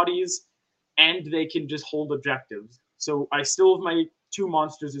their bodies, and they can just hold objectives. So I still have my 2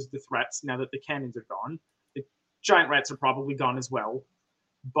 monsters as the threats now that the cannons are gone. The giant rats are probably gone as well.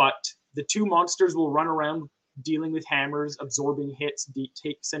 But the 2 monsters will run around dealing with hammers, absorbing hits,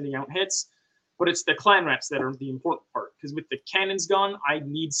 sending out hits. But it's the clan rats that are the important part. Because with the cannons gone, I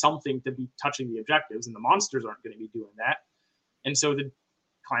need something to be touching the objectives, and the monsters aren't going to be doing that. And so the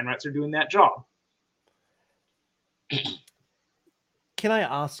clan rats are doing that job. Can I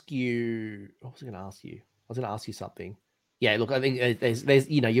ask you? What was I going to ask you? I was going to ask you something. Yeah, look, I think there's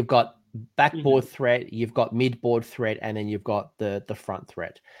you've got backboard threat, you've got midboard threat, and then you've got the front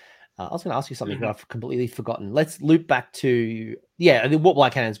threat. I was going to ask you something, but I've completely forgotten. Let's loop back to I think warp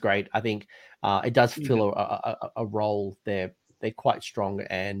light cannon is great. I think it does fill a role there. They're quite strong,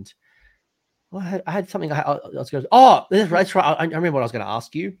 and I had something. I was going. That's right. I remember what I was going to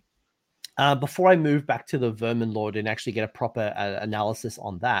ask you. Before I move back to the Vermin Lord and actually get a proper analysis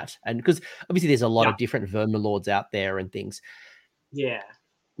on that, and because obviously there's a lot of different Vermin Lords out there and things. Yeah.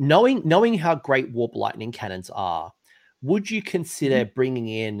 Knowing how great warp lightning cannons are, would you consider bringing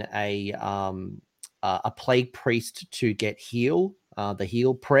in a plague priest to get heal, the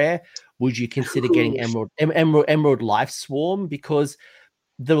heal prayer? Would you consider getting Emerald Life Swarm? Because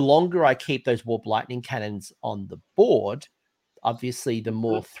the longer I keep those warp lightning cannons on the board, obviously the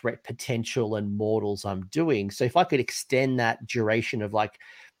more threat potential and mortals I'm doing. So if I could extend that duration of like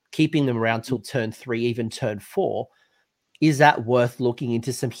keeping them around till turn 3, even turn 4, is that worth looking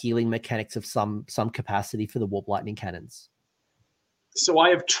into some healing mechanics of some capacity for the warp lightning cannons? So I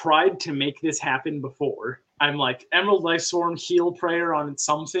have tried to make this happen before. I'm like, Emerald Life Swarm, heal prayer on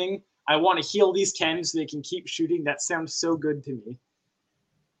something. I want to heal these cannons so they can keep shooting. That sounds so good to me.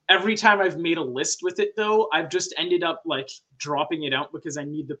 Every time I've made a list with it, though, I've just ended up like dropping it out because I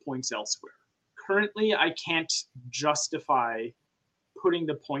need the points elsewhere. Currently, I can't justify putting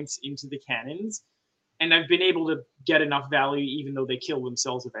the points into the cannons, and I've been able to get enough value even though they kill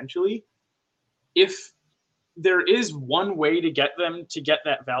themselves eventually. If there is one way to get them to get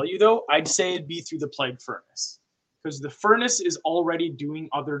that value, though, I'd say it'd be through the Plague Furnace, because the Furnace is already doing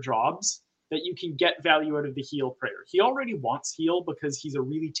other jobs that you can get value out of the heal prayer. He already wants heal because he's a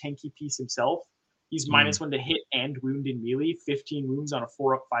really tanky piece himself. He's -1 to hit and wound in melee, 15 wounds on a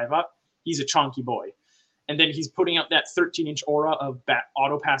 4-up, 5-up. He's a chonky boy. And then he's putting out that 13-inch aura of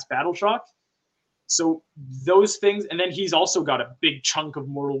auto pass battle shock. So those things, and then he's also got a big chunk of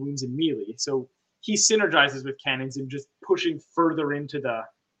mortal wounds in melee. So he synergizes with cannons and just pushing further into the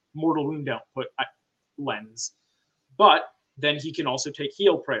mortal wound output lens. But then he can also take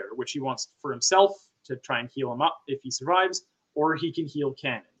Heal Prayer, which he wants for himself to try and heal him up if he survives, or he can heal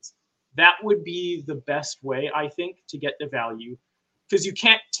cannons. That would be the best way, I think, to get the value, because you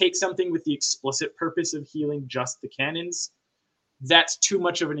can't take something with the explicit purpose of healing just the cannons. That's too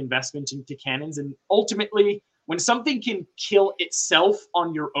much of an investment into cannons, and ultimately, when something can kill itself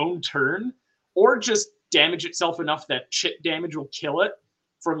on your own turn, or just damage itself enough that chip damage will kill it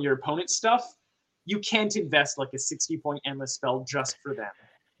from your opponent's stuff, you can't invest like a 60-point endless spell just for them.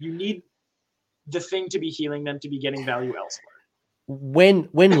 You need the thing to be healing them to be getting value elsewhere. When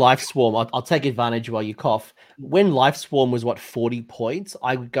Life Swarm, I'll take advantage while you cough. When Life Swarm was 40 points,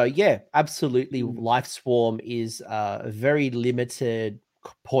 I would go, yeah, absolutely. Life Swarm is very limited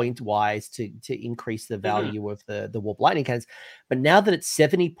point wise to increase the value of the Warp Lightning Cannons. But now that it's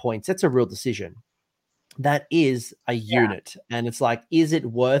 70 points, that's a real decision. That is a unit, and it's like, is it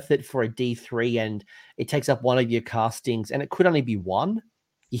worth it for a D3? And it takes up one of your castings, and it could only be one.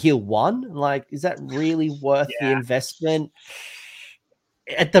 You heal one, like, is that really worth the investment?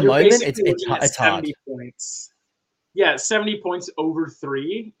 At the moment, it's hard. Points. Yeah, 70 points over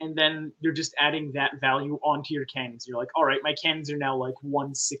 3, and then you're just adding that value onto your cannons. You're like, all right, my cannons are now like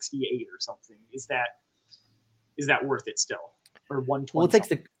 168 or something. Is that worth it still? Or 120? Well,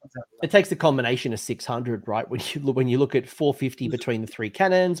 it takes the combination of 600, right? When you look at 450 between the 3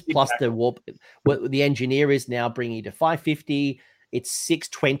 cannons plus the warp, what the engineer is now bringing you to 550. It's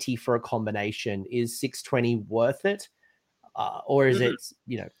 620 for a combination. Is 620 worth it, or is it?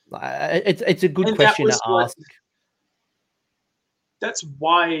 It's a good question to ask. That's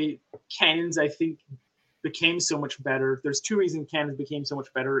why cannons, I think, became so much better. There's 2 reasons cannons became so much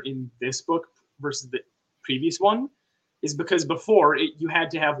better in this book versus the previous one. Is because before you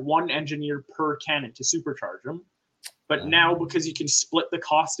had to have 1 engineer per cannon to supercharge them. But now, because you can split the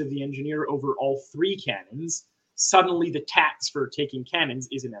cost of the engineer over all 3 cannons, suddenly the tax for taking cannons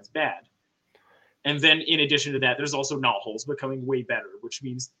isn't as bad. And then in addition to that, there's also knotholes becoming way better, which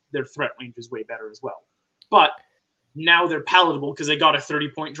means their threat range is way better as well. But now they're palatable because they got a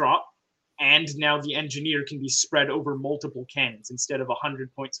 30-point drop, and now the engineer can be spread over multiple cannons instead of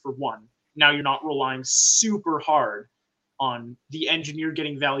 100 points for 1. Now you're not relying super hard on the engineer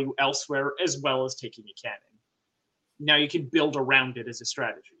getting value elsewhere as well as taking a cannon. Now you can build around it as a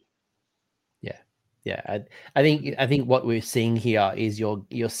strategy. Yeah. I think what we're seeing here is you're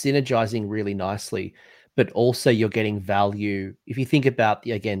synergizing really nicely, but also you're getting value. If you think about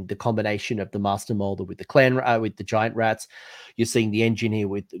the combination of the Master Molder with the clan with the giant rats, you're seeing the engineer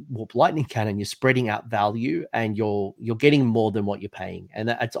with the Warp Lightning Cannon. You're spreading out value, and you're getting more than what you're paying, and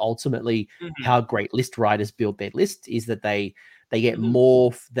that's ultimately how great list writers build their list. Is that they get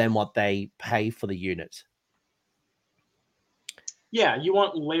more than what they pay for the unit. Yeah, you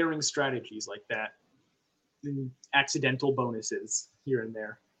want layering strategies like that. Accidental bonuses here and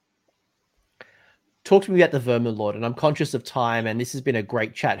there. Talk to me about the Vermin Lord, and I'm conscious of time, and this has been a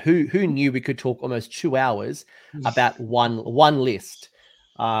great chat. Who knew we could talk almost 2 hours about one list?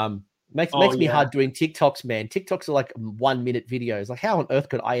 Makes me hard doing TikToks, man. TikToks are like 1-minute videos. Like, how on earth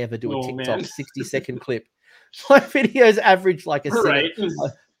could I ever do a TikTok 60-second clip? My videos average like a right.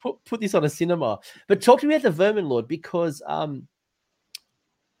 Put this on a cinema. But talk to me about the Vermin Lord, because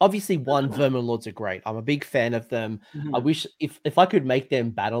obviously, Vermin Lords are great. I'm a big fan of them. I wish if I could make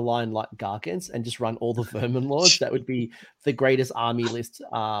them battle line like Gargants and just run all the Vermin Lords, that would be the greatest army list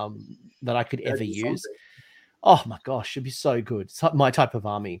that I could ever use. Oh my gosh, it'd be so good. It's my type of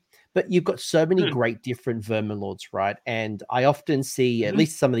army. But you've got so many great different Vermin Lords, right? And I often see, at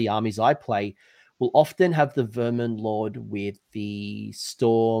least some of the armies I play, will often have the Vermin Lord with the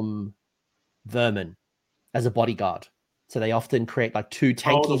Storm Vermin as a bodyguard. So they often create like 2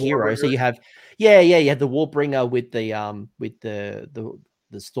 tanky heroes. So you have, you have the Warbringer with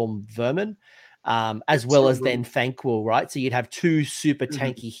the Storm Vermin, as well as then Thanquil, right? So you'd have 2 super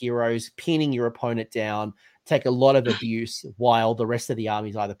tanky heroes pinning your opponent down, take a lot of abuse, while the rest of the army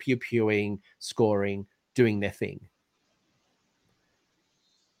is either pew-pewing, scoring, doing their thing.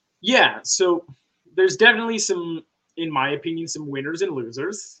 Yeah, so there's definitely some, in my opinion, some winners and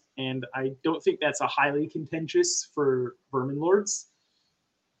losers. And I don't think that's a highly contentious for Vermin Lords.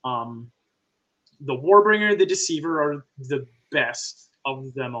 The Warbringer, the Deceiver are the best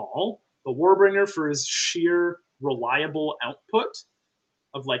of them all. The Warbringer, for his sheer reliable output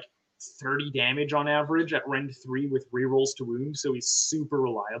of like 30 damage on average at Rend 3 with rerolls to wound, so he's super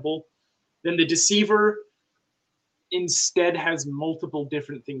reliable. Then the Deceiver instead has multiple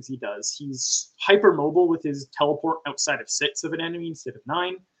different things he does. He's hyper mobile with his teleport outside of 6 of an enemy instead of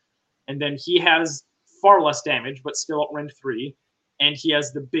 9. And then he has far less damage, but still at Rend 3. and he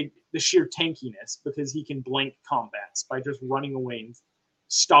has the sheer tankiness because he can blank combats by just running away and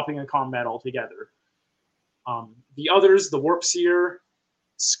stopping a combat altogether. The others, the Warp Seer,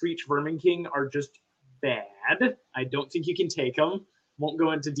 Screech Vermin King, are just bad. I don't think you can take them. Won't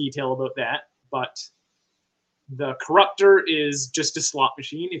go into detail about that, but the Corruptor is just a slot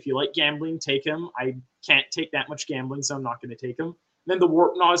machine. If you like gambling, take him. I can't take that much gambling, so I'm not going to take him. Then the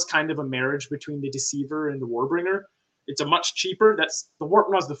Warp Gnaw is kind of a marriage between the Deceiver and the Warbringer. It's a much cheaper. The Warp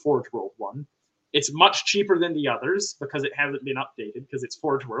Gnaw is the Forge World one. It's much cheaper than the others because it hasn't been updated because it's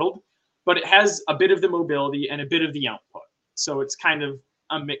Forge World, but it has a bit of the mobility and a bit of the output. So it's kind of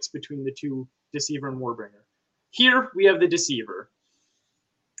a mix between the two, Deceiver and Warbringer. Here we have the Deceiver.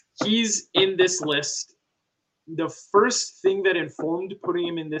 He's in this list. The first thing that informed putting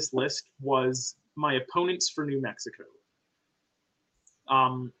him in this list was my opponents for New Mexico.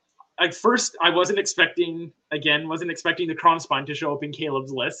 At first, I wasn't expecting the Kronspine to show up in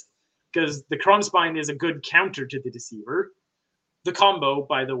Caleb's list because the Kronspine is a good counter to the Deceiver. The combo,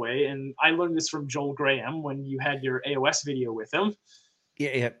 by the way, and I learned this from Joel Graham when you had your AOS video with him.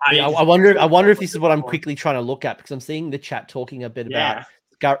 Yeah. I wonder if this is what I'm quickly trying to look at because I'm seeing the chat talking a bit about.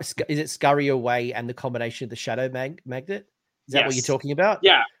 Is it Scurry Away and the combination of the Shadow Magnet? Is that what you're talking about?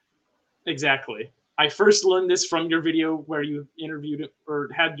 Yeah, exactly. I first learned this from your video where you interviewed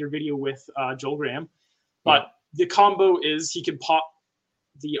or had your video with Joel Graham. But the combo is he can pop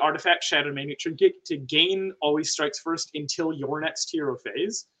the artifact Shadow Magnet Trinket to gain Always Strikes First until your next hero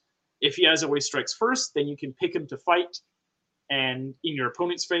phase. If he has Always Strikes First, then you can pick him to fight and in your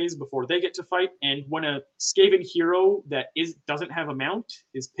opponent's phase before they get to fight. And when a Skaven hero that doesn't have a mount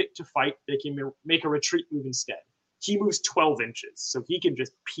is picked to fight, they can make a retreat move instead. He moves 12 inches, so he can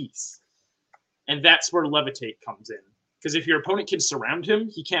just piece. And that's where Levitate comes in. Because if your opponent can surround him,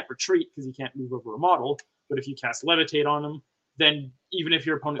 he can't retreat because he can't move over a model. But if you cast Levitate on him, then even if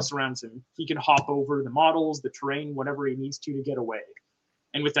your opponent surrounds him, he can hop over the models, the terrain, whatever he needs to get away.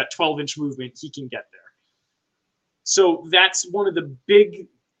 And with that 12-inch movement, he can get there. So that's one of the big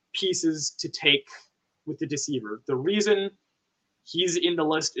pieces to take with the Deceiver. The reason he's in the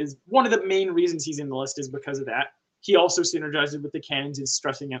list is one of the main reasons he's in the list is because of that. He also synergizes with the cannons and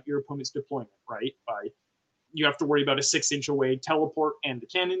stressing out your opponent's deployment, right? You have to worry about a 6-inch away teleport and the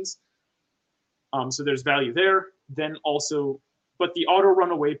cannons. So there's value there. Then also, but the auto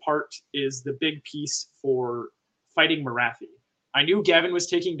runaway part is the big piece for fighting Morathi. I knew Gavin was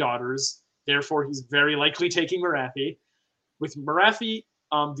taking Daughters, therefore he's very likely taking Morathi. With Morathi,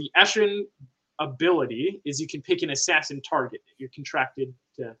 the Eshin ability is you can pick an assassin target that you're contracted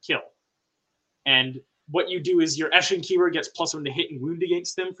to kill. And what you do is your Eshin keyword gets +1 to hit and wound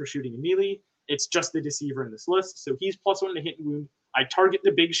against them for shooting a melee. It's just the Deceiver in this list. So he's +1 to hit and wound. I target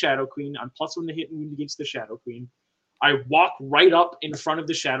the big Shadow Queen. I'm +1 to hit and wound against the Shadow Queen. I walk right up in front of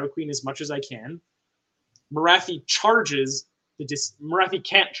the Shadow Queen as much as I can. Morathi charges Morathi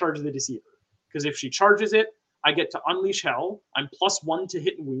can't charge the Deceiver. Because if she charges it, I get to Unleash Hell. I'm +1 to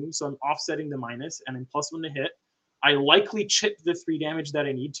hit and wound, so I'm offsetting the minus, and I'm +1 to hit. I likely chip the 3 damage that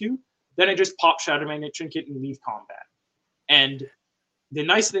I need to. Then I just pop Shadow Magnet Trinket and leave combat. And the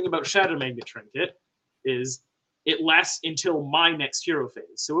nice thing about Shadow Magnet Trinket is it lasts until my next hero phase.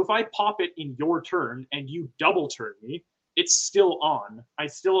 So if I pop it in your turn and you double turn me, it's still on. I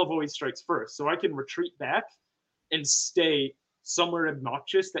still have Always Strikes First. So I can retreat back and stay somewhere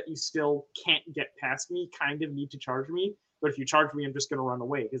obnoxious that you still can't get past me, kind of need to charge me. But if you charge me, I'm just going to run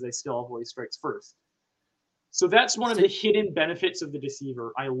away because I still have Always Strikes First. So that's one of the hidden benefits of the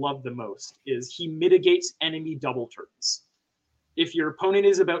Deceiver I love the most, is he mitigates enemy double turns. If your opponent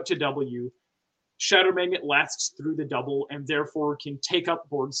is about to double you, Shadow Magnet lasts through the double and therefore can take up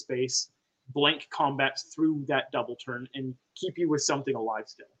board space, blank combat through that double turn, and keep you with something alive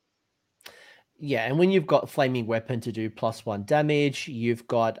still. Yeah, and when you've got Flaming Weapon to do +1 damage, you've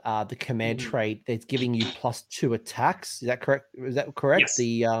got the command trait that's giving you +2 attacks. Is that correct? Yes.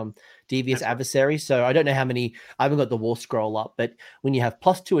 The Devious Adversary. Right. So I don't know how many. I haven't got the War Scroll up, but when you have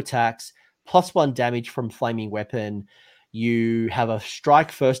 +2 attacks, +1 damage from Flaming Weapon, you have a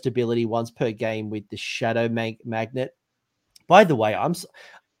strike first ability once per game with the Shadow Magnet. By the way,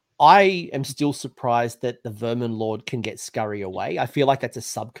 I am still surprised that the Vermin Lord can get Scurry Away. I feel like that's a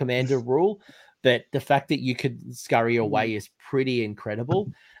sub-commander rule, but the fact that you could Scurry Away is pretty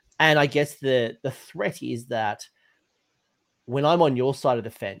incredible. And I guess the threat is that when I'm on your side of the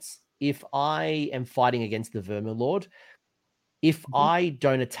fence, if I am fighting against the Vermin Lord, if I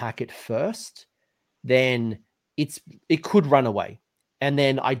don't attack it first, then it could run away. And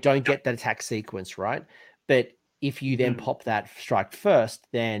then I don't get that attack sequence, right? But if you then pop that strike first,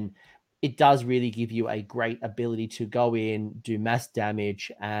 then it does really give you a great ability to go in, do mass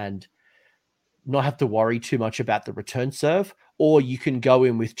damage, and not have to worry too much about the return serve. Or you can go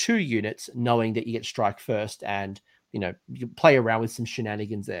in with 2 units knowing that you get strike first, and you play around with some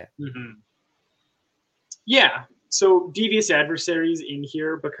shenanigans there. Mm-hmm. Yeah, so Devious Adversaries in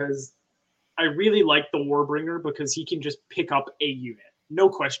here because I really like the Warbringer because he can just pick up a unit. No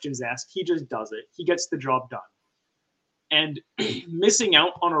questions asked. He just does it. He gets the job done. And missing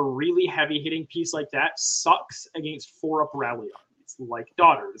out on a really heavy hitting piece like that sucks against 4-up rally armies like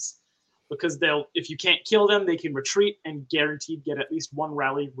Daughters. Because if you can't kill them, they can retreat and guaranteed get at least 1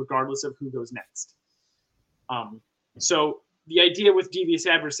 rally regardless of who goes next. So the idea with Devious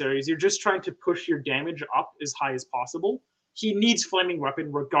Adversaries, you're just trying to push your damage up as high as possible. He needs Flaming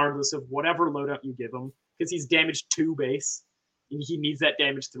Weapon regardless of whatever loadout you give him, because he's damage 2 base, and he needs that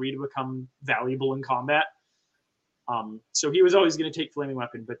damage 3 to become valuable in combat. So he was always going to take Flaming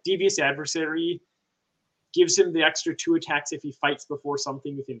Weapon, but Devious Adversary gives him the extra 2 attacks if he fights before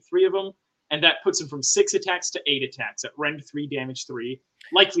something within 3 of them, and that puts him from 6 attacks to 8 attacks at rend 3, damage 3,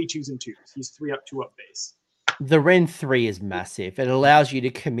 likely 2s and 2s. He's 3-up, 2-up base. The rend 3 is massive. It allows you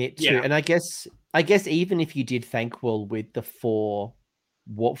to commit to, and I guess even if you did Thanquol with the 4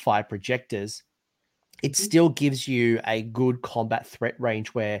 Warp 5 projectors, it still gives you a good combat threat range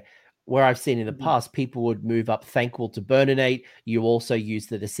where I've seen in the past, people would move up Thanquol to Burninate. You also use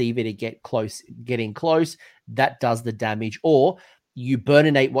the Deceiver to get in close. That does the damage. Or you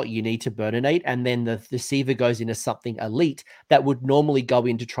Burninate what you need to Burninate, and then the Deceiver goes into something elite that would normally go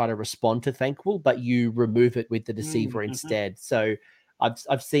in to try to respond to Thanquol, but you remove it with the Deceiver instead. So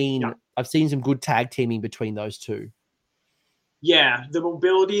I've seen some good tag teaming between those two. Yeah, the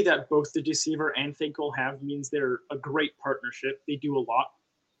mobility that both the Deceiver and Thanquol have means they're a great partnership. They do a lot.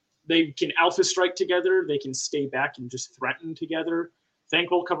 They can alpha strike together. They can stay back and just threaten together.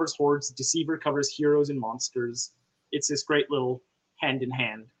 Thanquol covers hordes. Deceiver covers heroes and monsters. It's this great little hand in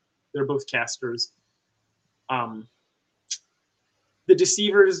hand. They're both casters. The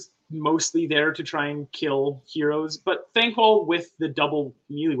Deceiver's mostly there to try and kill heroes, but Thanquol with the double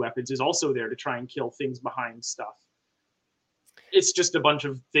melee weapons is also there to try and kill things behind stuff. It's just a bunch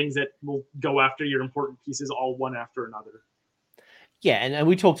of things that will go after your important pieces all one after another. Yeah, and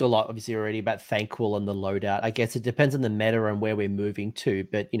we talked a lot, obviously, already about Thanquol and the loadout. I guess it depends on the meta and where we're moving to.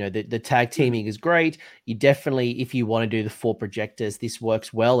 But, the tag teaming is great. You definitely, if you want to do the 4 projectors, this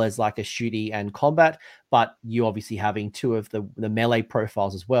works well as like a shooty and combat. But you obviously having 2 of the melee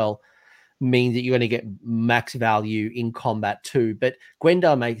profiles as well means that you're going to get max value in combat too. But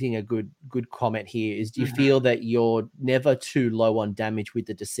Gwendar making a good comment here is, do you feel that you're never too low on damage with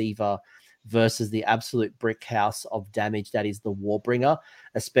the Deceiver versus the absolute brick house of damage that is the Warbringer,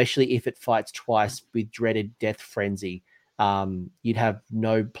 especially if it fights twice with dreaded Death Frenzy? You'd have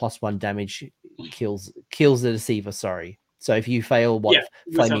no +1 damage kills the Deceiver, sorry. So if you fail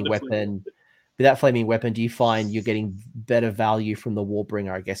Flaming Weapon, with that Flaming Weapon, do you find you're getting better value from the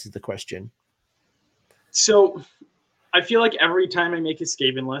Warbringer, I guess is the question. So I feel like every time I make a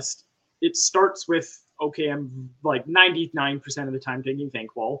Skaven list, it starts with, okay, I'm like 99% of the time taking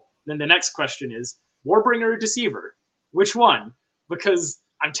Thanquol. Then the next question is, Warbringer or Deceiver? Which one? Because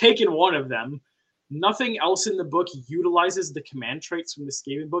I'm taking one of them. Nothing else in the book utilizes the command traits from the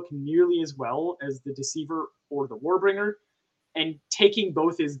Skaven book nearly as well as the Deceiver or the Warbringer. And taking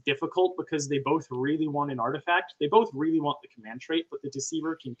both is difficult because they both really want an artifact. They both really want the command trait, but the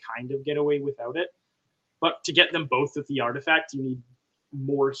Deceiver can kind of get away without it. But to get them both with the artifact, you need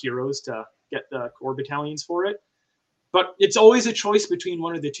more heroes to get the core battalions for it. But it's always a choice between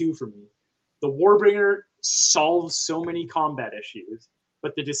one of the two for me. The Warbringer solves so many combat issues,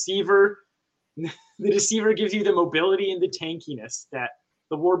 but the Deceiver gives you the mobility and the tankiness that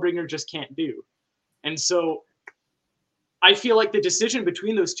the Warbringer just can't do. And so I feel like the decision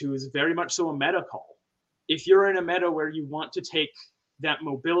between those two is very much so a meta call. If you're in a meta where you want to take that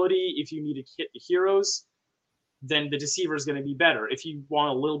mobility, if you need to hit the heroes, then the Deceiver is going to be better. If you want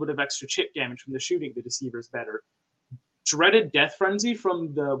a little bit of extra chip damage from the shooting, the Deceiver is better. Dreaded Death Frenzy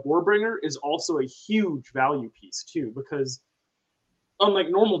from the Warbringer is also a huge value piece too, because unlike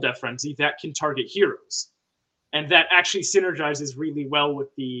normal Death Frenzy, that can target heroes. And that actually synergizes really well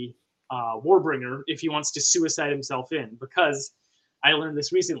with the Warbringer if he wants to suicide himself in, because I learned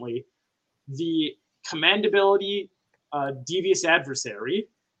this recently. The command ability Devious Adversary,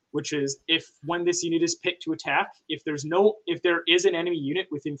 which is when this unit is picked to attack, if there is an enemy unit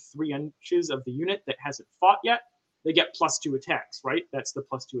within 3 inches of the unit that hasn't fought yet, they get +2 attacks, right? That's the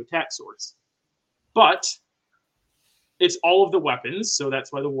 +2 attack source. But it's all of the weapons, so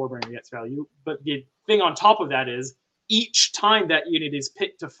that's why the Warbringer gets value. But the thing on top of that is, each time that unit is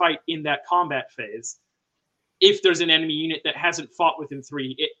picked to fight in that combat phase, if there's an enemy unit that hasn't fought within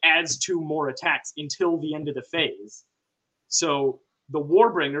 3, it adds 2 more attacks until the end of the phase. So the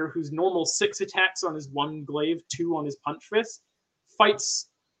Warbringer, whose normal 6 attacks on his 1 glaive, 2 on his punch fist, fights,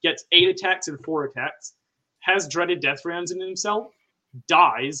 gets 8 attacks and 4 attacks, has dreaded death rounds in himself,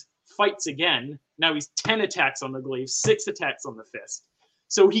 dies, fights again. Now he's 10 attacks on the glaive, 6 attacks on the fist.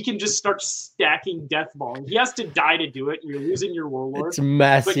 So he can just start stacking death balling. He has to die to do it. You're losing your warlord. It's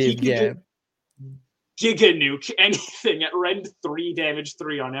massive, yeah. Giga nuke anything at rend 3, damage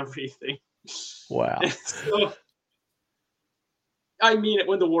 3 on everything. Wow. So, I mean it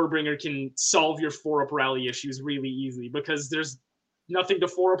when the Warbringer can solve your 4-up rally issues really easily, because there's nothing to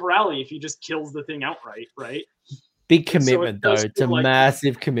 4-up rally if he just kills the thing outright, right? Big commitment, though. It's a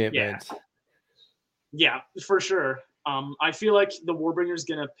massive commitment. Yeah, for sure. I feel like the Warbringer is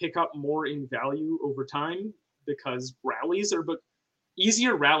going to pick up more in value over time because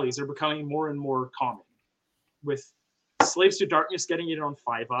easier rallies are becoming more and more common. With Slaves to Darkness getting it on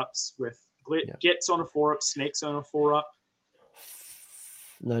 5-ups, with Gits on a 4-up, Snakes on a 4-up.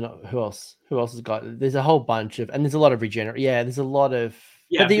 No, who else? Who else has got? There's a whole bunch of, and there's a lot of regenerate. Yeah, there's a lot of.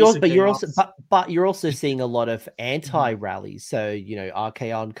 Yeah, but you're also seeing a lot of anti-rallies. So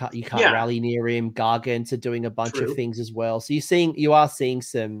Archaon, you can't rally near him. Gargants are doing a bunch of things as well. So you are seeing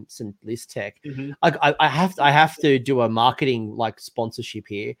some list tech. I have to do a marketing sponsorship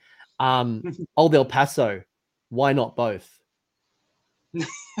here. Old El Paso, why not both?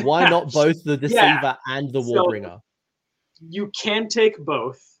 Why not both the Deceiver and the Warbringer? So you can take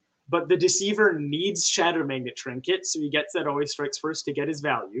both. But the Deceiver needs Shadow Magnet Trinket, so he gets that Always Strikes First to get his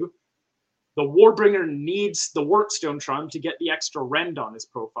value. The Warbringer needs the Warpstone Charm to get the extra rend on his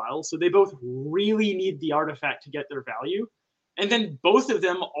profile, so they both really need the artifact to get their value. And then both of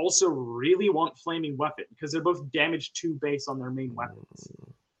them also really want Flaming Weapon, because they're both damage 2 base on their main weapons.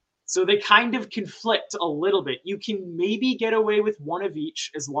 So they kind of conflict a little bit. You can maybe get away with one of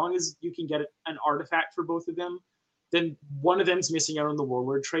each, as long as you can get an artifact for both of them. Then one of them's missing out on the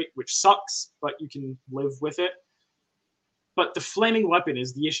Warlord trait, which sucks, but you can live with it. But the Flaming Weapon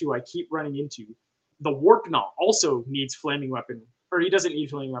is the issue I keep running into. The Warpnaut also needs Flaming Weapon, or he doesn't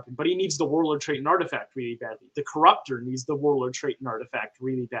need Flaming Weapon, but he needs the Warlord trait and artifact really badly. The Corruptor needs the Warlord trait and artifact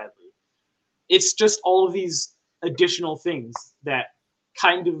really badly. It's just all of these additional things that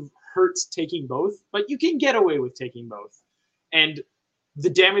kind of hurts taking both, but you can get away with taking both. And the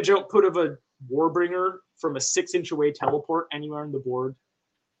damage output of a Warbringer from a 6-inch away teleport anywhere on the board,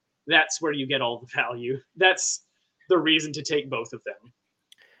 that's where you get all the value. That's the reason to take both of them.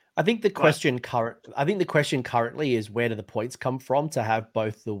 I think the question currently is, where do the points come from to have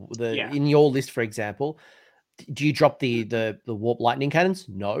both in your list, for example? Do you drop the Warp Lightning Cannons?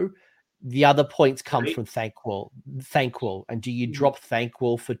 No. The other points come from Thanquol. And do you drop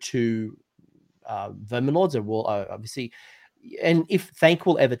Thanquol for 2 Vermin Lords? Or obviously. And if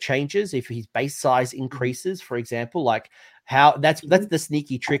Thanquol ever changes, if his base size increases, for example, that's the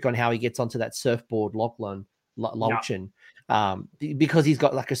sneaky trick on how he gets onto that surfboard Lochlin, because he's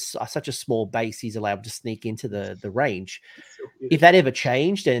got such a small base, he's allowed to sneak into the range. If that ever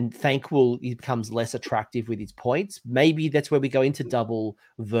changed and Thanquol becomes less attractive with his points, maybe that's where we go into double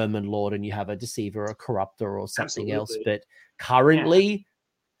Vermin Lord and you have a Deceiver, a Corruptor, or something else. But currently,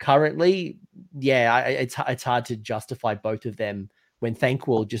 it's hard to justify both of them when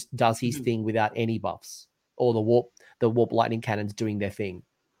Thanquol just does his thing without any buffs, or the warp lightning cannons doing their thing.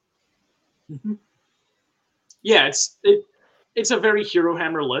 Yeah, it's a very Hero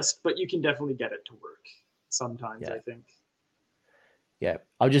Hammer list, but you can definitely get it to work sometimes. I think. Yeah,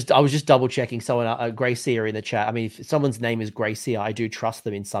 I was just double checking. Someone, Gracia in the chat. I mean, if someone's name is Gracia, I do trust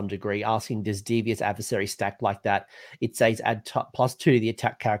them in some degree. Asking, does Devious Adversary stack like that? It says add +2 to the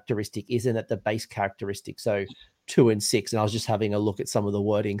attack characteristic. Isn't it the base characteristic? So 2 and 6. And I was just having a look at some of the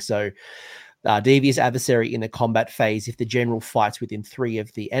wording. So Devious Adversary in the combat phase, if the general fights within 3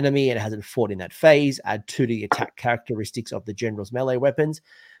 of the enemy and it hasn't fought in that phase, add 2 to the attack characteristics of the general's melee weapons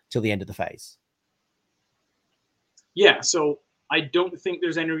till the end of the phase. Yeah, so I don't think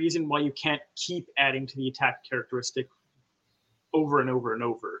there's any reason why you can't keep adding to the attack characteristic over and over and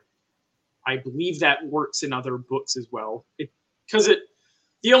over. I believe that works in other books as well.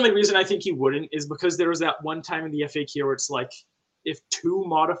 The only reason I think you wouldn't is because there was that one time in the FAQ where it's like, if 2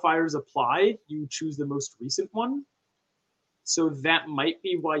 modifiers apply, you choose the most recent one. So that might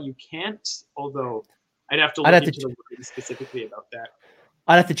be why you can't, although I'd have to look into the wording specifically about that.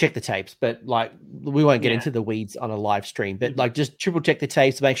 I'd have to check the tapes, but like we won't get into the weeds on a live stream. But like just triple check the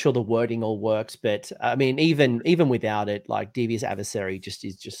tapes to make sure the wording all works. But I mean, even without it, like Devious Adversary it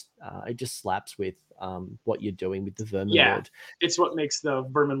just slaps with what you're doing with the Vermin Lord. It's what makes the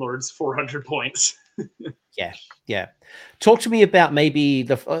Vermin Lords 400 points. Yeah. Talk to me about maybe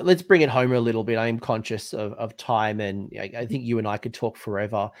let's bring it home a little bit. I am conscious of time, and I think you and I could talk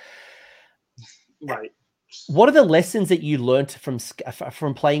forever. Right. What are the lessons that you learned from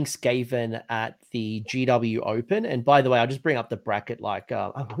playing Skaven at the GW Open? And by the way, I'll just bring up the bracket. Like, we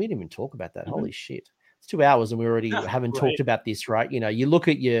didn't even talk about that. Holy shit! It's 2 hours, and we already haven't talked about this, right? You know, you look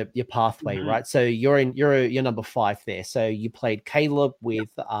at your pathway, right? So you're number 5 there. So you played Caleb with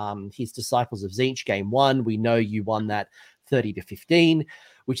his Disciples of Tzeentch game 1. We know you won that 30-15,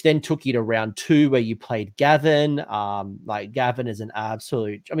 which then took you to round 2 where you played Gavin. Like Gavin is an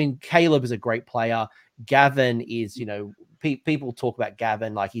absolute. I mean, Caleb is a great player. Gavin is, people talk about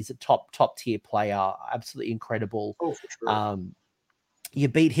Gavin like he's a top tier player, absolutely incredible. Oh, for sure. You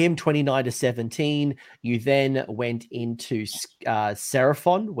beat him 29-17. You then went into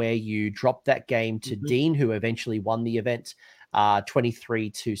Seraphon, where you dropped that game to Dean, who eventually won the event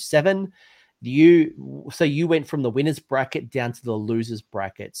 23-7. You went from the winners bracket down to the losers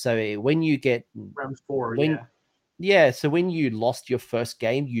bracket. So when you get round 4, so when you lost your first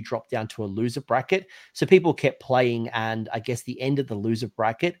game, you dropped down to a loser bracket. So people kept playing, and I guess the end of the loser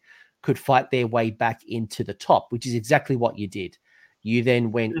bracket could fight their way back into the top, which is exactly what you did. You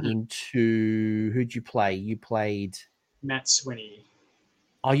then went into, who'd you play? You played Matt Swinney.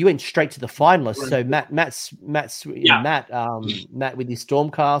 Oh, you went straight to the finalists. So Matt with his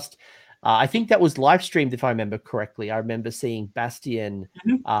Stormcast. I think that was live streamed, if I remember correctly. I remember seeing Bastion.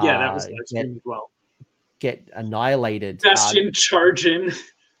 That was live streamed as well. Get annihilated. Bastion charge in,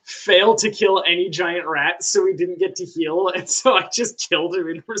 failed to kill any giant rat, so he didn't get to heal, and so I just killed him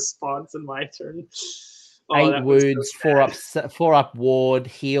in response in my turn. 8 wounds, 4 up ward,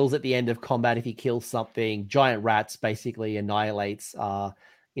 heals at the end of combat if he kills something. Giant rats basically annihilates the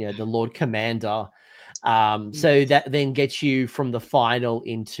Lord Commander. So that then gets you from the final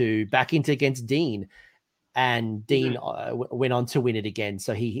back into against Dean. And Dean went on to win it again.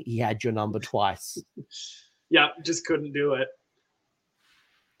 So he had your number twice. Yeah, just couldn't do it.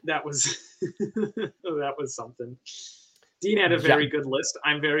 That was that was something. Dean had a very good list.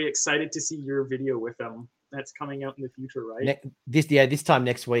 I'm very excited to see your video with him. That's coming out in the future, right? This time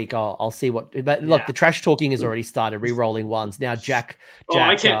next week, I'll see what. But look, the trash talking has already started. Re-rolling ones now. Jack.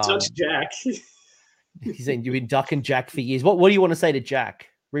 I can't touch Jack. He's saying you've been ducking Jack for years. What do you want to say to Jack?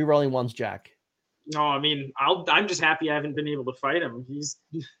 Re-rolling ones, Jack. No, I mean, I'm just happy I haven't been able to fight him.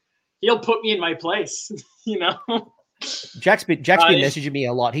 He'll put me in my place, Jack's been messaging me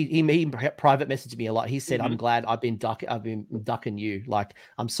a lot. He private messaged me a lot. He said, "I'm glad I've been ducking you. Like,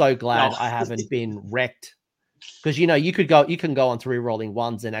 I'm so glad I haven't been wrecked." Because you can go on to re-rolling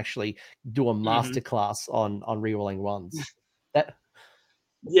ones and actually do a masterclass on re-rolling ones.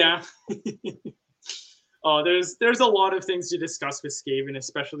 Yeah. There's a lot of things to discuss with Skaven,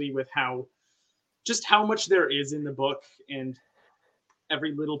 especially with how much there is in the book, and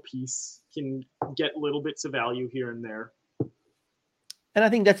every little piece can get little bits of value here and there. And I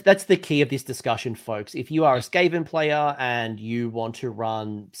think that's the key of this discussion, folks. If you are a Skaven player and you want to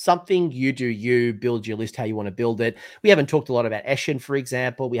run something, you build your list how you want to build it. We haven't talked a lot about Eshin, for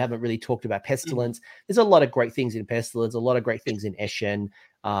example. We haven't really talked about Pestilence. There's a lot of great things in Pestilence, a lot of great things in Eshin.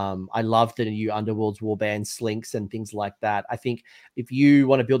 I love the new Underworld's Warband Slinks and things like that. I think if you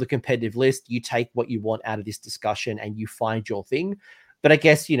want to build a competitive list, you take what you want out of this discussion and you find your thing. But I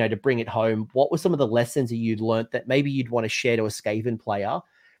guess, to bring it home, what were some of the lessons that you'd learned that maybe you'd want to share to a Skaven player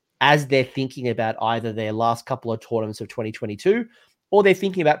as they're thinking about either their last couple of tournaments of 2022 or they're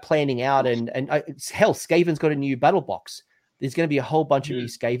thinking about planning out and hell, Skaven's got a new battle box. There's going to be a whole bunch of new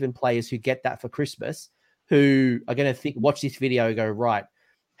Skaven players who get that for Christmas who are going to watch this video and go, right,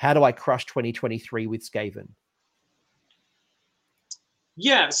 how do I crush 2023 with Skaven?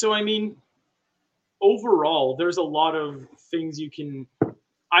 Yeah, so I mean, overall, there's a lot of things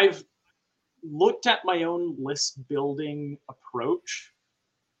I've looked at my own list building approach,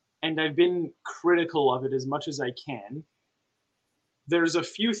 and I've been critical of it as much as I can. There's a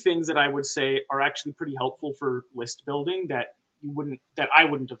few things that I would say are actually pretty helpful for list building that I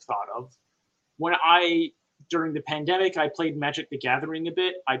wouldn't have thought of. During the pandemic, I played Magic the Gathering a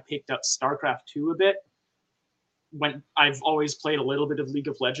bit. I picked up StarCraft 2 a bit. When I've always played a little bit of League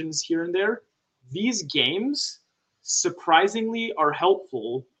of Legends here and there. These games, surprisingly, are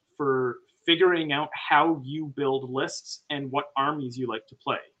helpful for figuring out how you build lists and what armies you like to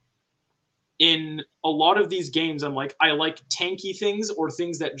play. in a lot of these games, I'm like, I like tanky things or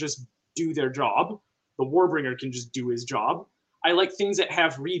things that just do their job. The Warbringer can just do his job. I like things that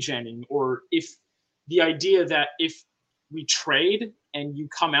have regenning, or if the idea that if we trade and you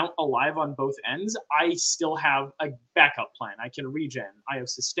come out alive on both ends, I still have a backup plan. I can regen. I have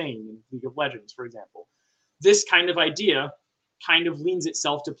sustain in League of Legends, for example. This kind of idea kind of leans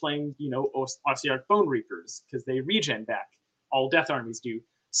itself to playing, Ossiarch Bone Reapers, because they regen back. All Death Armies do.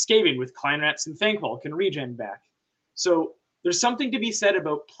 Skaven with Clan Rats and Thanquol can regen back. So there's something to be said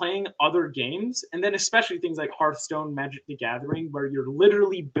about playing other games, and then especially things like Hearthstone, Magic the Gathering, where you're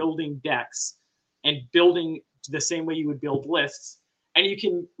literally building decks and building the same way you would build lists. And you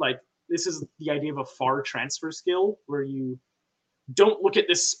can, this is the idea of a far transfer skill, where you don't look at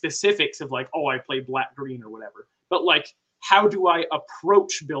the specifics of I play black-green or whatever, but how do I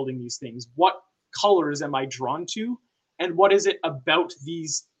approach building these things? What colors am I drawn to? And what is it about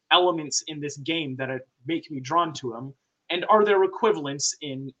these elements in this game that make me drawn to them? And are there equivalents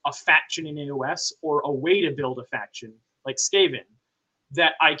in a faction in AOS or a way to build a faction like Skaven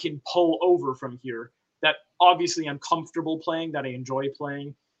that I can pull over from here, that obviously I'm comfortable playing, that I enjoy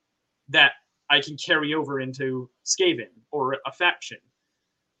playing, that I can carry over into Skaven or a faction?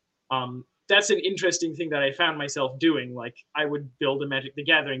 That's an interesting thing that I found myself doing. I would build a Magic the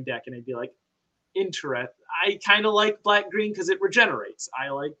Gathering deck and I'd be like, I kind of like black-green because it regenerates. I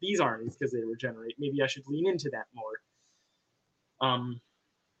like these armies because they regenerate. Maybe I should lean into that more.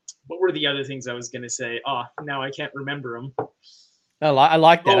 What were the other things I was going to say? Now I can't remember them. I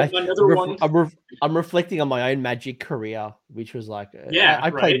like that. Another one. I'm reflecting on my own Magic career, which was I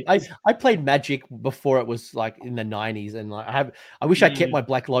right. played Magic before it was in the 90s, and I wish I kept my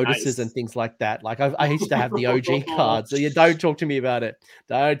Black Lotuses and things like that. I used to have the OG cards. So don't talk to me about it.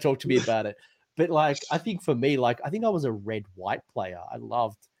 Don't talk to me about it. But I think for me, I think I was a red-white player. I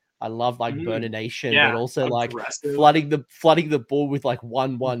loved Burnination, but also aggressive. flooding the board with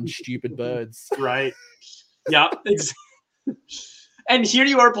 1/1 stupid birds. Right. Yeah. And here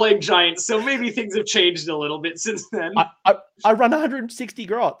you are playing Giants, so maybe things have changed a little bit since then. I run 160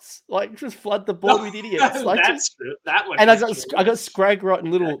 grots, just flood the board with idiots. That's true. I got Scraggrot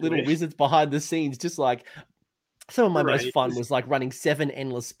and little wizards behind the scenes, just some of my most fun was running 7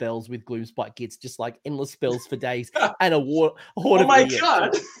 endless spells with Gloomspite Gits, just endless spells for days, and a horde of idiots.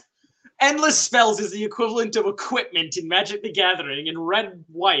 God. Endless spells is the equivalent of equipment in Magic the Gathering, and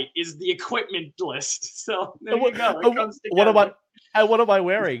red-white is the equipment list. So there you go. What am I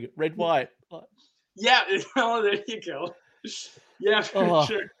wearing? Red-white. Yeah, there you go. Yeah, for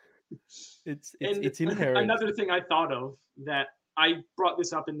sure. It's inherent. Another thing I thought of, that I brought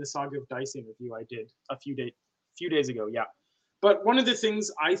this up in the Saga of Dicing review I did a few days ago, yeah. But one of the things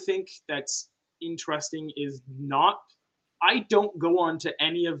I think that's interesting is I don't go on to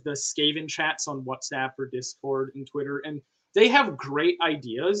any of the Skaven chats on WhatsApp or Discord and Twitter, and they have great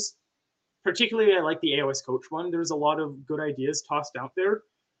ideas. Particularly, I like the AOS Coach one. There's a lot of good ideas tossed out there,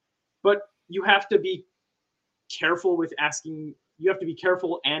 but you have to be careful with asking. You have to be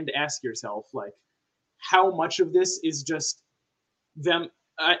careful and ask yourself, how much of this is just them,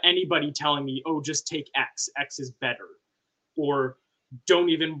 anybody telling me, just take X. X is better, or don't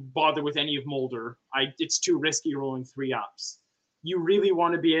even bother with any of Molder. It's too risky rolling 3-ups. You really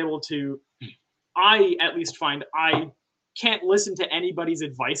want to be able to. I at least find I can't listen to anybody's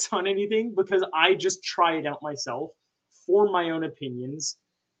advice on anything, because I just try it out myself, form my own opinions,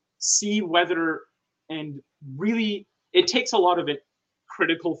 see whether, and really it takes a lot of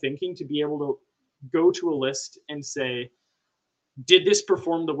critical thinking to be able to go to a list and say, did this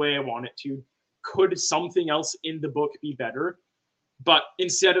perform the way I want it to? Could something else in the book be better? But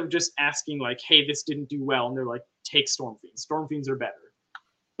instead of just asking hey, this didn't do well, and they're take Stormfiends. Stormfiends are better.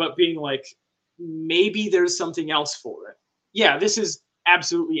 But being maybe there's something else for it. Yeah, this is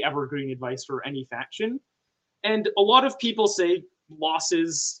absolutely evergreen advice for any faction. And a lot of people say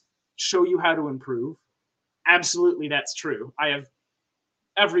losses show you how to improve. Absolutely, that's true.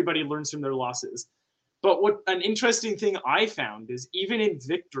 Everybody learns from their losses. But what an interesting thing I found is, even in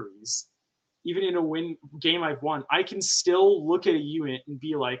victories, even in a game I've won, I can still look at a unit and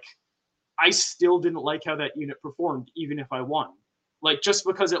be I still didn't like how that unit performed, even if I won. Just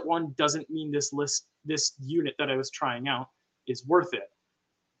because it won doesn't mean this unit that I was trying out is worth it.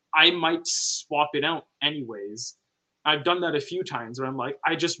 I might swap it out anyways. I've done that a few times where I'm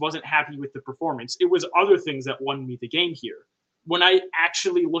I just wasn't happy with the performance. It was other things that won me the game here. When I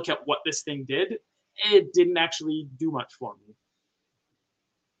actually look at what this thing did, it didn't actually do much for me.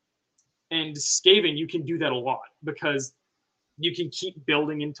 And Skaven, you can do that a lot, because you can keep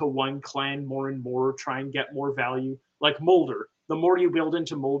building into one clan more and more, try and get more value. Like Molder. The more you build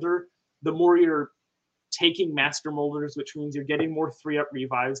into Molder, the more you're taking master molders, which means you're getting more 3-up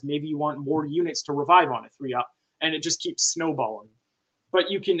revives. Maybe you want more units to revive on a 3-up, and it just keeps snowballing. But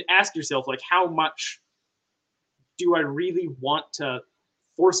you can ask yourself, like, how much do I really want to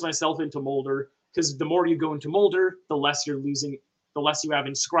force myself into Molder? Because the more you go into Molder, the less you're losing, the less you have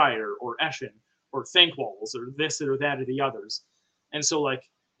in Scryer or Eshin or Thankwalls or this or that or the others. And so, like,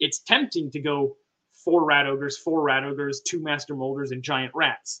 it's tempting to go 4 Rat Ogres, 2 Master Molders, and Giant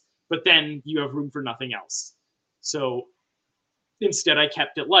Rats. But then you have room for nothing else. So instead, I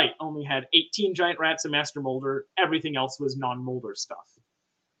kept it light. Only had 18 Giant Rats, a Master Molder. Everything else was non-Molder stuff.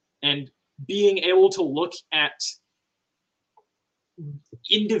 And being able to look at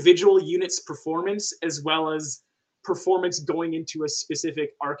individual units' performance as well as performance going into a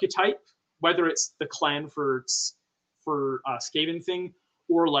specific archetype, whether it's the clan for Skaven thing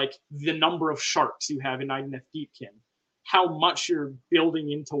or like the number of sharks you have in Idoneth Deepkin, how much you're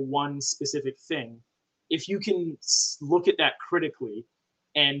building into one specific thing. If you can look at that critically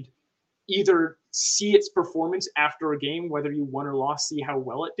and either see its performance after a game, whether you won or lost, see how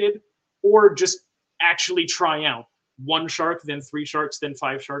well it did, or just actually try out 1 shark, then 3 sharks, then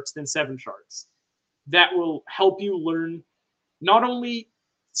 5 sharks, then 7 sharks. That will help you learn not only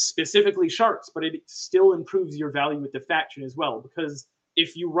specifically sharks, but it still improves your value with the faction as well. Because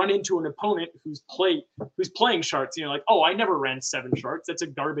if you run into an opponent who's playing sharks, you're like, oh, I never ran 7 sharks. That's a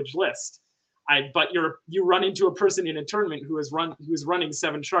garbage list. But you run into a person in a tournament who is running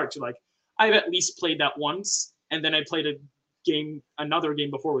 7 sharks. You're like, I've at least played that once, and then I played another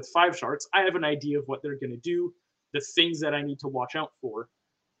game before with 5 sharks. I have an idea of what they're going to do, the things that I need to watch out for,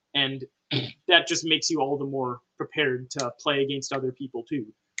 and that just makes you all the more prepared to play against other people too.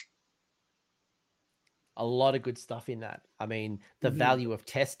 A lot of good stuff in that. I mean, the value of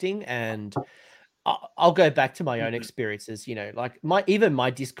testing, and I'll go back to my own experiences, you know, like even my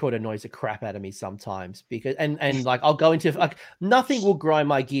Discord annoys the crap out of me sometimes because, and like, I'll go into like, nothing will grind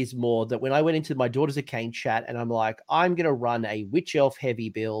my gears more than when I went into my Daughters of Khaine chat and I'm like, I'm going to run a Witch Elf heavy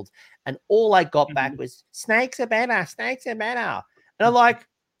build. And all I got back was snakes are better, snakes are better. And I'm like,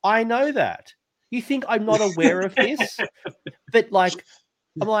 I know that. You think I'm not aware of this? But like,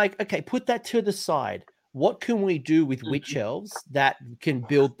 I'm like, okay, put that to the side. What can we do with Witch Elves that can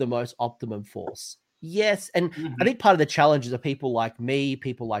build the most optimum force? Yes. And I think part of the challenges of people like me,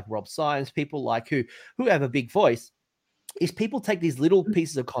 people like Rob Science, people like who have a big voice, is people take these little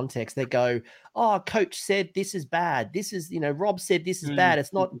pieces of context. They go, oh, coach said this is bad. This is, you know, Rob said this is bad.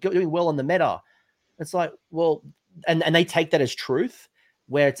 It's not doing well on the meta. It's like, well, and they take that as truth,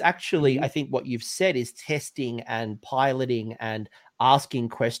 where it's actually, I think what you've said is testing and piloting and asking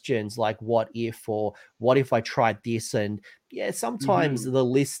questions like what if, or what if I tried this? And yeah, sometimes the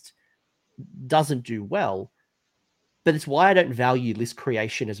list doesn't do well, but it's why I don't value list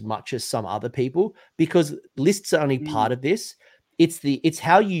creation as much as some other people, because lists are only part of this. It's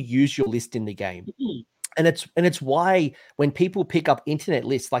how you use your list in the game. And it's why when people pick up internet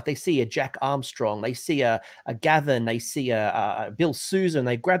lists, like they see a Jack Armstrong, they see a Gavin, they see a Bill Sousa, and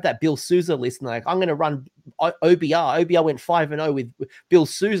they grab that Bill Sousa list and they're like, I'm going to run OBR. OBR went 5-0 with Bill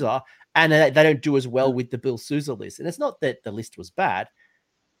Sousa, and they don't do as well with the Bill Sousa list. And it's not that the list was bad.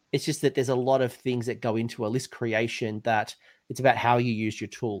 It's just that there's a lot of things that go into a list creation that it's about how you use your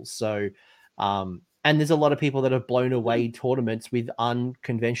tools. So, and there's a lot of people that have blown away tournaments with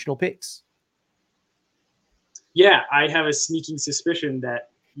unconventional picks. Yeah, I have a sneaking suspicion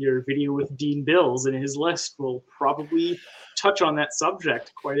that your video with Dean Bills and his list will probably touch on that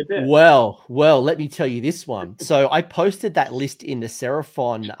subject quite a bit. Well, let me tell you this one. So I posted that list in the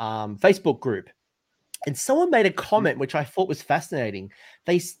Seraphon Facebook group, and someone made a comment which I thought was fascinating.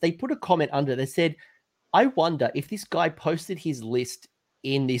 They put a comment under. They said, I wonder if this guy posted his list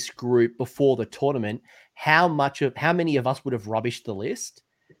in this group before the tournament, how many of us would have rubbished the list?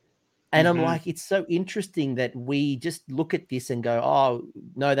 And I'm like, it's so interesting that we just look at this and go, oh,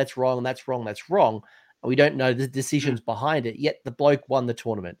 no, that's wrong, that's wrong, that's wrong. And we don't know the decisions behind it, yet the bloke won the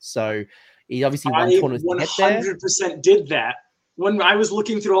tournament. So he obviously won tournaments. 100% did that. When I was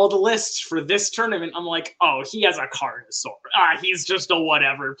looking through all the lists for this tournament, I'm like, oh, he has a Carnosaur. He's just a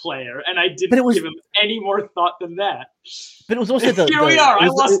whatever player. And I didn't give him any more thought than that. But it was also we are. I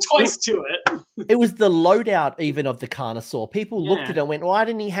lost twice to it. It was the loadout even of the Carnosaur. People looked at it and went, why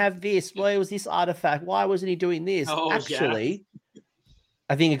didn't he have this? Why was this artifact? Why wasn't he doing this? Actually,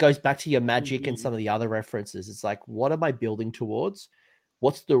 I think it goes back to your magic and some of the other references. It's like, what am I building towards?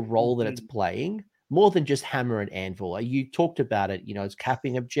 What's the role that it's playing? More than just hammer and anvil. You talked about it, you know, it's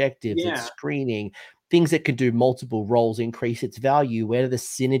capping objectives, it's screening. things that can do multiple roles increase its value? Where do the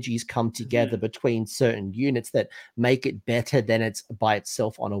synergies come together between certain units that make it better than it's by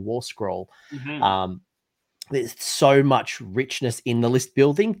itself on a war scroll? There's so much richness in the list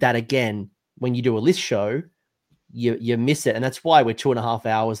building that, again, when you do a list show, you miss it. And that's why we're 2.5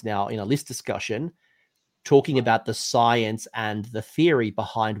 hours now in a list discussion talking about the science and the theory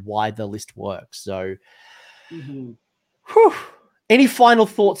behind why the list works. So any final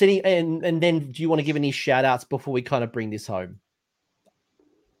thoughts? And then do you want to give any shout outs before we kind of bring this home?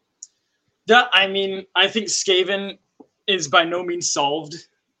 Yeah, I mean, I think Skaven is by no means solved.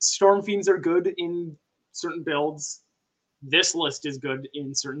 Storm Fiends are good in certain builds. This list is good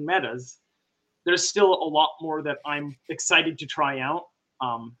in certain metas. There's still a lot more that I'm excited to try out.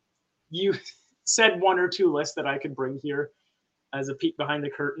 You said 1 or 2 lists that I could bring here as a peek behind the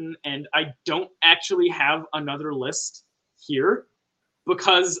curtain, and I don't actually have another list here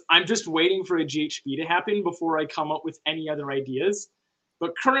because I'm just waiting for a GHB to happen before I come up with any other ideas.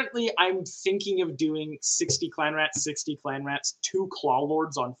 But currently, I'm thinking of doing 60 clan rats, 2 claw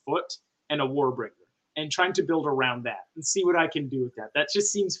lords on foot, and a warbringer, and trying to build around that and see what I can do with that. That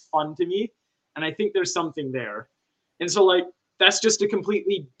just seems fun to me, and I think there's something there. And so, like, that's just a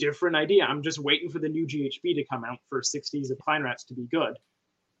completely different idea. I'm just waiting for the new GHB to come out for 60s of clan rats to be good.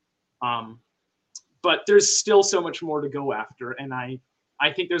 But there's still so much more to go after, and I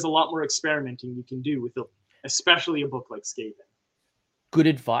think there's a lot more experimenting you can do with especially a book like Skaven. Good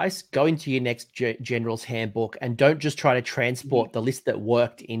advice. Go into your next General's Handbook and don't just try to transport the list that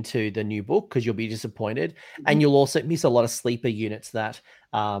worked into the new book, because you'll be disappointed. And you'll also miss a lot of sleeper units that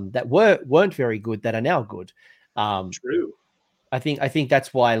weren't very good that are now good. True. I think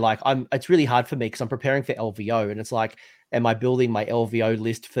that's why, like, it's really hard for me because I'm preparing for LVO, and it's like, am I building my LVO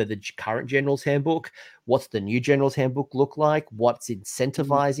list for the current General's Handbook? What's the new General's Handbook look like? What's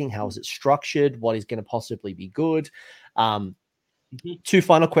incentivizing? How is it structured? What is going to possibly be good? 2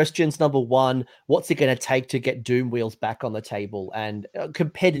 final questions. Number 1, what's it going to take to get Doom Wheels back on the table and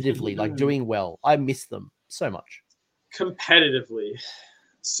competitively, like doing well? I miss them so much. Competitively.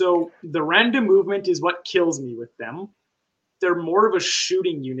 So the random movement is what kills me with them. They're more of a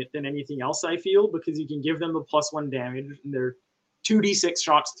shooting unit than anything else, I feel, because you can give them the +1 damage, and they're 2d6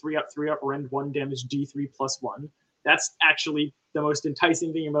 shots, 3 up, rend 1 damage, d3 +1. That's actually the most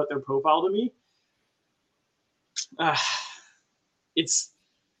enticing thing about their profile to me. I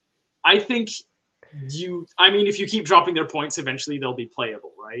think if you keep dropping their points, eventually they'll be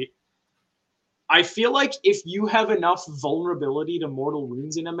playable, right? I feel like if you have enough vulnerability to mortal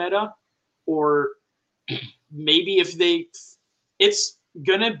wounds in a meta, or maybe it's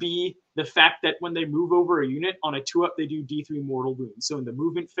gonna be the fact that when they move over a unit on a 2-up, they do D3 mortal wounds. So in the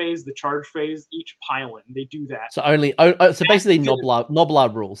movement phase, the charge phase, each pile in, they do that. So basically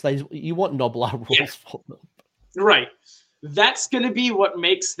Noblar rules. You want Noblar rules for them. Right. That's going to be what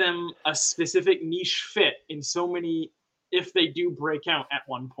makes them a specific niche fit in so many, if they do break out at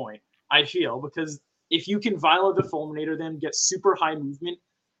one point, I feel. Because if you can Violent the Fulminator them, get super high movement,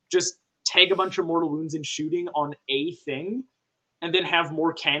 just tag a bunch of mortal wounds and shooting on a thing, and then have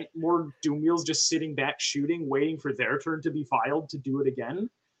more Doom Wheels just sitting back shooting, waiting for their turn to be filed to do it again,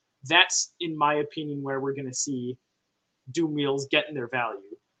 that's, in my opinion, where we're going to see Doom Wheels getting their value.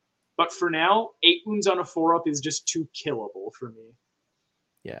 But for now, 8 wounds on a 4-up is just too killable for me.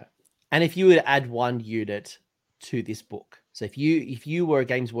 Yeah. And if you were to add 1 unit to this book, so if you were a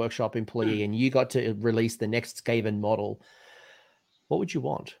Games Workshop employee and you got to release the next Skaven model, what would you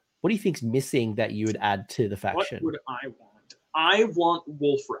want? What do you think's missing that you would add to the faction? What would I want? I want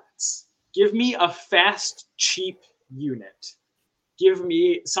Wolf Rats. Give me a fast, cheap unit. Give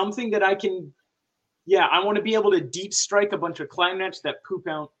me something that I can... Yeah, I want to be able to deep strike a bunch of clan rats that poop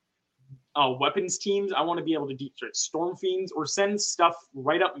out weapons teams. I want to be able to deep strike Storm Fiends or send stuff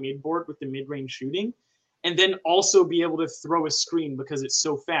right up midboard with the mid-range shooting, and then also be able to throw a screen because it's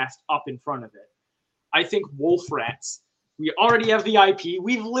so fast up in front of it. I think Wolf Rats, we already have the IP.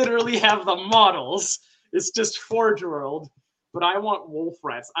 We literally have the models. It's just Forge World. But I want Wolf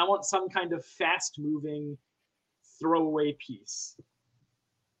Rats. I want some kind of fast-moving throwaway piece.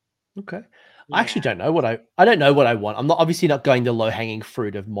 Okay. Yeah. I actually don't know what I don't know what I want. I'm obviously not going the low-hanging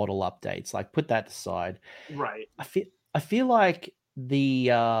fruit of model updates. Like, put that aside. Right. I feel like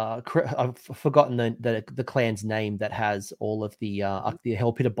I've forgotten the clan's name that has all of the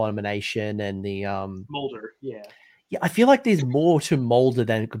Hell Pit Abomination and the Molder. Yeah. Yeah, I feel like there's more to Molder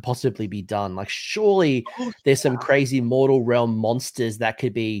than could possibly be done. Like, surely there's some crazy Mortal Realm monsters that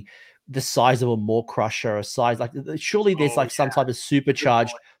could be the size of a Maw Crusher, or size like surely there's some type of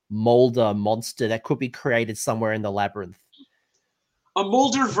supercharged Molder monster that could be created somewhere in the Labyrinth. A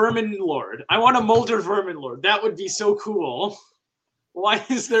Molder Vermin Lord. I want a Molder Vermin Lord. That would be so cool. Why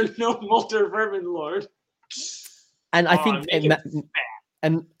is there no Molder Vermin Lord? And I think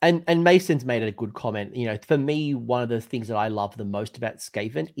and Mason's made a good comment. You know, for me, one of the things that I love the most about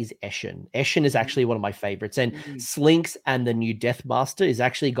Skaven is Eshin. Eshin is actually one of my favorites, and Slinks and the new Deathmaster is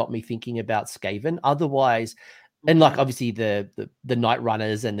actually got me thinking about Skaven. Otherwise, and like obviously the Night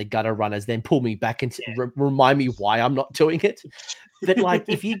Runners and the Gutter Runners then pull me back and remind me why I'm not doing it. But like,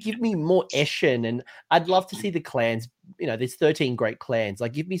 if you give me more Eshin, and I'd love to see the clans, you know, there's 13 great clans.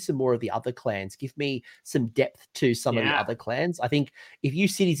 Like, give me some more of the other clans. Give me some depth to some of the other clans. I think if you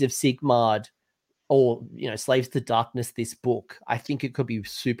Cities of Sigmar or, you know, Slaves to Darkness, this book, I think it could be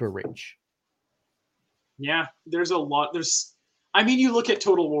super rich. Yeah, there's a lot. I mean, you look at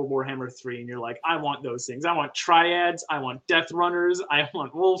Total War Warhammer 3 and you're like, I want those things. I want Triads. I want Death Runners. I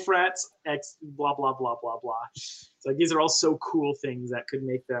want Wolf Rats, X, blah, blah, blah, blah, blah. It's like, these are all so cool things that could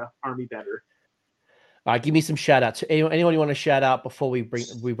make the army better. All right, give me some shout outs. Anyone you want to shout out before we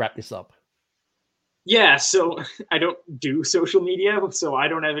wrap this up? Yeah, so I don't do social media, so I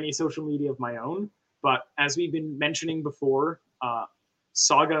don't have any social media of my own. But as we've been mentioning before,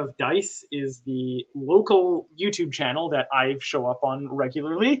 Saga of Dice is the local YouTube channel that I show up on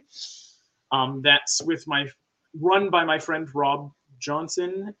regularly. That's run by my friend Rob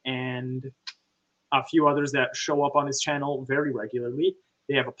Johnson and a few others that show up on his channel very regularly.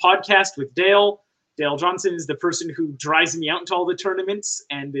 They have a podcast with Dale. Dale Johnson is the person who drives me out to all the tournaments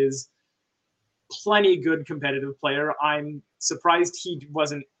and is plenty good competitive player. I'm surprised he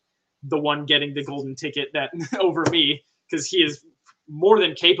wasn't the one getting the golden ticket over me, because he is more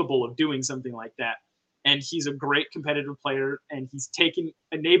than capable of doing something like that. And he's a great competitive player, and he's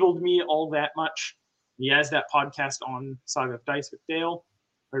enabled me all that much. He has that podcast on Saga of Dice with Dale,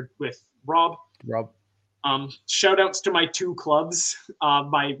 or with Rob. Shout outs to my two clubs.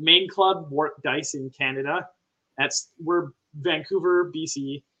 My main club, Warp Dice in Canada. We're Vancouver,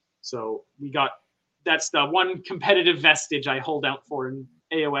 BC. So that's the one competitive vestige I hold out for in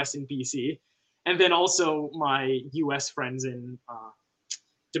AOS in BC. And then also my US friends in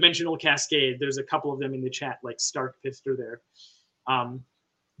Dimensional Cascade. There's a couple of them in the chat, like Stark Pister there.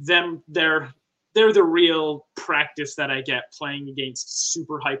 They're the real practice that I get playing against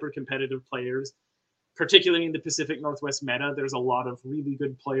super hyper competitive players, particularly in the Pacific Northwest meta. There's a lot of really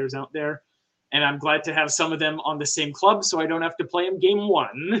good players out there, and I'm glad to have some of them on the same club so I don't have to play them game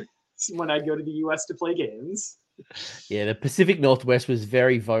one when I go to the US to play games. Yeah, the Pacific Northwest was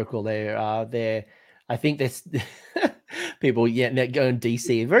very vocal there. I think there's people, going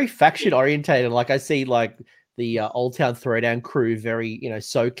DC, very faction orientated. Like I see, like the Old Town Throwdown crew, very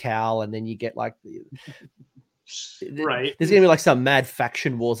SoCal, and then you get like right. There's gonna be like some mad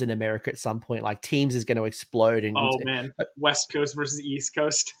faction wars in America at some point. Like Teams is going to explode. And man, West Coast versus East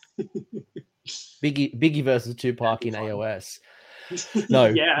Coast. Biggie versus Tupac in AOS. No,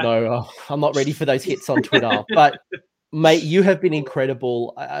 I'm not ready for those hits on Twitter. But mate, you have been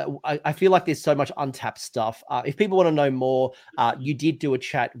incredible. I feel like there's so much untapped stuff. If people want to know more, you did do a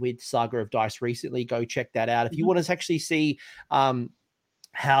chat with Saga of Dice recently. Go check that out. If you want to actually see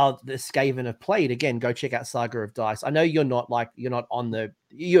how the Skaven have played, again, go check out Saga of Dice. I know you're not on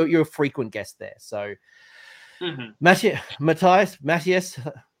you're a frequent guest there. So Matthias.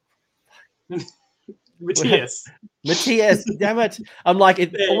 Matthias, damn it. I'm like,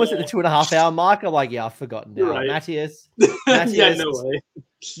 almost at the 2.5 hour mark. I'm like, I've forgotten now. Right. Matthias. Yeah, no way.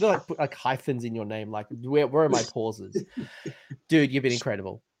 Not like hyphens in your name. Like, where are my pauses? Dude, you've been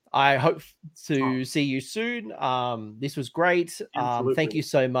incredible. I hope to see you soon. This was great. Thank you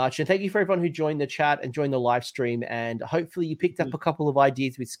so much. And thank you for everyone who joined the chat and joined the live stream. And hopefully you picked up a couple of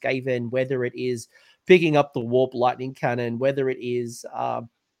ideas with Skaven, whether it is picking up the Warp Lightning Cannon, whether it is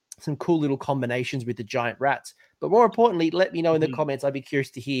some cool little combinations with the giant rats. But more importantly, let me know in the comments. I'd be curious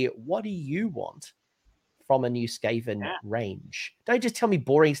to hear, what do you want from a new Skaven range? Don't just tell me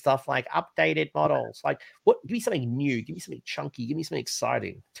boring stuff like updated models. Like, what? Give me something new. Give me something chunky. Give me something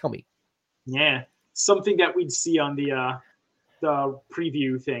exciting. Tell me. Yeah, something that we'd see on the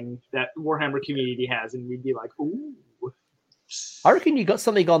preview thing that Warhammer community has, and we'd be like, ooh. I reckon you got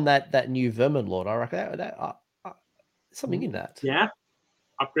something on that new Vermin Lord. I reckon that something in that. Yeah.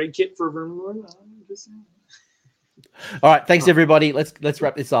 Upgrade kit for Vermin Lord. All right, thanks everybody. Let's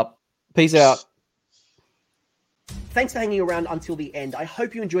wrap this up. Peace out. Thanks for hanging around until the end. I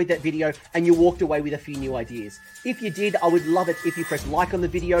hope you enjoyed that video and you walked away with a few new ideas. If you did, I would love it if you press like on the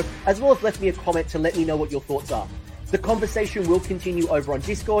video, as well as left me a comment to let me know what your thoughts are. The conversation will continue over on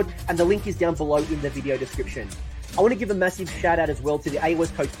Discord, and the link is down below in the video description. I want to give a massive shout out as well to the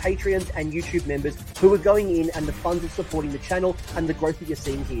AOS Coach Patreons and YouTube members who are going in, and the funds of supporting the channel and the growth that you're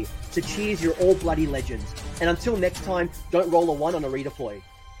seeing here. So cheers, you're all bloody legends. And until next time, don't roll a 1 on a redeploy.